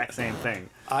the exact same thing.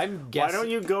 I'm guessing. Why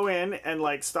don't you go in and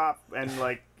like stop and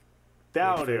like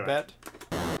now do it? Bet.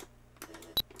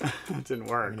 It didn't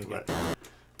work.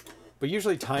 But But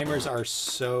usually timers are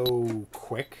so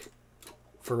quick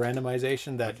for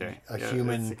randomization that a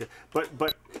human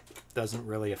but doesn't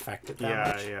really affect it that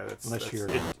much. Yeah, unless you're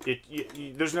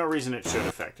there's no reason it should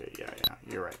affect it. Yeah,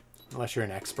 you're right. Unless you're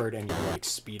an expert and you're like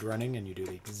speed running and you do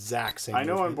the exact same. I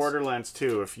know movements. on Borderlands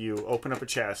 2, if you open up a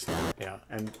chest,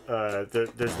 and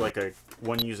there's like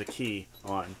one use a key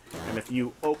on, and if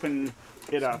you open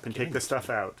it up and take the stuff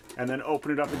out, and then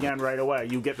open it up again right away,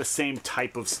 you get the same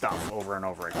type of stuff over and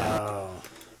over again. Oh,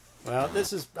 well,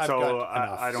 this is. I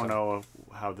don't know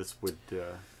how this would.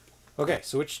 Okay,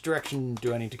 so which direction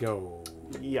do I need to go?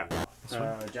 Yeah,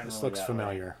 this looks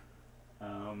familiar.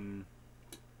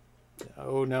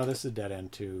 Oh no, this is a dead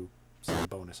end to some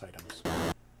bonus items.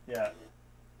 Yeah.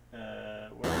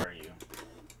 Where are you?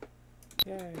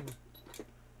 Yay.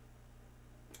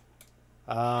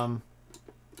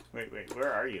 Wait,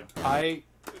 where are you?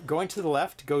 Going to the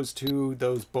left goes to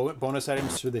those bonus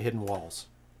items through the hidden walls.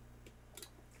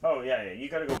 Oh, yeah, you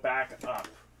gotta go back up.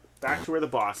 Back to where the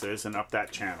boss is and up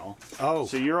that channel. Oh.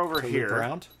 So you're over here.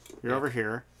 Around? You're over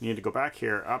here. You need to go back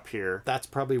here, up here. That's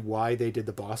probably why they did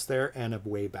the boss there and a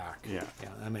way back. Yeah. Yeah,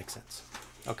 that makes sense.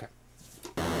 Okay.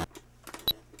 And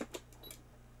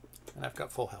I've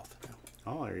got full health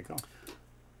now. Oh, there you go.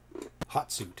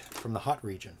 Hot suit from the hot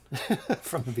region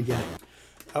from the beginning.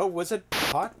 Oh, was it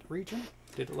hot region?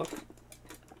 Did it look?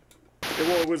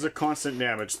 Well, it was a constant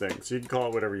damage thing, so you can call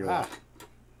it whatever you want.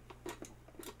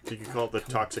 You can call it the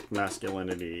toxic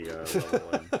masculinity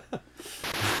level.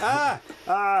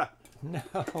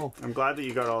 No. I'm glad that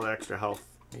you got all the extra health.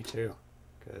 Me too,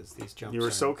 because these jumps. You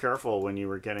were so careful when you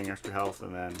were getting extra health,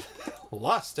 and then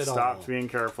lost it all. Stopped being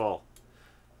careful.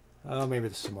 Oh, maybe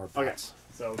there's some more bats. Okay,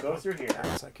 so go through here.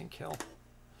 Bats I can kill.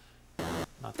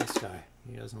 Not this guy.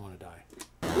 He doesn't want to die.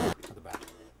 Ooh, another bat.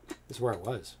 This is where I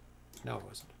was. No, it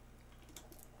wasn't.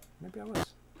 Maybe I was.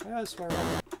 Yeah, this is where I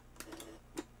was.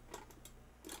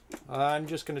 I'm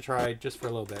just going to try just for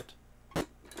a little bit.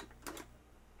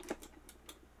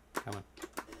 Come on.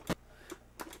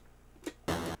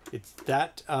 It's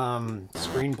that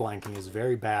screen blanking is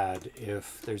very bad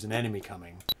if there's an enemy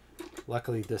coming.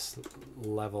 Luckily this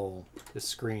level, this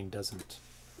screen doesn't.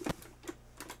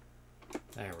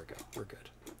 There we go. We're good.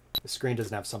 The screen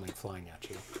doesn't have something flying at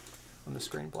you when the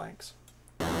screen blanks.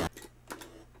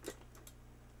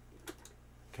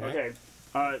 Okay.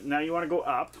 Now you want to go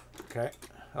up. Okay.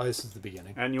 Oh, this is the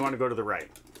beginning. And you want to go to the right.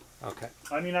 Okay.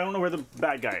 I mean, I don't know where the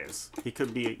bad guy is. He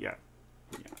could be, yeah.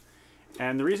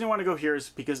 And the reason I want to go here is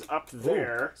because up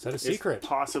there is that a secret?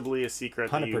 Possibly a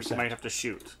secret 100%. that you might have to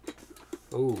shoot.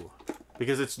 Ooh.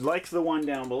 Because it's like the one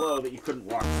down below that you couldn't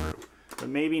walk through. But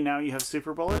maybe now you have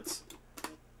super bullets?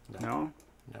 No?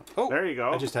 No. Oh, there you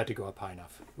go. I just had to go up high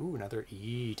enough. Ooh, another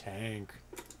E-tank.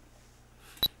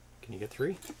 Can you get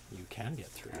 3? You can get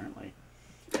 3. Apparently.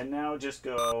 And now just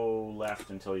go left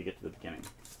until you get to the beginning.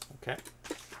 Okay.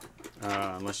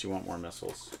 Unless you want more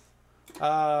missiles. But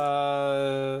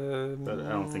I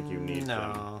don't think you need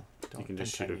them. No, you can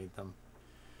just shoot I need them.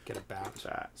 Get a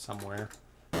bat somewhere.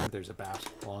 There's a bat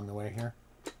along the way here.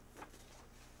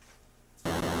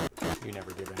 You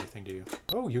never give anything, do you?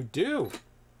 Oh, you do!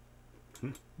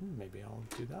 Maybe I'll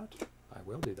do that. I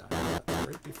will do that. That's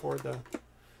right before the...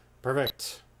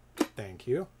 Perfect. Thank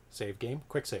you. Save game.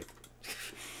 Quick save.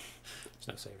 There's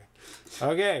no saving.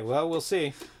 Okay, well, we'll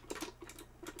see.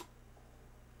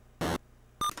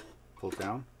 Pull it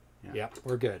down? Yeah. Yep,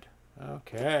 we're good.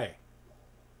 Okay.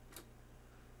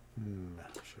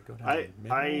 Should I go down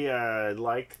I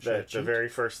like that the very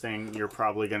first thing you're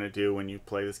probably going to do when you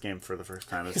play this game for the first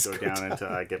time is go down into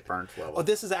I get burnt level. Oh,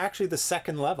 this is actually the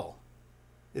second level.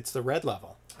 It's the red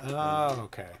level. Oh,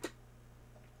 okay.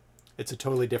 It's a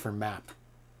totally different map.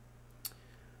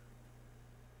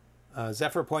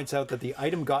 Zephyr points out that the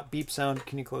item got beep sound.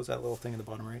 Can you close that little thing in the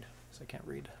bottom right? Because I can't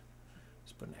read.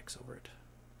 Just put an X over it.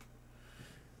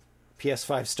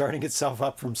 PS5 starting itself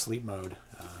up from sleep mode.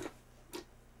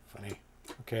 Funny.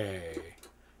 Okay.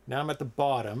 Now I'm at the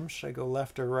bottom. Should I go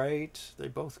left or right? They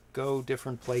both go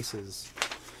different places.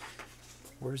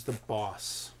 Where's the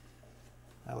boss?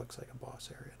 That looks like a boss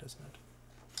area, doesn't it?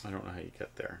 I don't know how you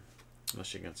get there.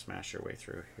 Unless you can smash your way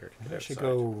through here to I should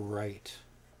go right.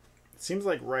 It seems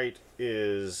like right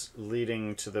is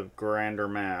leading to the grander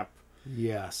map.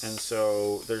 Yes. And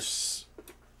so there's...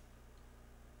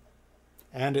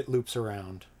 And it loops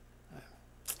around.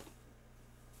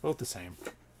 Both the same.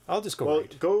 I'll just go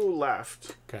right. Go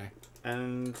left. Okay.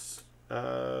 And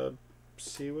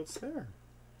see what's there.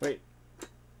 Wait.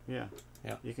 Yeah.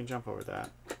 Yeah. You can jump over that.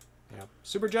 Yep.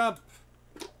 Super jump.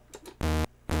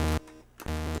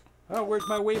 Oh, where's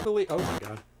my Waverly? Oh my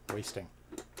god. Wasting.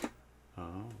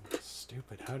 Oh.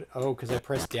 stupid. How did, oh, because I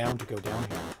pressed down to go down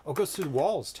here. Oh, it goes through the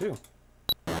walls, too.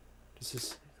 This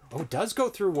is... Oh, it does go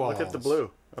through walls. Look at the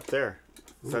blue up there.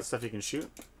 Is Ooh. that stuff you can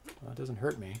shoot? Well, it doesn't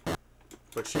hurt me.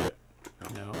 But shoot it.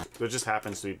 No. So it just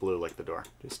happens to be blue like the door.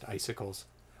 Just icicles.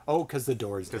 Oh, because the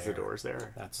door's there. Because the door's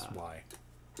there. That's why.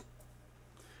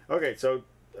 Okay, so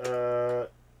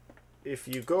if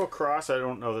you go across, I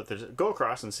don't know that there's... Go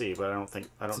across and see, but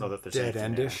I don't know that there's dead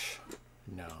anything endish.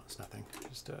 No, it's nothing.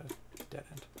 Just a dead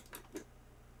end.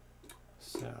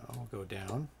 So we'll go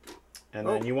down. And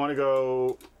then you want to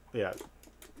go... Yeah,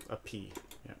 a P.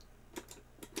 Yeah.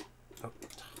 Oh.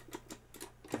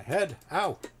 My head.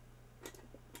 Ow.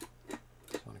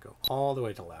 Just want to go all the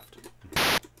way to left.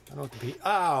 I don't want the P.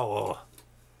 Ow.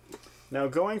 Now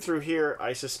going through here,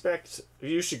 I suspect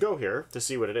you should go here to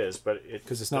see what it is, but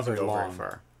because it's not doesn't very go long. very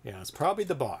far. Yeah, it's probably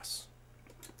the boss.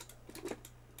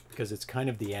 Because it's kind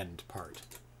of the end part.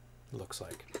 It looks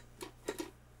like.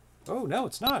 Oh no,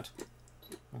 it's not.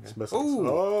 Okay.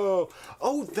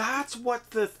 Oh, that's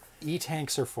what the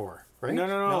E-tanks are for, right?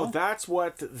 No. That's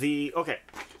what the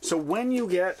So when you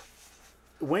get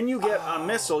a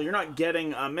missile, you're not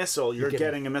getting a missile. You're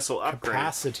getting a missile upgrade.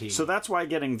 Capacity. So that's why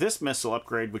getting this missile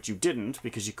upgrade, which you didn't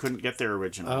because you couldn't get there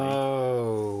originally.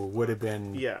 Oh, would have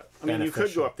been. Yeah, I mean you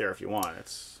could go up there if you want.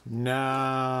 It's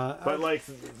nah. But like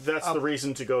that's the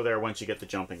reason to go there once you get the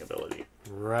jumping ability.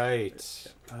 Right.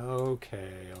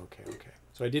 Okay.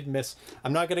 So I did miss.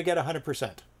 I'm not going to get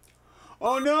 100%.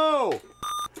 Oh no!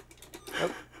 Oh.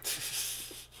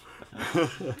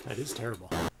 That is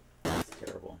terrible. That's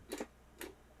terrible.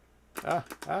 Okay,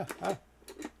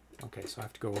 so I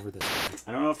have to go over this way.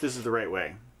 I don't know if this is the right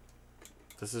way.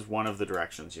 This is one of the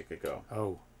directions you could go.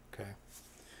 Oh, okay.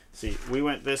 See, we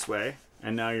went this way,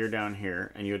 and now you're down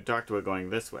here, and you had talked about going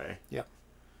this way. Yep.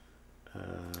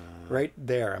 Right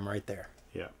there. I'm right there.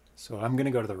 Yeah. So I'm going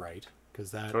to go to the right, because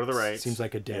that go to the right. Seems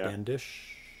like a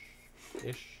dead-endish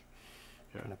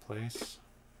kind of place.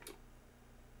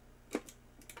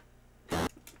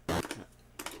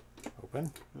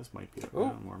 Open. This might be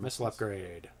more missile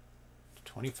upgrade.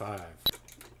 25.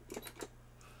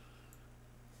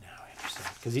 Now I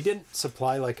understand. Because he didn't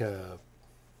supply like an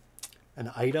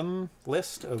item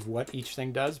list of what each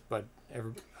thing does, but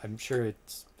I'm sure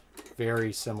it's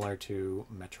very similar to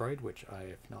Metroid, which I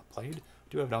have not played. I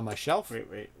do have it on my shelf.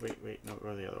 Wait. No,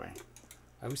 go the other way.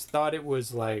 I always thought it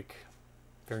was like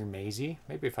very mazy.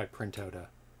 Maybe if I print out a...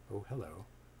 Oh, hello.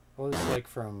 Oh, this is like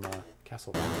from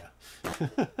Castlevania.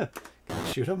 Can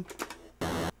I shoot him?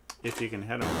 If you can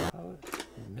hit him. Oh,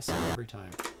 I miss him every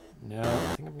time. No,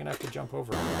 I think I'm going to have to jump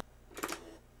over him.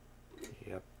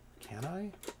 Yep. Can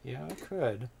I? Yeah, I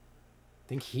could.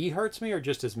 Think he hurts me or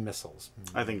just his missiles?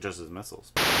 I think just his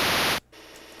missiles. Oh.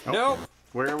 Nope.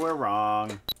 We're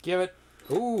wrong. Give it.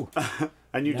 Ooh.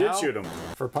 And you did shoot him.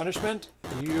 For punishment,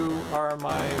 you are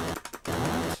my...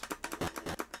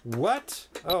 What?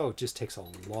 Oh, it just takes a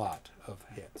lot of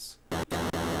hits.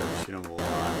 Shoot him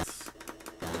lots.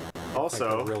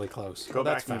 Also, really close. Go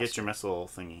back and get your missile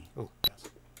thingy. Oh, yes.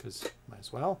 Because might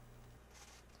as well.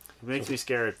 It makes me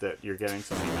scared that you're getting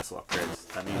so many missile upgrades.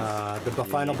 That means the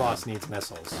final boss needs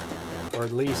missiles. Or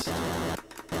at least...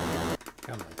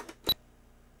 Come on.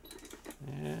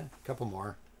 Yeah, a couple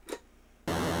more.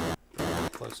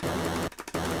 Close to it.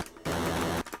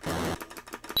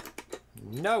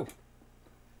 No!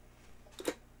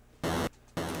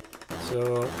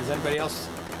 So, is anybody else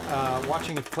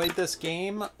watching have played this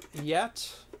game yet?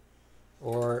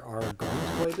 Or are going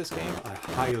to play this game? I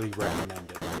highly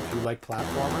recommend it. If you like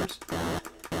platformers,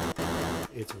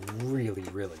 it's really,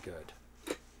 really good.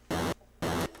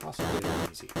 Possibly a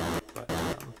bit easy, but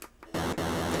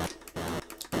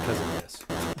because of this.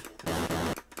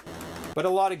 But a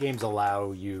lot of games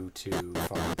allow you to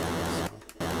farm things.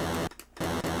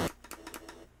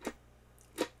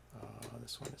 So.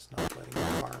 This one is not letting me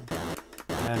farm.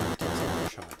 And it takes a lot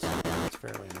of shots. It's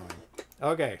fairly annoying.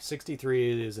 Okay,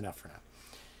 63 is enough for now.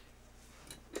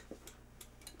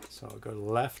 So I'll go to the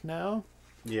left now.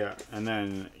 Yeah, and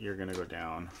then you're going to go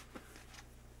down.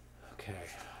 Okay.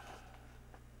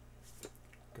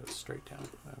 Go straight down.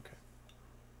 Okay.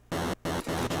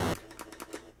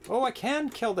 Oh, I can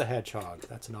kill the hedgehog.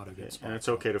 That's not a good spot. And it's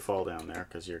okay to fall down there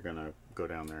because you're going to go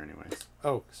down there anyways.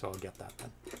 Oh, so I'll get that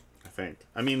then. I think.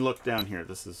 I mean, look down here.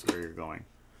 This is where you're going.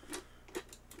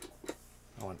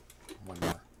 I want one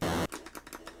more.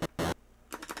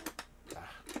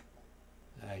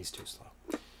 He's too slow.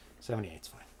 78's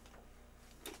fine.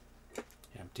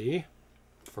 Empty.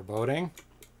 Foreboding.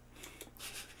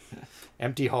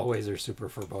 Empty hallways are super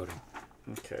foreboding.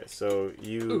 Okay, so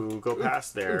you go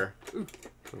past there. Ooh,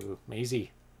 mazy.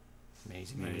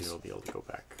 Mazy, Maybe maze. you'll be able to go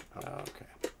back up. Okay.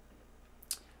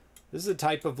 This is the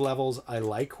type of levels I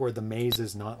like where the maze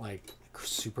is not like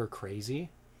super crazy.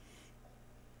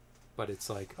 But it's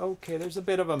like, okay, there's a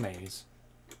bit of a maze.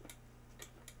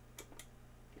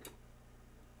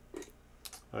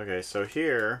 Okay, so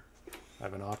here... I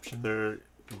have an option. The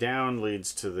down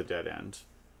leads to the dead end.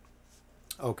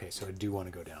 Okay, so I do want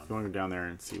to go down. You want to go down there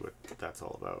and see what that's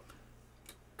all about.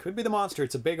 Could be the monster.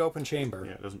 It's a big open chamber.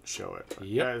 Yeah, it doesn't show it. But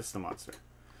Yep. Yeah, it's the monster.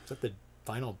 Is that the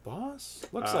final boss?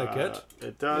 Looks like it.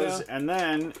 It does. Yeah.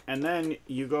 And then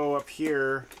you go up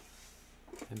here.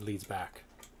 It leads back.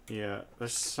 Yeah,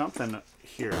 there's something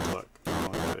here. Look. I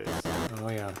don't know what that is. Oh,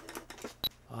 yeah.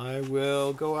 I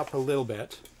will go up a little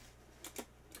bit.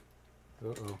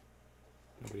 Uh-oh.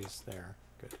 Nobody's there.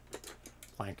 Good.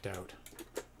 Planked out.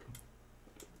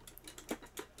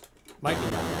 Might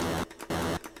be nothing.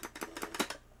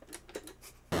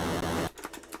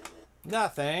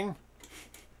 Nothing.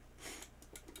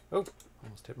 Oh,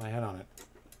 almost hit my head on it.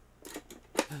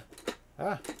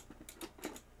 Ah.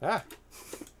 Ah.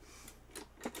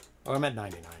 Oh, I'm at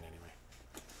 99 anyway.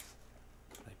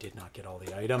 I did not get all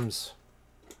the items.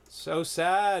 So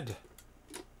sad.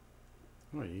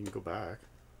 Oh, you can go back.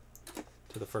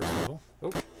 To the first level.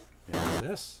 Oh, Yeah. what is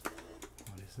this?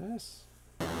 What is this?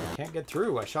 I can't get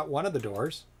through. I shot one of the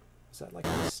doors. Is that like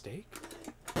a mistake?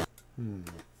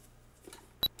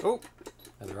 Oh,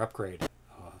 another upgrade.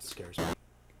 Oh, it scares me.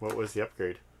 What was the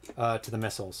upgrade? To the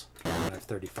missiles. I have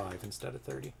 35 instead of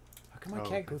 30. How come I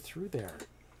can't go through there?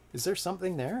 Is there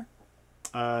something there?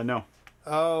 No.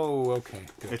 Oh, okay.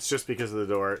 Good. It's just because of the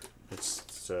door. It's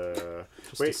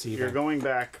Just wait, to see you're them. going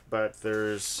back, but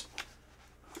there's...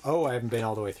 Oh, I haven't been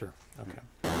all the way through. Okay.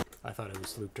 I thought it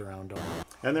was looped around.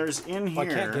 And there's in here... Oh, I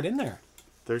can't get in there.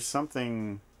 There's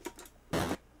something...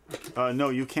 no,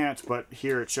 you can't, but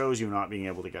here it shows you not being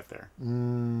able to get there. So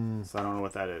I don't know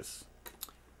what that is.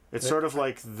 It's sort of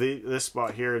like this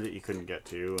spot here that you couldn't get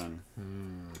to, and...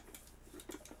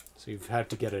 So you've had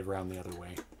to get it around the other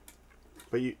way.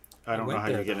 But I don't know went how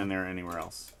you there, get though. in there anywhere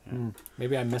else. Yeah.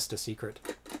 Maybe I missed a secret.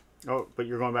 Oh, but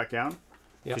you're going back down?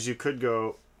 Yeah. Because you could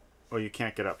go... Oh, you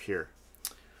can't get up here.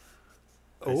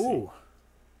 Oh.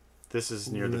 This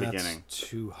is near the That's beginning.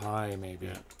 too high, maybe.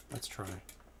 Yeah. Let's try.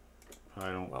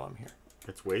 I don't... While I'm here.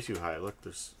 It's way too high. Look,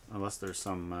 there's... Unless there's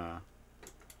some...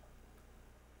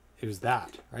 It was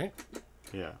that, right?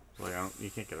 Yeah. Like, you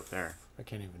can't get up there. I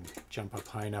can't even jump up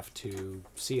high enough to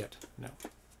see it. No.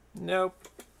 Nope.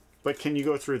 But can you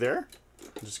go through there?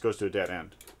 It just goes to a dead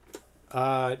end.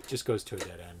 It just goes to a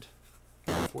dead end.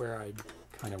 Where I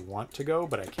kind of want to go,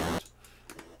 but I can't.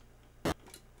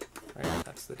 Right,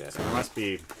 that's the dead So there end. must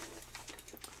be...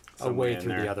 A some way in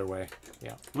through there. the other way.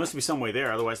 Yeah. There must be some way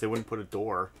there, otherwise they wouldn't put a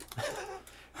door.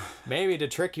 Maybe to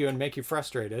trick you and make you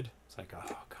frustrated. It's like, oh,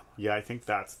 come on. Yeah, I think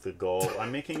that's the goal.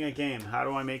 I'm making a game. How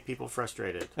do I make people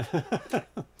frustrated?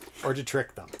 Or to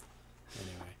trick them.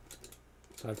 Anyway.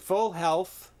 So I have full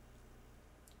health,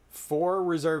 4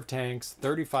 reserve tanks,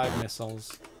 35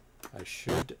 missiles. I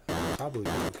should probably be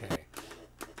okay.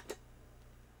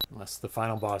 Unless the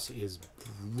final boss is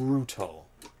brutal.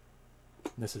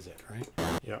 This is it, right?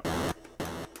 Yeah.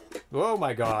 Oh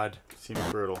my god. Seems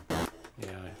brutal. Yeah,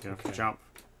 You have okay. to jump,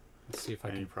 Let's see if I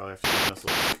and you can... probably have to use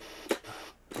missiles.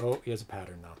 Oh, he has a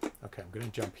pattern though. Okay, I'm going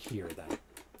to jump here then.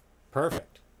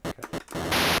 Perfect. Okay.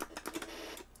 Ugh,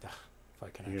 if I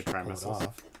can You actually gonna try pull missiles? it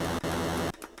off.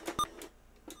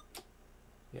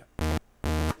 Yeah.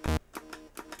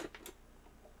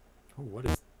 Oh, what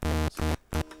is this?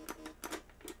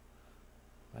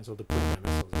 Might as well deploy my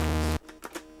missiles. I guess.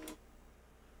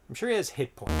 I'm sure he has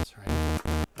hit points, right?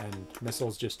 And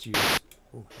missiles just use...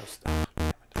 Oh, that's... damn it.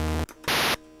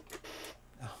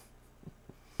 Oh.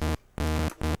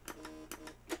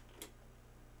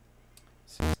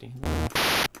 16.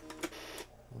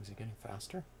 Oh, is he getting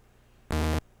faster?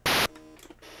 Oh,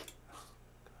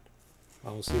 God.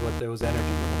 Well, we'll see what those energy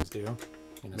levels do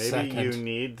in a Maybe second. you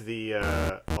need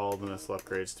the all the missile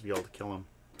upgrades to be able to kill him.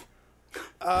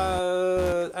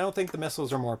 I don't think the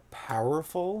missiles are more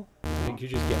powerful. I think you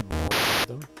just get more of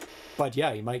them. But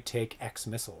yeah, you might take X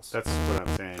missiles. That's what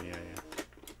I'm saying. Yeah, yeah.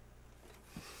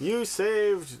 You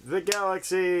saved the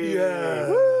galaxy. Yes!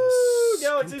 Woo!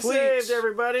 Galaxy Complete. saved,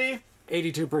 everybody.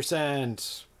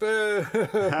 82%. Boo!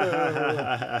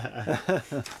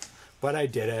 But I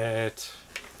did it.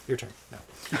 Your turn. No.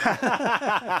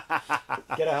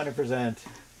 Get 100%.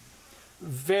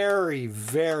 Very,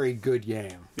 very good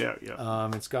game. Yeah,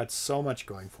 yeah. It's got so much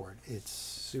going for it. It's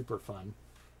super fun.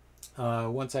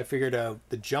 Once I figured out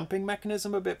the jumping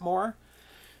mechanism a bit more,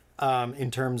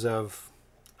 in terms of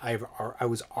I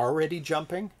was already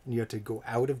jumping, and you had to go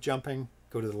out of jumping,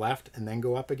 go to the left, and then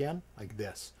go up again, like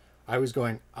this. I was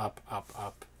going up, up,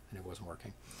 up, and it wasn't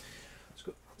working.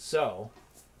 So,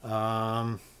 Vitoko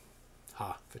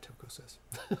says.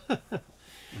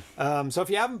 So if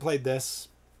you haven't played this,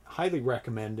 highly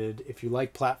recommended if you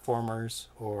like platformers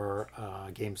or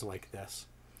games like this.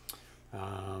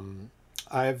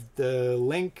 I have the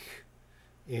link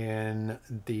in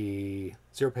the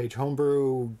ZeroPage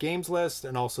Homebrew games list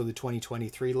and also the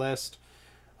 2023 list.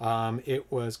 It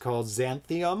was called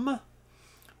Xanthiom.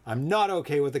 I'm not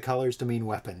okay with the colors to mean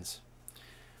weapons.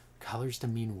 Colors to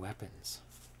mean weapons.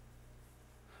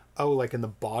 Oh, like in the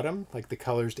bottom? Like the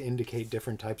colors to indicate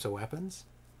different types of weapons?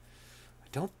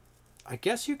 I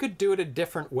guess you could do it a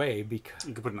different way because...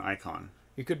 You could put an icon.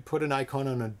 You could put an icon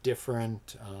on a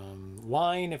different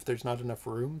line if there's not enough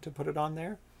room to put it on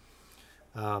there.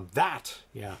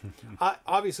 Yeah.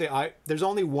 Obviously, there's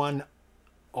only one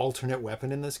alternate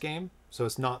weapon in this game, so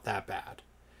it's not that bad.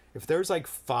 If there's like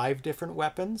 5 different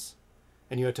weapons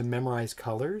and you had to memorize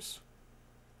colors,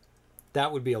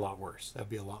 that would be a lot worse. That would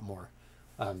be a lot more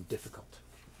difficult.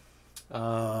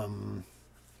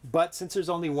 But since there's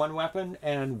only one weapon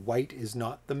and white is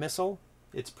not the missile,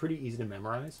 it's pretty easy to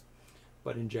memorize.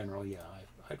 But in general, yeah,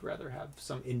 I'd rather have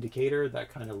some indicator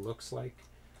that kind of looks like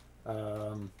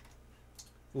the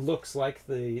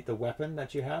weapon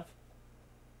that you have.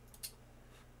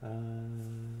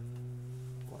 1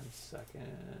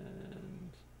 second.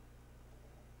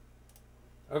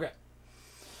 Okay.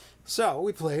 So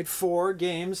we played 4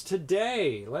 games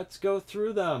today. Let's go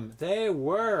through them. They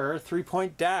were 3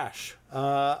 Point Dash,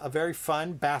 a very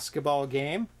fun basketball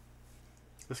game.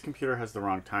 This computer has the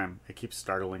wrong time. It keeps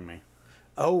startling me.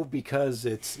 Oh, because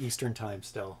it's Eastern time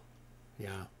still.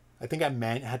 Yeah. I think I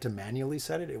had to manually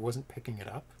set it. It wasn't picking it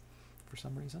up for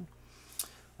some reason.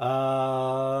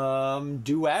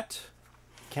 Duet.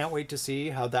 Can't wait to see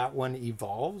how that one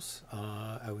evolves.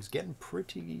 I was getting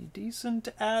pretty decent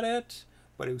at it,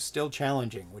 but it was still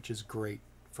challenging, which is great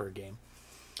for a game.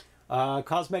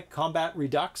 Cosmic Combat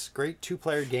Redux. Great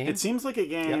 2-player game. It seems like a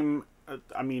game... Yep.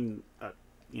 I mean,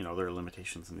 you know, there are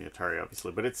limitations in the Atari,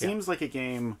 obviously, but it seems like a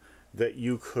game that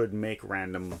you could make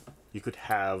random... You could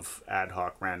have ad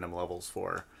hoc random levels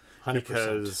for. 100%.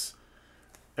 Because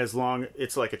as long...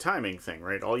 It's like a timing thing,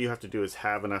 right? All you have to do is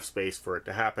have enough space for it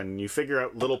to happen. You figure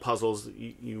out little puzzles.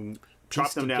 You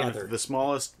chop them down into the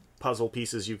smallest puzzle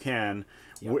pieces you can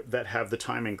that have the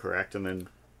timing correct, and then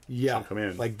chunk them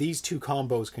in. Like these 2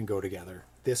 combos can go together.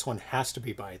 This one has to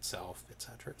be by itself,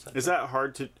 etc., etc. Is that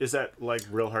hard to... Is that like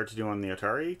real hard to do on the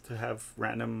Atari, to have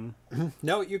random...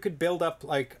 No, you could build up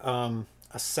like a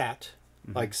set,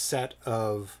 like set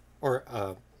of, or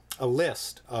a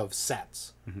list of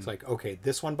sets. It's like, okay,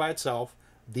 this one by itself,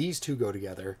 these 2 go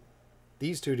together,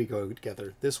 these 2 to go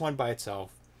together, this one by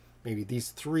itself, maybe these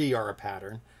 3 are a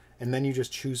pattern, and then you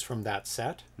just choose from that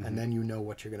set, and then you know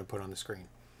what you're going to put on the screen.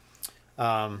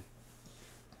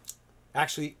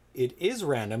 Actually, it is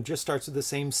random, just starts with the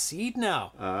same seed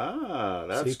now. Ah,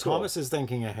 that's See, cool. Thomas is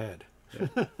thinking ahead.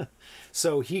 Yeah.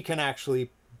 So he can actually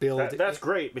build... That's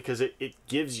great, because it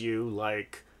gives you,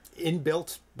 like...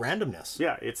 inbuilt randomness.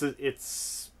 Yeah, it's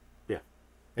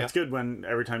good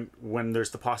when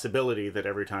there's the possibility that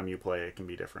every time you play it can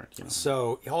be different. You know?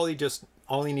 So all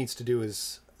he needs to do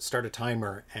is start a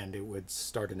timer, and it would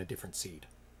start in a different seed.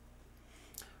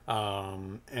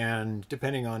 And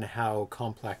depending on how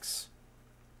complex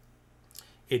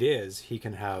it is, he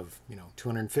can have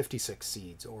 256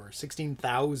 seeds or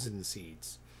 16,000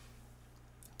 seeds,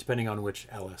 depending on which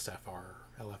LFSR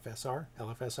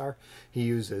he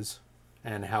uses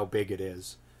and how big it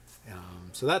is.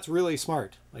 So that's really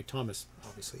smart. Like Thomas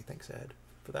obviously thinks ahead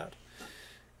for that.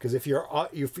 Because if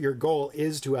your goal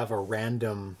is to have a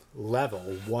random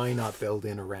level, why not build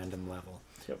in a random level?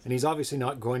 Yep. And he's obviously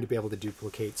not going to be able to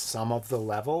duplicate some of the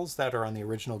levels that are on the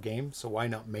original game, so why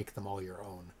not make them all your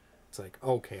own? It's like,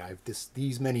 okay, I have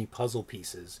these many puzzle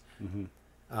pieces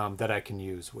that I can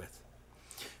use with.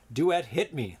 Duet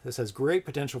hit me. This has great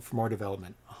potential for more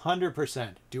development.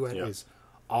 100%. Duet is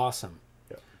awesome.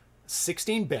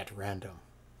 16-bit random.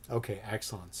 Okay,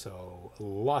 excellent. So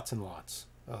lots and lots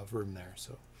of room there.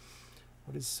 So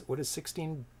what is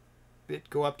 16-bit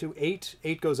go up to?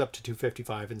 8 goes up to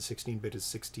 255, and 16-bit is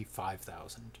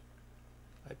 65,000,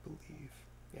 I believe.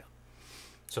 Yeah.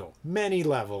 So many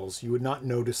levels. You would not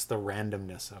notice the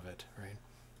randomness of it, right?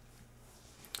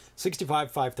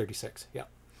 65, 536. Yeah.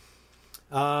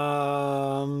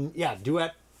 Yeah,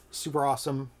 Duet, super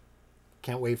awesome.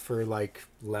 Can't wait for like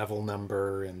level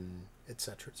number and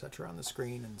etc. on the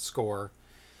screen and score.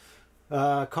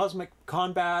 Cosmic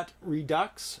Combat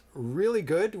Redux, really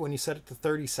good when you set it to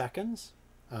 30 seconds.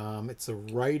 It's the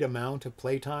right amount of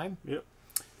playtime. Yep.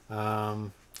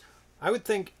 I would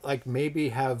think like maybe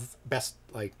have best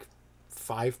like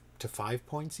 5 to 5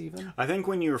 points even. I think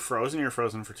when you're frozen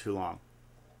for too long.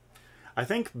 I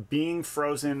think being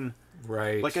frozen,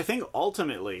 right? like I think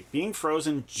ultimately being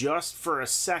frozen just for a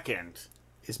second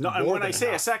is no. more And when than I say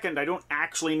enough. a second, I don't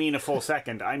actually mean a full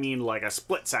second. I mean like a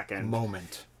split second.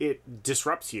 Moment. It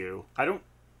disrupts you. I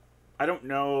don't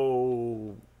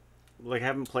know. Like I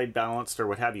haven't played balanced or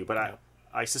what have you, but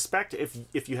I suspect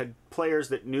if you had players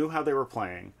that knew how they were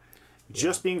playing,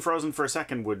 just being frozen for a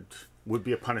second would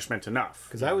be a punishment enough.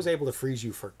 Because I was able to freeze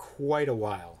you for quite a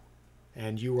while,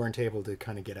 and you weren't able to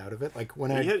kind of get out of it. Like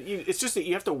when it's just that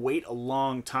you have to wait a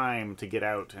long time to get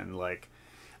out, and like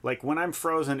when I'm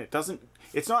frozen,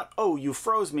 it's not, oh, you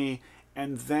froze me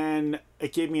and then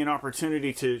it gave me an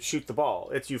opportunity to shoot the ball.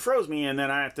 It's you froze me and then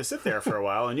I have to sit there for a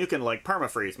while, and you can like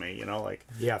perma-freeze me, you know, like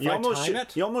if you I almost time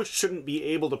it? you almost shouldn't be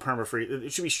able to perma-freeze.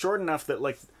 It should be short enough that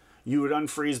like you would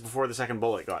unfreeze before the second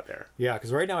bullet got there. Yeah,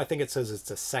 because right now I think it says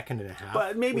it's a second and a half.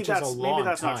 But maybe which is a long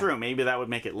that's not time. true. Maybe that would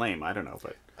make it lame. I don't know,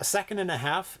 but A second and a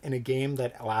half in a game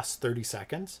that lasts 30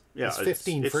 seconds is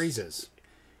 15 freezes.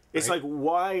 It's right? like,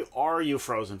 why are you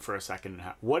frozen for a second and a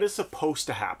half? What is supposed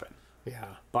to happen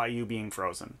Yeah. by you being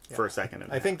frozen for a second and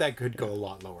a I half? think that could go a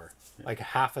lot lower, like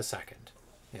half a second.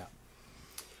 Yeah.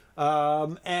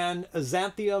 And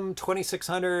Xanthiom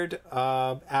 2600,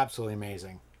 absolutely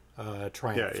amazing.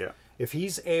 Triumph. Yeah. If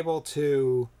he's able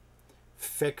to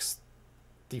fix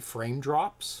the frame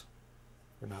drops,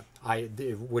 or not,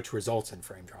 which results in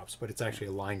frame drops, but it's actually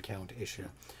a line count issue.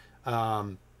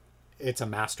 It's a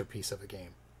masterpiece of a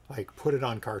game. Like, put it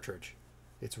on cartridge.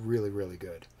 It's really, really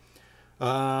good.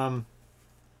 But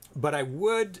I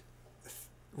would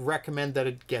recommend that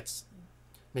it gets,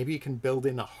 maybe you can build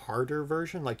in a harder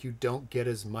version, like you don't get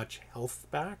as much health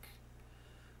back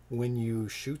when you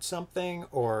shoot something,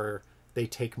 or they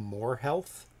take more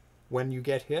health when you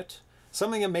get hit.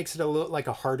 Something that makes it a little like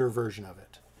a harder version of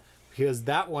it. Because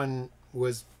that one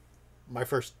was my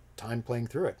first time playing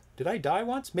through it. Did I die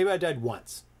once? Maybe I died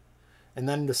once. And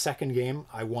then the second game,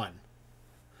 I won.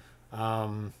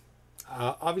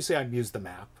 Obviously, I've used the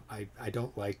map. I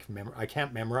don't like I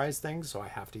can't memorize things, so I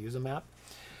have to use a map.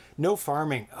 No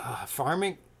farming.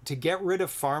 Farming, to get rid of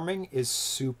farming is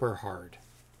super hard.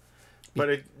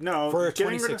 But for a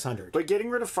getting 2600. But getting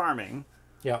rid of farming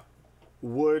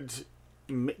would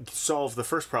solve the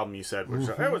first problem you said, which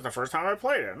it was the first time I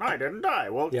played it and I didn't die.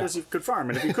 Well, because you could farm,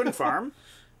 and if you couldn't farm,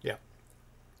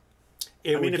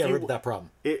 it would get rid of that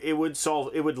problem. It would solve.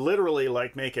 It would literally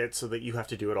like make it so that you have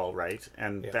to do it all right,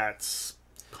 and that's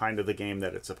kind of the game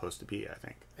that it's supposed to be, I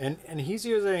think. And he's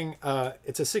using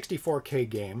it's a 64K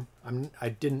game. I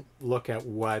didn't look at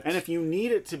what. And if you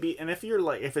need it to be, and if you're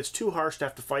like, if it's too harsh to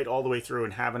have to fight all the way through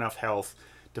and have enough health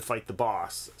to fight the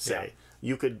boss, say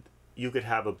you could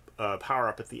have a power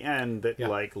up at the end that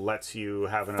like lets you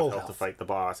have enough health to fight the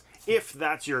boss, if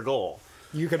that's your goal.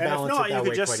 You could balance and if not, it that you way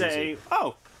could just quite say, easy.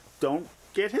 "Oh, don't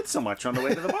get hit so much on the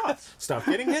way to the boss. Stop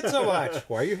getting hit so much.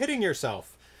 Why are you hitting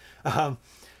yourself?"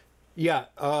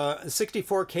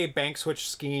 64K bank switch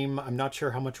scheme. I'm not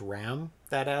sure how much RAM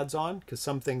that adds on, because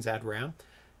some things add RAM.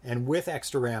 And with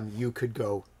extra RAM, you could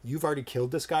go, you've already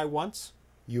killed this guy once.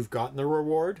 You've gotten the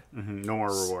reward. No more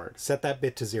reward. Set that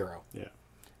bit to 0. Yeah.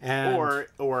 And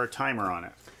or a timer on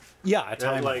it. Yeah, a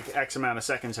timer. Like X amount of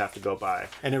seconds have to go by.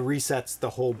 And it resets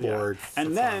the whole board. Yeah.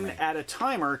 And then add a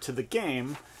timer to the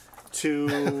game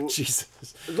to... Jesus.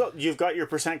 Look, you've got your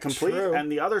percent complete, True. and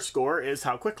the other score is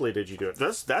how quickly did you do it.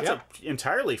 That's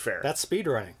entirely fair. That's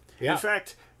speedrunning. Yeah. In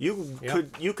fact,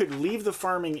 you could leave the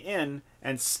farming in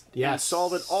and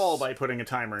solve it all by putting a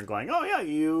timer and going, oh yeah,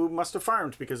 you must have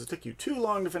farmed because it took you too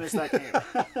long to finish that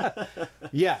game.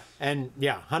 Yeah, and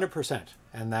 100%.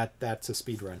 And that's a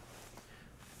speed run.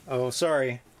 Oh,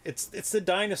 sorry. It's the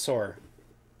dinosaur.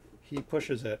 He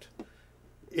pushes it.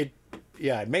 It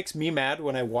makes me mad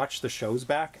when I watch the shows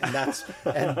back, and that's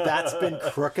been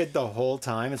crooked the whole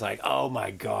time. It's like, oh my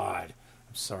god.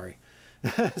 I'm sorry.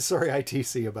 Sorry,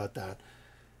 ITC, about that.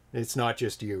 It's not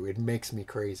just you. It makes me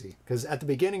crazy. Because at the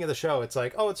beginning of the show, it's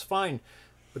like, oh, it's fine.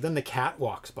 But then the cat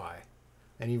walks by,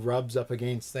 and he rubs up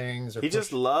against things. Or he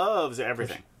just loves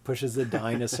everything. Pushes the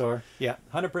dinosaur. Yeah,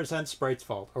 100% Sprite's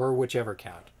fault, or whichever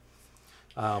cat.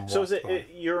 So is it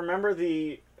you remember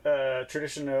the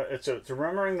tradition? It's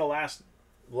remembering the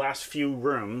last few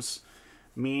rooms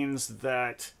means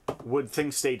that would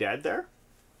things stay dead there?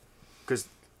 Because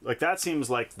like that seems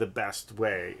like the best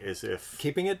way is if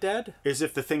keeping it dead is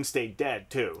if the thing stayed dead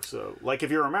too. So like if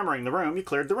you're remembering the room, you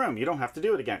cleared the room. You don't have to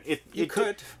do it again. You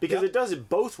could because it does it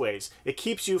both ways. It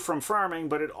keeps you from farming,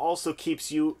 but it also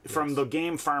keeps you from the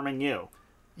game farming you.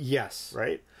 Yes.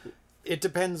 Right. It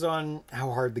depends on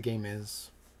how hard the game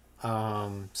is.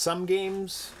 Some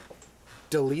games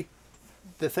delete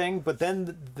the thing, but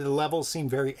then the levels seem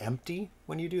very empty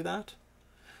when you do that.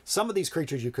 Some of these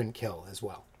creatures you couldn't kill as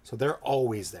well. So they're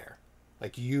always there.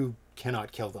 Like, you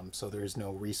cannot kill them, so there's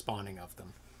no respawning of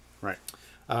them. Right.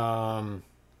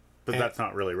 But that's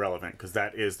not really relevant, because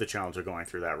that is the challenge of going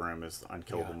through that room, is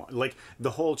unkillable. Yeah. Like, the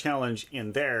whole challenge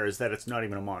in there is that it's not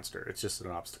even a monster. It's just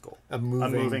an obstacle. A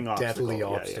moving deadly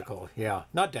obstacle. obstacle. Yeah.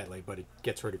 Not deadly, but it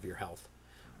gets rid of your health.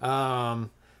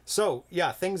 So,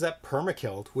 yeah, things that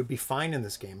perma-killed would be fine in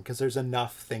this game, because there's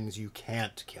enough things you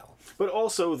can't kill. But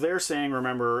also, they're saying,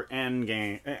 remember,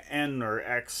 N or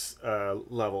X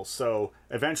levels, so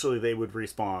eventually they would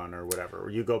respawn or whatever.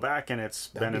 You go back, and it's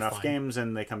been enough games,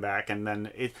 and they come back, and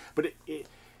then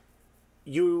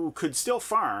you could still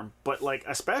farm, but, like,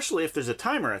 especially if there's a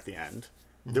timer at the end,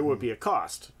 there would be a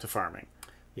cost to farming.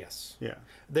 Yes. Yeah.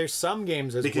 There's some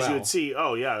games as well. Because you would see,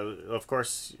 oh, yeah, of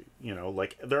course, you know,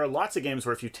 like, there are lots of games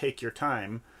where if you take your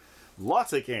time,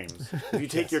 lots of games, if you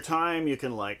take your time, you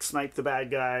can, like, snipe the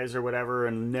bad guys or whatever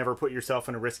and never put yourself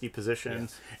in a risky position.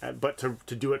 Yes. But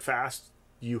to do it fast,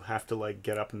 you have to, like,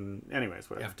 get up and, anyways,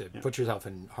 whatever. You have to put yourself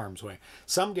in harm's way.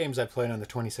 Some games I've played on the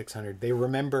 2600, they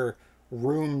remember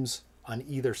rooms on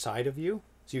either side of you,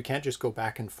 so you can't just go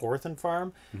back and forth and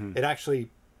farm. It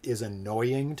actually is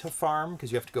annoying to farm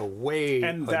because you have to go way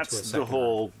and that's the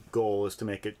whole goal, is to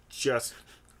make it just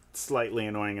slightly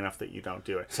annoying enough that you don't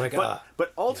do it. It's like,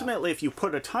 but ultimately, if you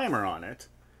put a timer on it,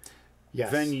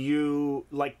 then you,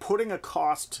 like, putting a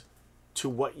cost to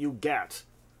what you get,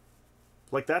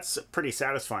 like, that's pretty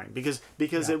satisfying, because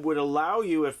it would allow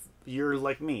you, if you're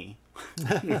like me,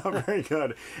 you're not very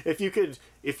good, if you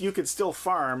could still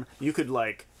farm, you could,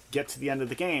 like, get to the end of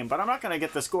the game, but I'm not going to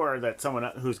get the score that someone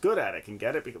who's good at it can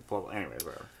get it, because, well, anyways,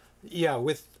 whatever. Yeah,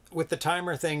 with the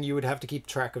timer thing, you would have to keep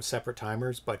track of separate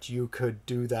timers, but you could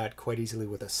do that quite easily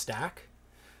with a stack.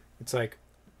 It's like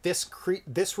this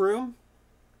room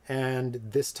and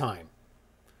this time.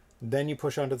 Then you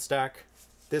push onto the stack,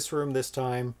 this room, this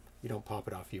time. You don't pop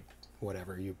it off, you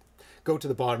go to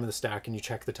the bottom of the stack and you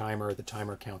check the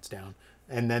timer counts down,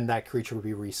 and then that creature will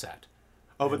be reset.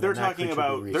 Oh, but they're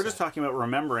just talking about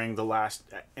remembering the last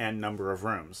N number of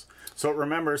rooms. So it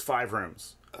remembers 5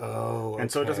 rooms. Oh, okay.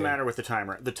 And so it doesn't matter with the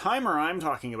timer. The timer I'm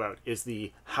talking about is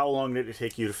the how long did it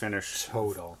take you to finish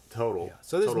total. Yeah.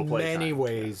 So there's many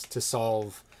ways to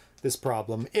solve this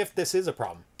problem, if this is a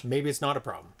problem. Maybe it's not a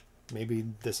problem. Maybe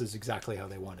this is exactly how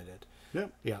they wanted it. Yeah.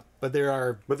 Yeah. But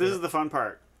this is the fun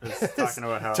part. It's talking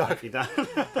about how it might be done.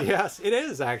 Yes, it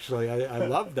is, actually. I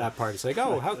love that part. It's like,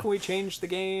 oh, how can we change the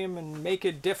game and make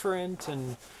it different?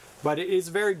 But it is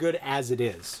very good as it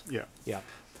is. Yeah. Yeah.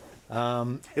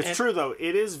 It's true, though.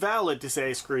 It is valid to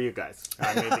say, screw you guys.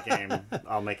 I made the game.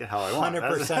 I'll make it how I want.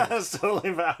 100%. That's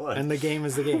totally valid. And the game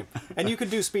is the game. And you can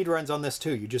do speed runs on this,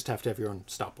 too. You just have to have your own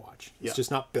stopwatch. It's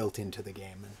just not built into the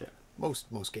game. And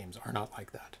most games are not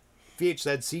like that.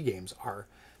 VHZC games are,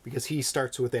 because he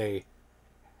starts with a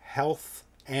health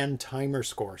and timer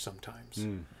score sometimes,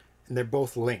 and they're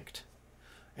both linked,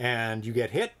 and you get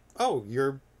hit,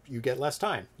 you get less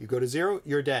time, you go to 0,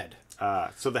 you're dead.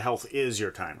 So the health is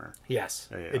your timer. Yes.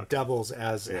 It doubles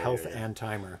as health and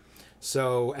timer.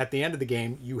 So at the end of the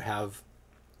game,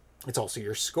 it's also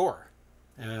your score,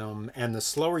 and the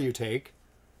slower you take,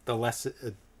 the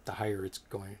higher it's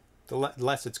going, the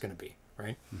less it's going to be,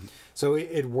 right? So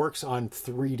it works on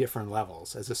 3 different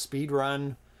levels: as a speed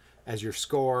run, as your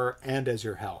score, and as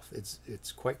your health.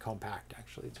 It's quite compact,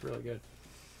 actually. It's really good.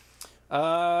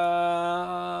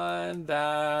 And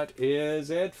that is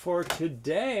it for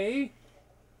today.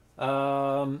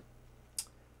 What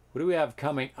do we have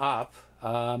coming up?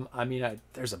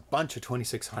 There's a bunch of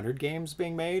 2600 games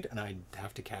being made, and I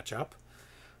have to catch up.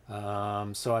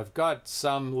 So I've got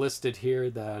some listed here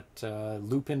that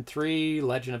Lupin 3,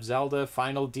 Legend of Zelda,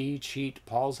 Final D, Cheat,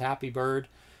 Paul's Happy Bird,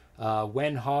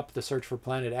 When Hop, The Search for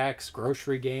Planet X,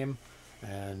 Grocery Game,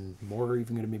 and more are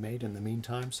even going to be made in the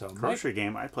meantime. So Grocery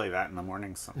Game, I play that in the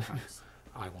mornings sometimes.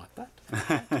 I want that.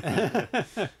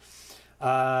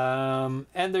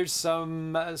 And there's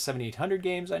some 7800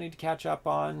 games I need to catch up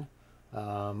on.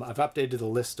 I've updated the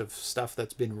list of stuff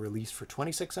that's been released for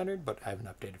 2600, but I haven't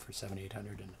updated for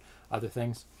 7800 and other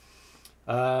things.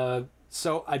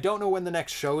 So I don't know when the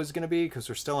next show is going to be, because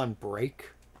we're still on break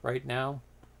right now,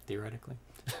 theoretically.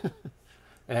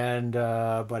 And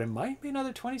but it might be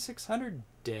another 2600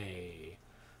 day.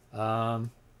 We'll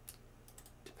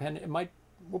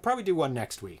probably do one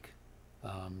next week,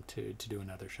 to do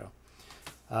another show.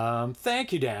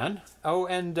 Thank you, Dan. Oh,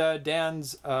 and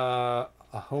Dan's a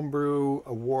homebrew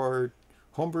award,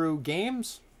 homebrew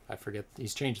games. I forget.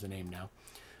 He's changed the name now.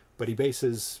 But he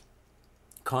bases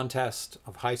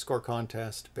high score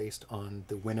contest based on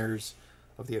the winners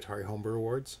of the Atari Homebrew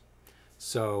Awards.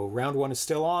 So round 1 is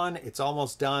still on. It's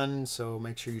almost done. So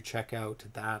make sure you check out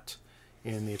that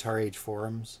in the Atari Age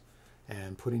forums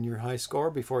and put in your high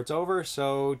score before it's over.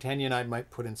 So Tanya and I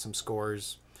might put in some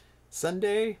scores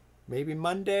Sunday, maybe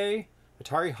Monday.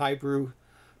 Atari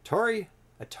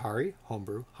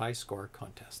Homebrew High Score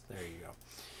Contest. There you go.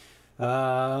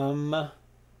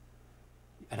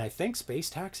 And I think Space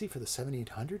Taxi for the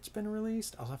 7800's been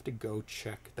released. I'll have to go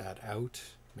check that out.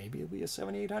 Maybe it'll be a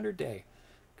 7800 day.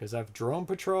 Because I've Drone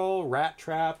Patrol, Rat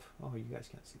Trap. Oh, you guys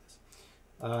can't see this.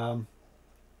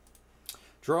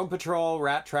 Drone Patrol,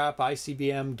 Rat Trap,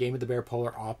 ICBM, Game of the Bear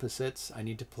Polar Opposites I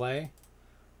need to play.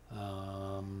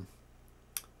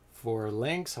 For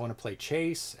Lynx, I want to play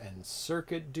Chase and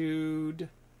Circuit Dude.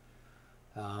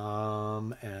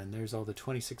 And there's all the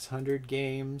 2600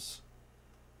 games.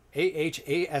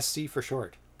 AHASC for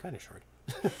short. Kind of short.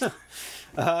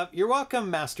 You're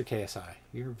welcome, Master KSI.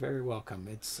 You're very welcome.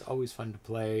 It's always fun to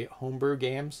play homebrew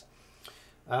games.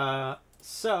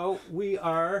 So we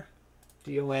are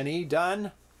DONE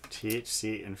done.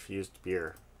 THC infused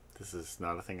beer. This is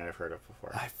not a thing I've heard of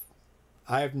before.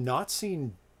 I've not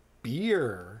seen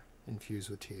beer infused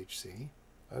with THC.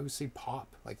 I always see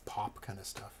pop, like pop kind of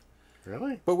stuff.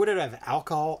 Really? But would it have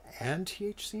alcohol and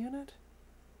THC in it?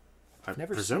 I've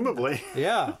never presumably. Seen that.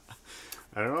 Yeah.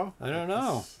 I don't know. I don't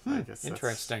know. I guess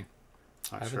interesting.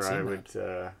 Not sure I would.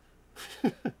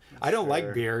 I don't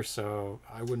like beer, so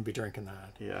I wouldn't be drinking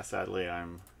that. Yeah, sadly,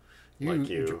 I'm like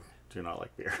you. Do not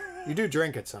like beer. You do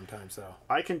drink it sometimes, though.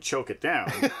 I can choke it down.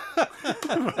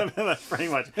 That's pretty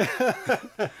much.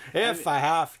 If I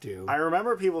have to. I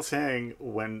remember people saying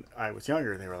when I was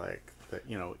younger, they were like, that,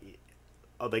 you know,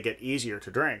 oh, they get easier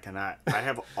to drink, and I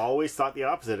have always thought the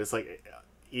opposite. It's like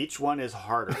each one is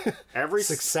harder. Every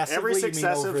successive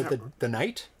over the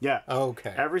night. Yeah. Oh,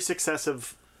 okay. Every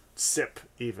successive sip,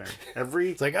 even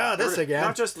it's like, oh, this again.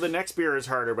 Not just the next beer is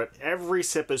harder, but every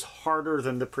sip is harder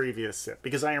than the previous sip,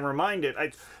 because I am reminded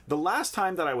the last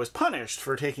time that I was punished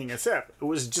for taking a sip, it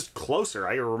was just closer.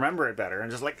 I remember it better, and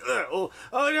just like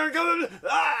you're coming.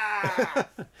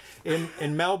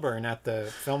 In Melbourne at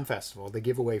the film festival, they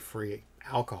give away free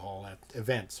alcohol at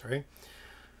events, right?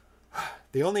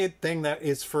 The only thing that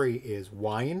is free is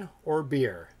wine or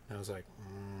beer, and I was like,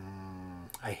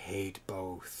 I hate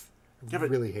both. Yeah,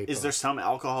 but really hate is both. there some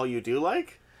alcohol you do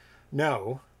like?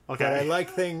 No. Okay. But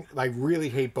I really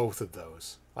hate both of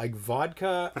those. Like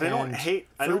vodka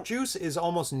fruit juice is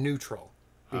almost neutral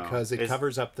because it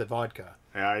covers up the vodka.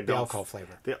 Yeah, the alcohol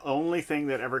flavor. The only thing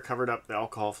that ever covered up the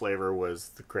alcohol flavor was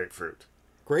the grapefruit.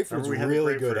 Grapefruit's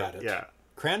really good at it. Yeah.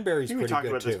 Cranberry's pretty good too. We talked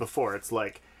about this before. It's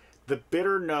like the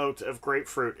bitter note of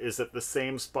grapefruit is at the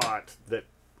same spot that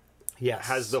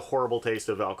has the horrible taste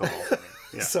of alcohol for me.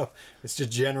 Yeah. So it's just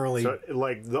generally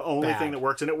like the only thing that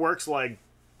works, and it works like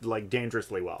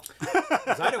dangerously well.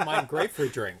 Because I don't mind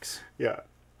grapefruit drinks. Yeah,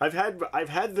 I've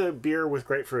had the beer with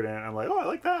grapefruit in it. And I'm like, oh, I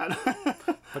like that.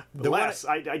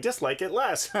 I dislike it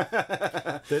less.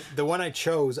 the one I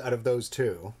chose out of those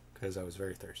two, because I was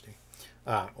very thirsty.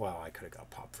 Well, I could have got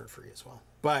pop for free as well,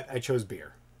 but I chose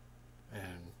beer,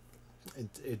 and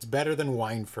it's better than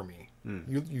wine for me.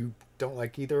 You don't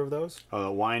like either of those?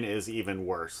 Wine is even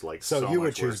worse. So you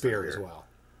would choose beer as well,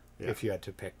 if you had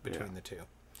to pick between the two.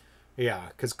 Yeah,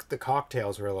 because the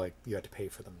cocktails were like you had to pay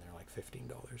for them. They're like $15.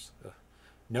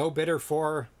 No bitter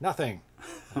for nothing.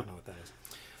 I don't know what that is.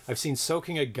 I've seen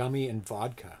soaking a gummy in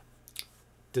vodka.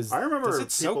 Does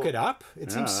it soak it up?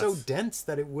 It seems so dense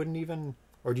that it wouldn't even.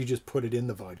 Or do you just put it in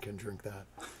the vodka and drink that?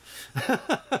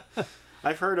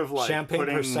 I've heard of champagne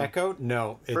prosecco.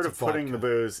 No, it's heard of putting the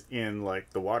booze in like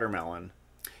the watermelon.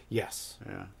 Yes.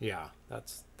 Yeah.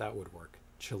 That would work.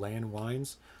 Chilean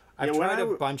wines. I've tried a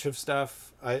bunch of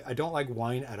stuff. I don't like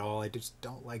wine at all. I just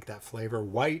don't like that flavor.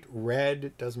 White, red,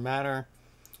 it doesn't matter.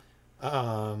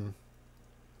 What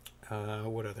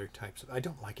other types of? I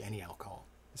don't like any alcohol.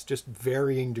 It's just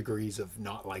varying degrees of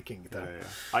not liking them. Yeah.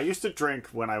 I used to drink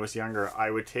when I was younger.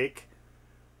 I would take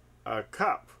a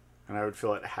cup and I would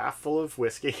fill it half full of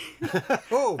whiskey and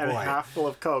half full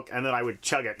of Coke, and then I would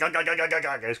chug it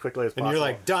as quickly as possible. And you're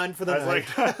like, done for the night.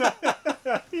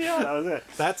 Yeah, that was it.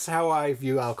 That's how I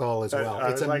view alcohol as well.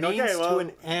 It's a means to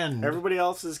an end. Everybody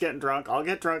else is getting drunk. I'll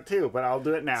get drunk too, but I'll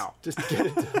do it now. Just get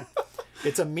it done.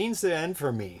 It's a means to an end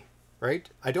for me, right?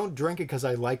 I don't drink it because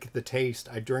I like the taste.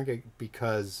 I drink it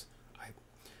because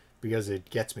it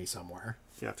gets me somewhere.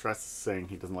 Yeah, Tress is saying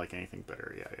he doesn't like anything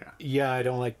bitter. Yeah. Yeah, I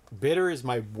don't like... Bitter is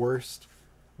my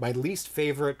least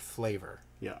favorite flavor.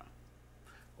 Yeah.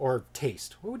 Or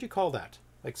taste. What would you call that?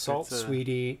 Like salt, It's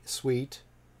a- sweet,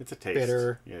 It's a taste.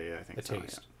 bitter, Yeah, I think a so.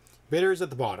 taste. Bitter's at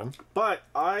the bottom. But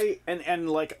and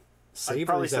like I probably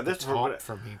Savory's said at the this before, top but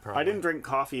for me, probably. I didn't drink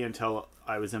coffee until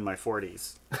I was in my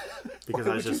 40s because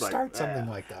Why I was would just you like, start something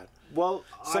like that? well,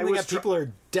 Something that people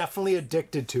are definitely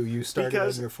addicted to. You started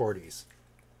Because- in your 40s.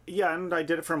 yeah, and I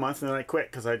did it for a month and then I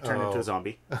quit because I turned into a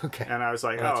zombie. Okay. And I was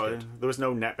like, Well, that's oh, good. there was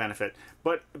no net benefit.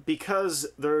 But because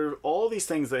there are all these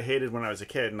things that I hated when I was a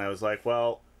kid, and I was like,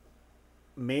 well,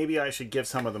 maybe I should give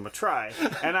some of them a try.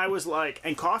 And I was like,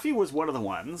 and coffee was one of the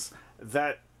ones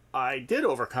that I did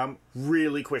overcome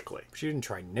really quickly. But you didn't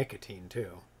try nicotine,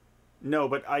 too. No,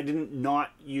 but I didn't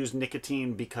not use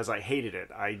nicotine because I hated it.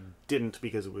 I didn't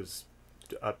because it was...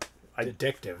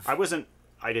 Addictive. I wasn't...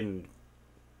 I didn't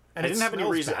have any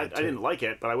reason. I didn't like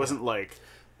it, but I wasn't like...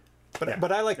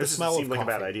 But I like the This smell of seemed like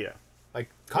coffee. a bad idea. Like,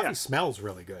 coffee Yeah. smells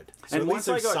really good. So And at once least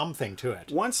I there's got- something to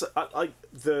it. Once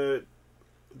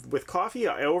with coffee,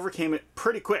 I overcame it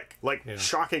pretty quick, like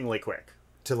shockingly quick,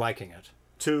 To liking it.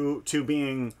 to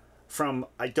being from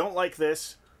I don't like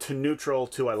this to neutral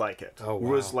to I like it. Oh,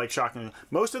 wow. Was like shocking.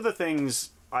 Most of the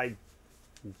things I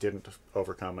didn't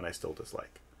overcome and I still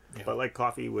dislike, but like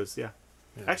coffee was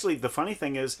Actually, the funny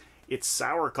thing is, it's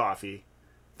sour coffee.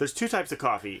 There's two types of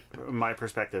coffee, in my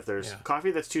perspective. There's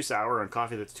coffee that's too sour and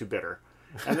coffee that's too bitter.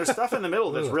 And there's stuff in the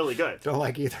middle that's really good. Don't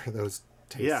like either of those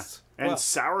tastes. Yeah. And Well,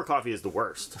 sour coffee is the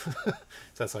worst. so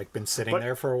that's like been sitting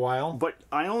there for a while. But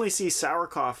I only see sour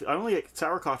coffee. I only get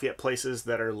sour coffee at places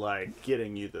that are like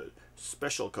getting you the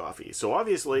special coffee. So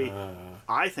obviously,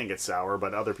 I think it's sour,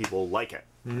 but other people like it.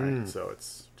 Right? So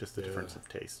it's just the difference of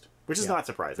taste, which is not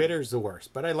surprising. Bitter's the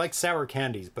worst. But I like sour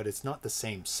candies, but it's not the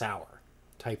same sour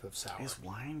type of sour. Is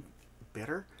wine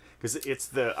bitter? Because it's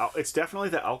definitely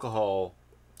the alcohol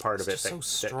part of it Just that, so that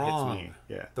strong. hits me.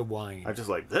 Yeah, The wine. I'm just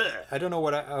like, "Bleh." I don't know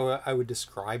what I would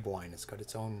describe wine. It's got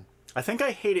its own... I think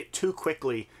I hate it too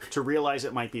quickly to realize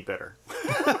it might be bitter.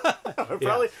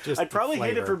 just I'd probably the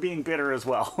hate it flavor. for being bitter as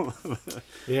well.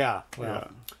 Yeah.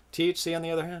 Well, THC on the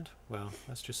other hand, well,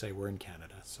 let's just say we're in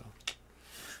Canada, so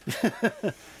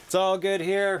it's all good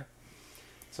here.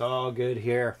 It's all good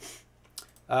here.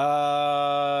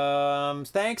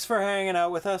 Thanks for hanging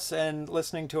out with us and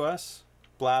listening to us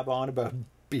blab on about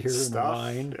beer and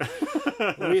wine.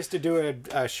 We used to do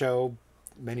a show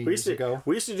many years ago.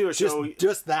 We used to do a show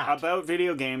just that. about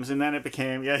video games, and then it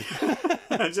became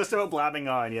just about blabbing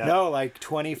on. Yeah, No, like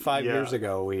 25 Yeah. years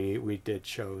ago, we did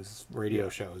radio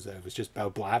shows that was just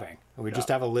about blabbing. And we'd just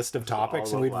have a list of topics,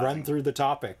 all and we'd about run blabbing. through the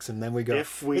topics, and then we go,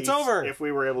 it's over. If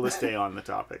we were able to stay on the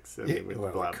topics, then we would well,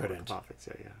 we blab on the couldn't. topics.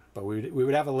 Yeah. But we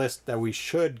would have a list that we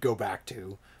should go back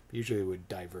to. But usually it would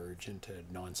diverge into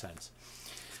nonsense.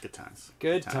 It's good times.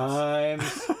 Good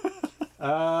times.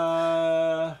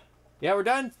 Yeah, we're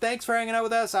done. Thanks for hanging out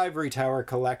with us. Ivory Tower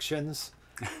Collections.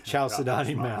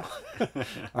 Chalcedony Mel.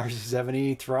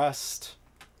 RC70 Thrust.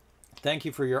 Thank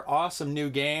you for your awesome new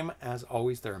game. As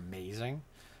always, they're amazing.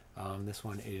 This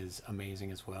one is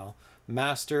amazing as well.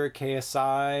 Master,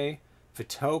 KSI,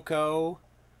 Fitoko,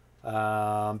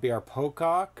 BR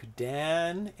Pocock,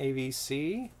 Dan,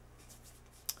 AVC.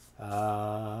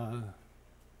 Going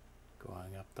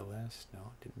up the list.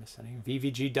 No, didn't miss any.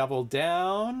 VVG Double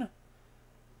Down.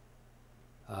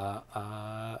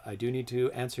 I do need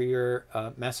to answer your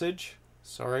message.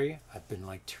 Sorry, I've been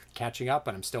like catching up,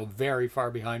 and I'm still very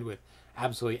far behind with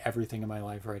absolutely everything in my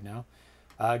life right now.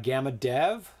 Gamma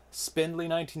Dev, Spindly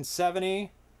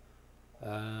 1970.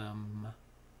 I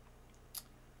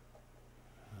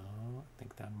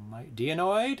think that might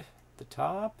Dianoid, the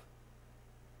top.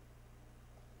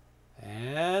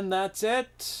 And that's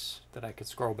it that I could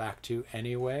scroll back to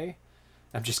anyway.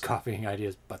 I'm just copying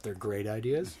ideas, but they're great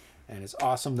ideas. And it's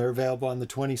awesome they're available on the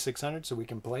 2600 so we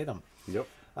can play them. Yep.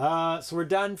 So we're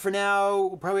done for now.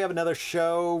 We'll probably have another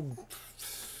show.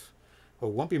 Well,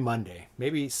 it won't be Monday.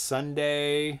 Maybe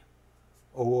Sunday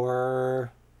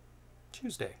or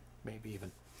Tuesday, maybe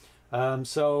even.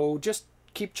 So just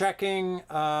keep checking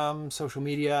social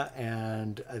media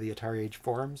and the Atari Age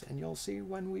forums, and you'll see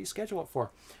when we schedule it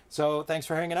for. So thanks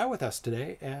for hanging out with us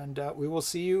today, and we will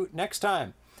see you next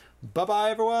time.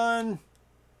 Bye-bye, everyone.